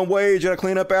make minimum wage. You gotta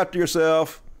clean up after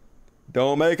yourself.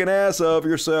 Don't make an ass of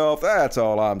yourself. That's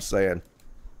all I'm saying.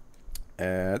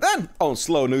 And then on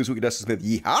Slow News Week with Dusty Smith,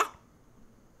 yeehaw.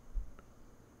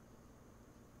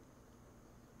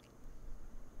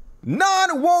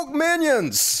 Non-woke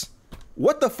minions.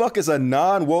 What the fuck is a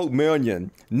non-woke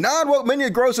minion? Non-woke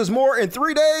minion grosses more in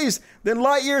 3 days than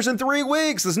light years in 3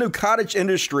 weeks. This new cottage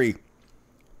industry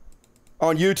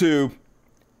on YouTube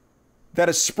that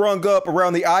has sprung up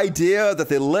around the idea that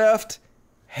the left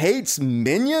hates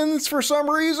Minions for some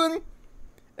reason.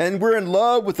 And we're in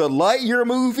love with the Lightyear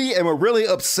movie, and we're really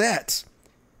upset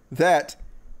that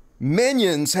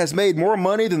Minions has made more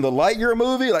money than the Lightyear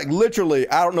movie. Like, literally,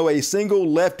 I don't know a single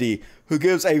lefty who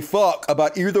gives a fuck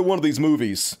about either one of these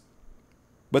movies.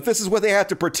 But this is what they have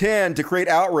to pretend to create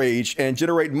outrage and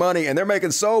generate money, and they're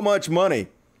making so much money.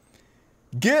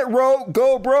 Get woke,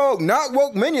 go broke. Not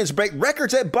woke Minions break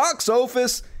records at box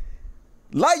office.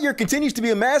 Lightyear continues to be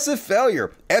a massive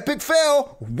failure. Epic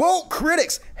fail. Woke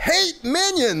critics hate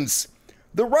Minions.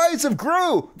 The Rise of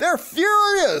Gru, they're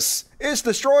furious. It's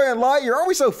destroying Lightyear. Aren't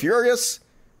we so furious?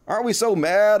 Aren't we so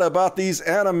mad about these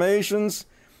animations?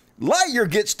 Lightyear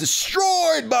gets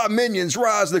destroyed by Minions: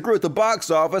 Rise of the Gru at the box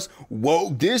office.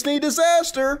 Woke Disney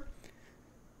disaster.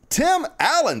 Tim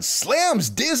Allen slams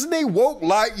Disney woke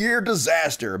Lightyear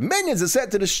disaster. Minions is set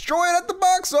to destroy it at the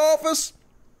box office.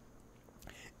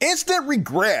 Instant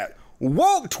regret.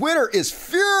 Woke Twitter is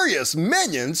furious.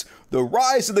 Minions: The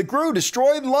Rise of the Gru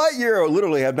destroyed Lightyear. I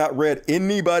literally have not read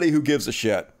anybody who gives a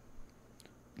shit.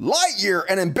 Lightyear,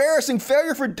 an embarrassing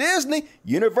failure for Disney.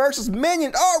 Universal's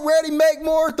Minions already make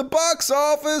more at the box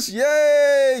office.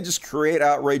 Yay! Just create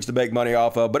outrage to make money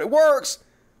off of, but it works.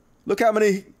 Look how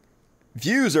many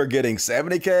views are getting.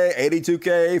 70K,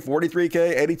 82K,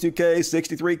 43K, 82K,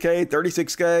 63K,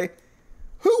 36K.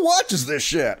 Who watches this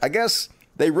shit? I guess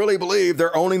they really believe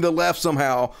they're owning the left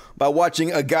somehow by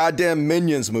watching a goddamn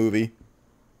Minions movie.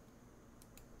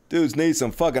 Dudes need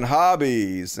some fucking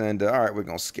hobbies. And all right, we're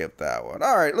going to skip that one.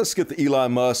 All right, let's skip the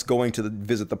Elon Musk going to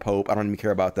visit the Pope. I don't even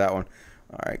care about that one.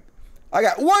 All right. I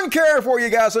got one Karen for you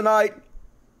guys tonight.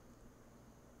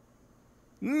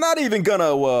 Not even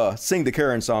gonna sing the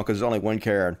Karen song because there's only one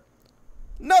Karen.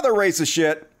 Another racist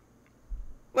shit.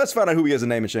 Let's find out who he is in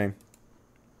name and shame.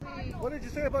 What did you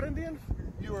say about Indians?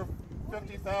 You were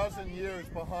 50,000 years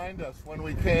behind us when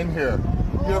we came here.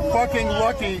 You're fucking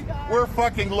lucky. We're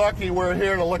fucking lucky we're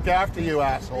here to look after you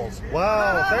assholes.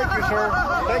 Wow, thank you, sir.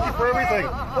 Thank you for everything.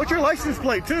 What's your license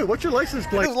plate, too? What's your license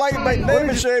plate? Just like my name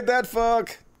and shave that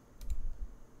fuck.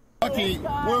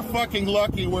 We're fucking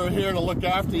lucky we're here to look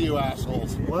after you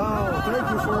assholes. Wow, thank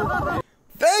you, sir.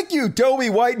 Thank you, Toby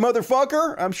White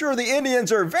motherfucker. I'm sure the Indians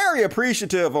are very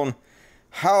appreciative on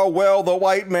how well the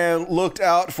white man looked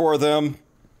out for them.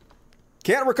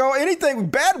 Can't recall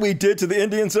anything bad we did to the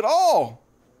Indians at all.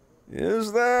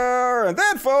 Is there? And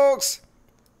then, folks,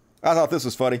 I thought this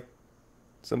was funny.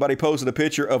 Somebody posted a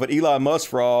picture of an Elon Musk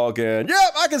frog, and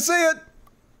yep, I can see it.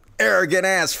 Arrogant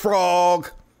ass frog.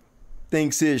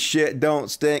 Thinks his shit don't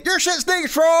stink. Your shit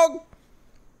stinks, frog.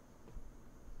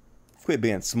 Quit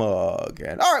being smug.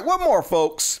 And all right, one more,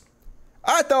 folks.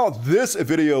 I thought this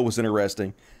video was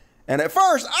interesting. And at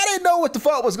first, I didn't know what the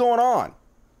fuck was going on.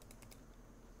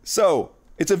 So,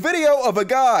 it's a video of a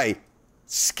guy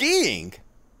skiing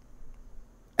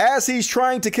as he's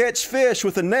trying to catch fish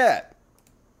with a net.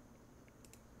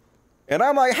 And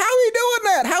I'm like, how he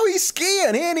doing that? How he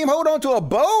skiing? He ain't even hold on to a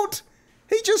boat.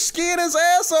 He just skiing his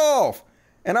ass off.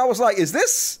 And I was like, is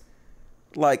this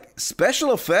like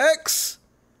special effects?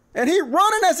 And he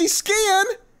running as he's skiing.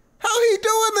 How he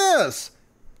doing this?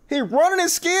 He running and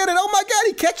skiing, and oh my God,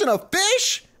 he catching a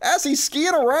fish as he's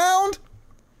skiing around?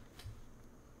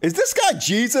 Is this guy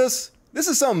Jesus? This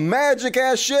is some magic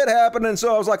ass shit happening.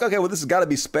 So I was like, okay, well, this has got to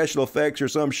be special effects or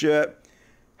some shit.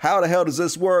 How the hell does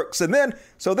this work? So then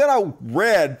I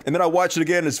read, and then I watched it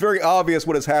again. It's very obvious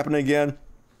what is happening again,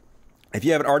 if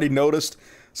you haven't already noticed.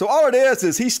 So all it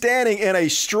is he's standing in a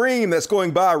stream that's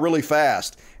going by really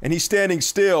fast, and he's standing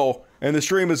still, and the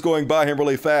stream is going by him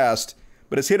really fast,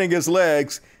 but it's hitting his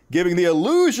legs, giving the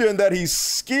illusion that he's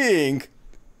skiing.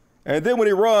 And then when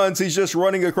he runs, he's just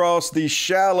running across the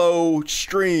shallow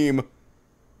stream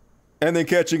and then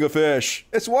catching a fish.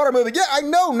 It's water moving. Yeah, I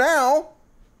know now.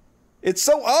 It's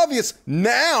so obvious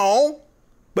now.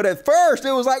 But at first,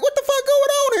 it was like, what the fuck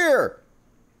going on here?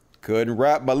 Couldn't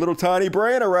wrap my little tiny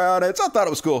brain around it. So I thought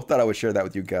it was cool. Thought I would share that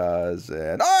with you guys.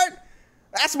 And all right,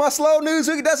 that's my slow news.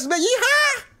 Who does this?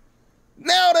 Yeehaw!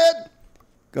 Nailed it.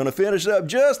 Gonna finish up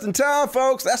just in time,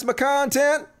 folks. That's my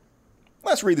content.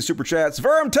 Let's read the super chats.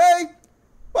 Vermte,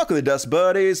 welcome to Dust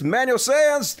Buddies. Manuel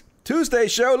Sands, Tuesday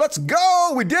show. Let's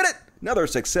go. We did it. Another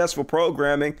successful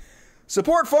programming.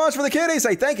 Support funds for the kiddies.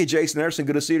 Hey, thank you, Jason Anderson.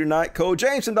 Good to see you tonight. Cole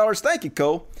Jameson dollars. Thank you,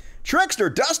 Cole. Trickster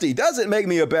Dusty doesn't make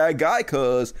me a bad guy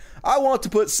because I want to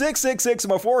put 666 on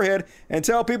my forehead and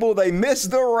tell people they missed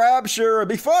the rapture. It'd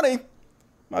be funny.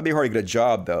 Might be hard to get a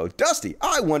job, though. Dusty,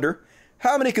 I wonder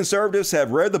how many conservatives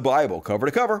have read the Bible cover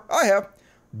to cover. I have.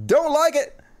 Don't like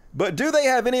it. But do they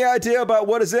have any idea about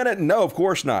what is in it? No, of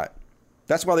course not.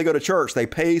 That's why they go to church. They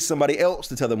pay somebody else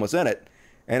to tell them what's in it.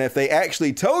 And if they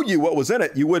actually told you what was in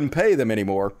it, you wouldn't pay them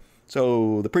anymore.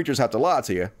 So the preachers have to lie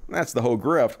to you. That's the whole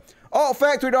grift. Alt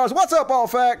Fact $3. What's up,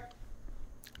 Alt Fact?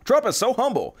 Trump is so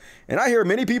humble. And I hear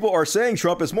many people are saying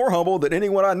Trump is more humble than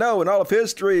anyone I know in all of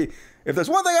history. If there's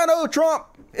one thing I know of Trump,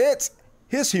 it's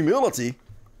his humility.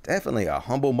 Definitely a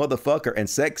humble motherfucker, and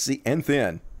sexy and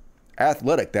thin.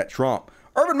 Athletic, that Trump.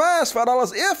 Urban Mass,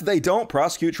 $5 if they don't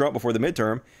prosecute Trump before the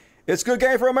midterm. It's a good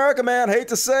game for America, man. Hate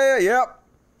to say it. Yep.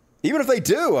 Even if they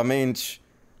do, I mean,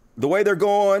 the way they're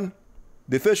going,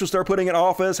 the officials start putting in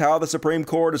office, how the Supreme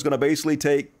Court is going to basically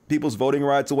take people's voting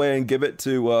rights away and give it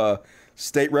to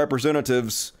state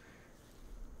representatives.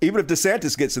 Even if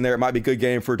DeSantis gets in there, it might be a good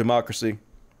game for democracy.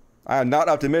 I am not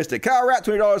optimistic. Kyle Rapp,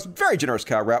 $20. Very generous,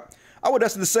 Kyle Rapp. I would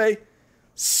destined to say,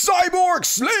 cyborg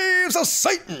slaves of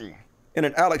Satan. In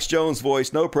an Alex Jones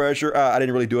voice, no pressure. I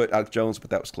didn't really do it, Alex Jones, but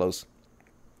that was close.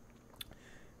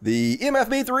 The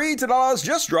MFB3, $10,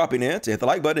 just dropping in to hit the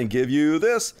like button and give you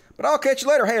this. But I'll catch you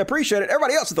later. Hey, appreciate it.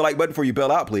 Everybody else hit the like button before you bail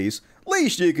out, please.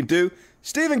 Least you can do.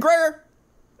 Stephen Greer,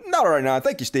 $1.99.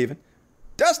 Thank you, Stephen.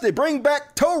 Dusty, bring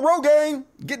back Toe Rogan.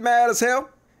 Get mad as hell.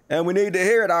 And we need to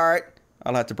hear it. All right.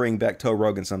 I'll have to bring back Toe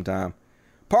Rogan sometime.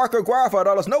 Parker Guire,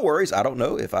 $5. No worries. I don't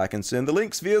know if I can send the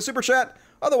links via Super Chat.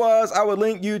 Otherwise, I would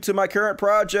link you to my current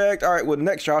project. All right, well,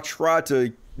 next year I'll try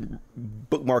to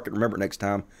bookmark it. Remember it next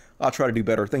time. I'll try to do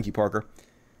better. Thank you, Parker.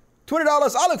 $20.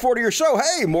 I look forward to your show.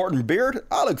 Hey, Morton Beard.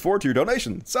 I look forward to your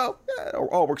donation. So, yeah, it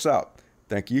all works out.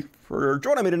 Thank you for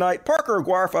joining me tonight. Parker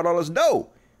Aguirre, $5. No.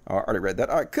 I already read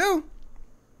that. All right, cool.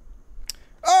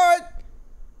 All right.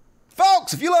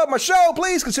 Folks, if you love my show,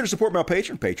 please consider supporting my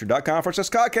Patreon.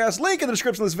 Patreon.com/Codcast. Link in the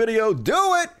description of this video.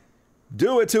 Do it.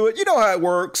 Do it to it. You know how it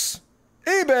works.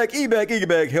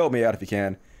 eBay, help me out if you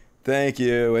can. Thank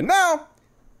you. And now,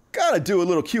 gotta do a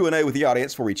little Q&A with the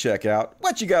audience before we check out.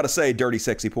 What you gotta say, dirty,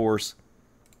 sexy pores?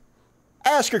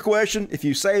 Ask your question. If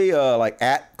you say like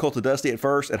at Cult of Dusty at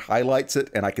first, it highlights it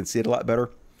and I can see it a lot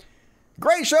better.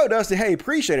 Great show, Dusty. Hey,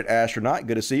 appreciate it, Astronaut.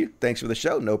 Good to see you. Thanks for the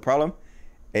show. No problem.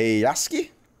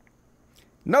 Ayaski.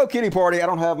 No kitty party. I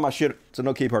don't have my shit. So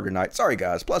no kitty party tonight. Sorry,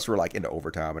 guys. Plus, we're like into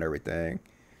overtime and everything.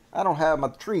 I don't have my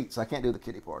treats. I can't do the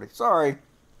kitty party. Sorry.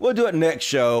 We'll do it next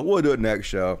show.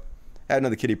 Had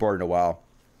another kitty party in a while.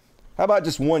 How about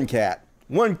just one cat?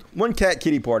 One cat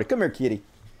kitty party. Come here, kitty.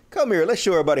 Come here. Let's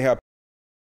show everybody how.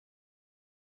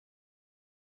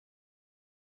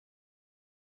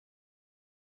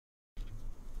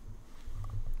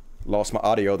 Lost my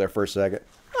audio there for a second.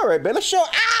 All right, man. Let's show.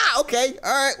 Okay.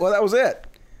 All right. Well, that was it.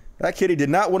 That kitty did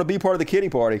not want to be part of the kitty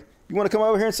party. You want to come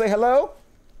over here and say hello?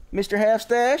 Mr.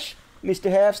 Half-Stash?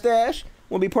 Mr. Half-Stash?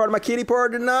 Want to be part of my kitty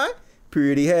party tonight?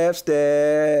 Pretty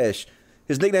Half-Stash.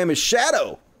 His nickname is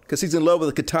Shadow because he's in love with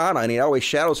a katana and he always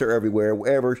shadows her everywhere.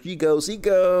 Wherever she goes, he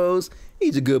goes.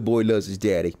 He's a good boy, loves his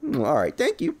daddy. All right,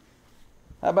 thank you.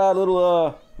 How about a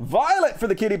little Violet for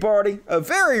the kitty party? A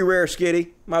very rare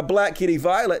skitty. My black kitty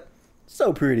Violet.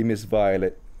 So pretty, Miss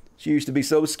Violet. She used to be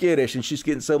so skittish and she's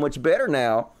getting so much better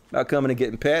now. Not coming and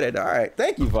getting petted. All right,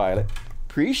 thank you, Violet.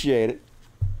 Appreciate it.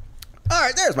 All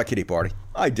right, there's my kitty party.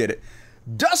 I did it.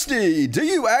 Dusty, do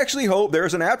you actually hope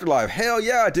there's an afterlife? Hell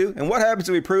yeah, I do. And what happens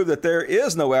if we prove that there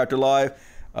is no afterlife?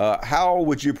 How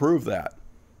would you prove that?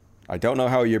 I don't know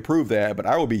how you prove that, but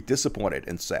I will be disappointed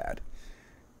and sad.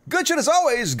 Good shit as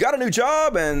always. Got a new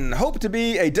job and hope to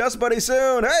be a Dust Buddy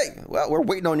soon. Hey, well, we're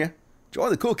waiting on you. Join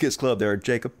the Cool Kids Club there,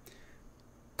 Jacob.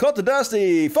 Cult of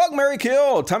Dusty, fuck, Mary,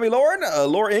 kill, Tommy Lauren,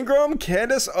 Laura Ingram,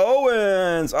 Candace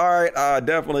Owens. All right, I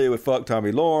definitely would fuck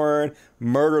Tommy Lauren,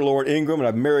 murder Laura Ingram, and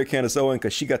I'd marry Candace Owens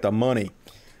because she got the money.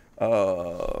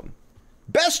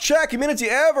 Best chat community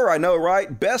ever, I know,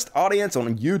 right? Best audience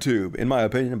on YouTube, in my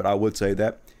opinion, but I would say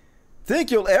that.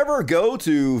 Think you'll ever go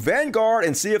to Vanguard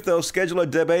and see if they'll schedule a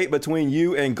debate between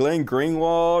you and Glenn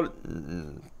Greenwald?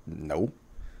 No.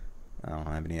 I don't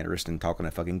have any interest in talking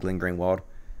to fucking Glenn Greenwald.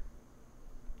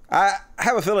 I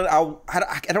have a feeling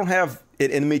I don't have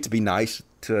it in me to be nice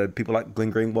to people like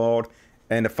Glenn Greenwald.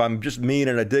 And if I'm just mean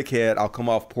and a dickhead, I'll come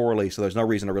off poorly. So there's no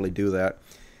reason to really do that.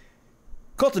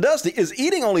 Cult of Dusty, is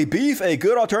eating only beef a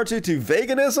good alternative to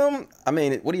veganism? I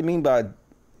mean, what do you mean by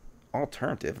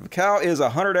alternative? If a cow is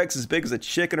 100x as big as a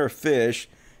chicken or fish,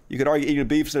 you could argue eating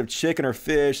beef instead of chicken or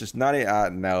fish. It's not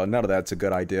no, none of that's a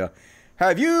good idea.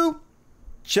 Have you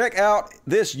checked out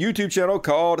this YouTube channel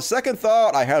called Second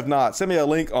Thought? I have not. Send me a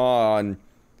link on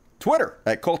Twitter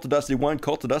at Cult of Dusty 1,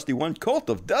 Cult of Dusty 1, Cult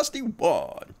of Dusty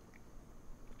 1.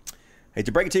 Hate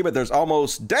to break it to you, but there's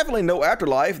almost definitely no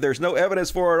afterlife. There's no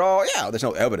evidence for it all. Yeah, there's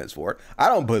no evidence for it. I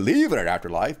don't believe in an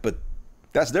afterlife, but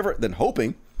that's different than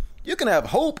hoping. You can have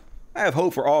hope. I have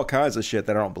hope for all kinds of shit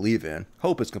that I don't believe in.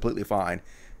 Hope is completely fine.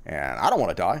 And I don't want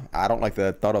to die. I don't like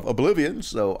the thought of oblivion,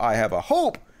 so I have a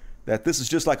hope that this is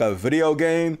just like a video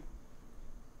game,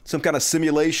 some kind of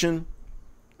simulation.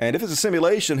 And if it's a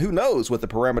simulation, who knows what the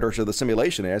parameters of the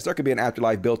simulation is? There could be an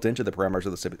afterlife built into the parameters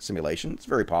of the simulation. It's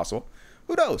very possible.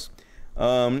 Who knows?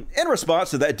 In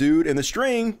response to that dude in the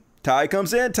stream, Ty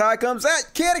comes in, Ty comes out.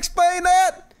 Can't explain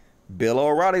that. Bill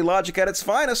O'Reilly logic at its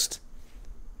finest.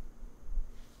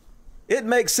 It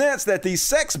makes sense that these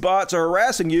sex bots are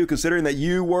harassing you considering that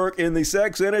you work in the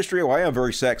sex industry. Well, I am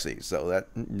very sexy, so that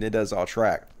it does all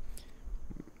track.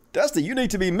 Dusty, you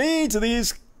need to be mean to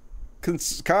these I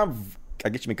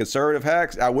guess you mean conservative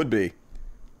hacks? I would be.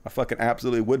 I fucking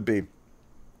absolutely would be.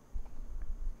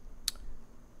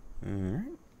 Alright.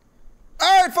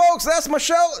 Alright, folks, that's my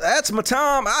show. That's my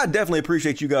time. I definitely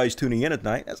appreciate you guys tuning in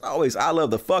tonight. As always, I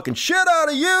love the fucking shit out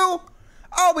of you.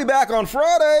 I'll be back on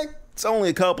Friday. It's only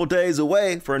a couple days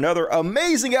away for another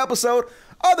amazing episode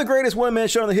of the greatest one-man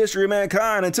show in the history of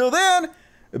mankind. Until then,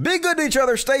 be good to each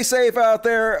other. Stay safe out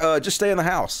there. Just stay in the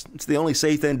house. It's the only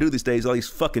safe thing to do these days. All these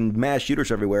fucking mass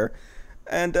shooters everywhere.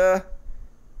 And,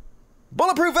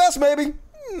 bulletproof vest, maybe.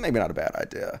 Maybe not a bad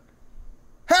idea.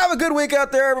 Have a good week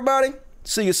out there, everybody.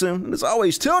 See you soon. And as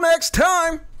always, till next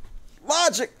time,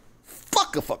 Logic.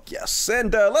 Fuck yes.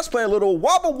 And let's play a little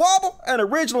Wobble Wobble, an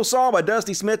original song by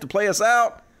Dusty Smith to play us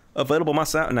out. Available on my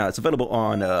sound. No, it's available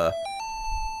on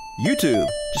YouTube.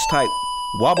 Just type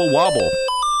Wobble Wobble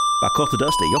by Cult of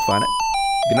Dusty. You'll find it.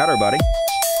 Good night, everybody.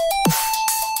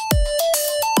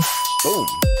 Boom.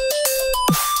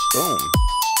 Boom.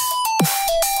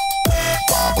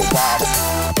 Wobble wobble.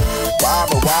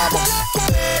 Wobble wobble.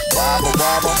 Wobble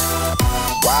wobble.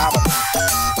 Wobble.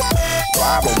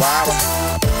 Wobble wobble.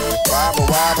 Wobble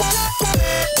wobble.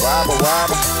 Wobble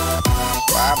wobble.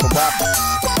 Wobble wobble.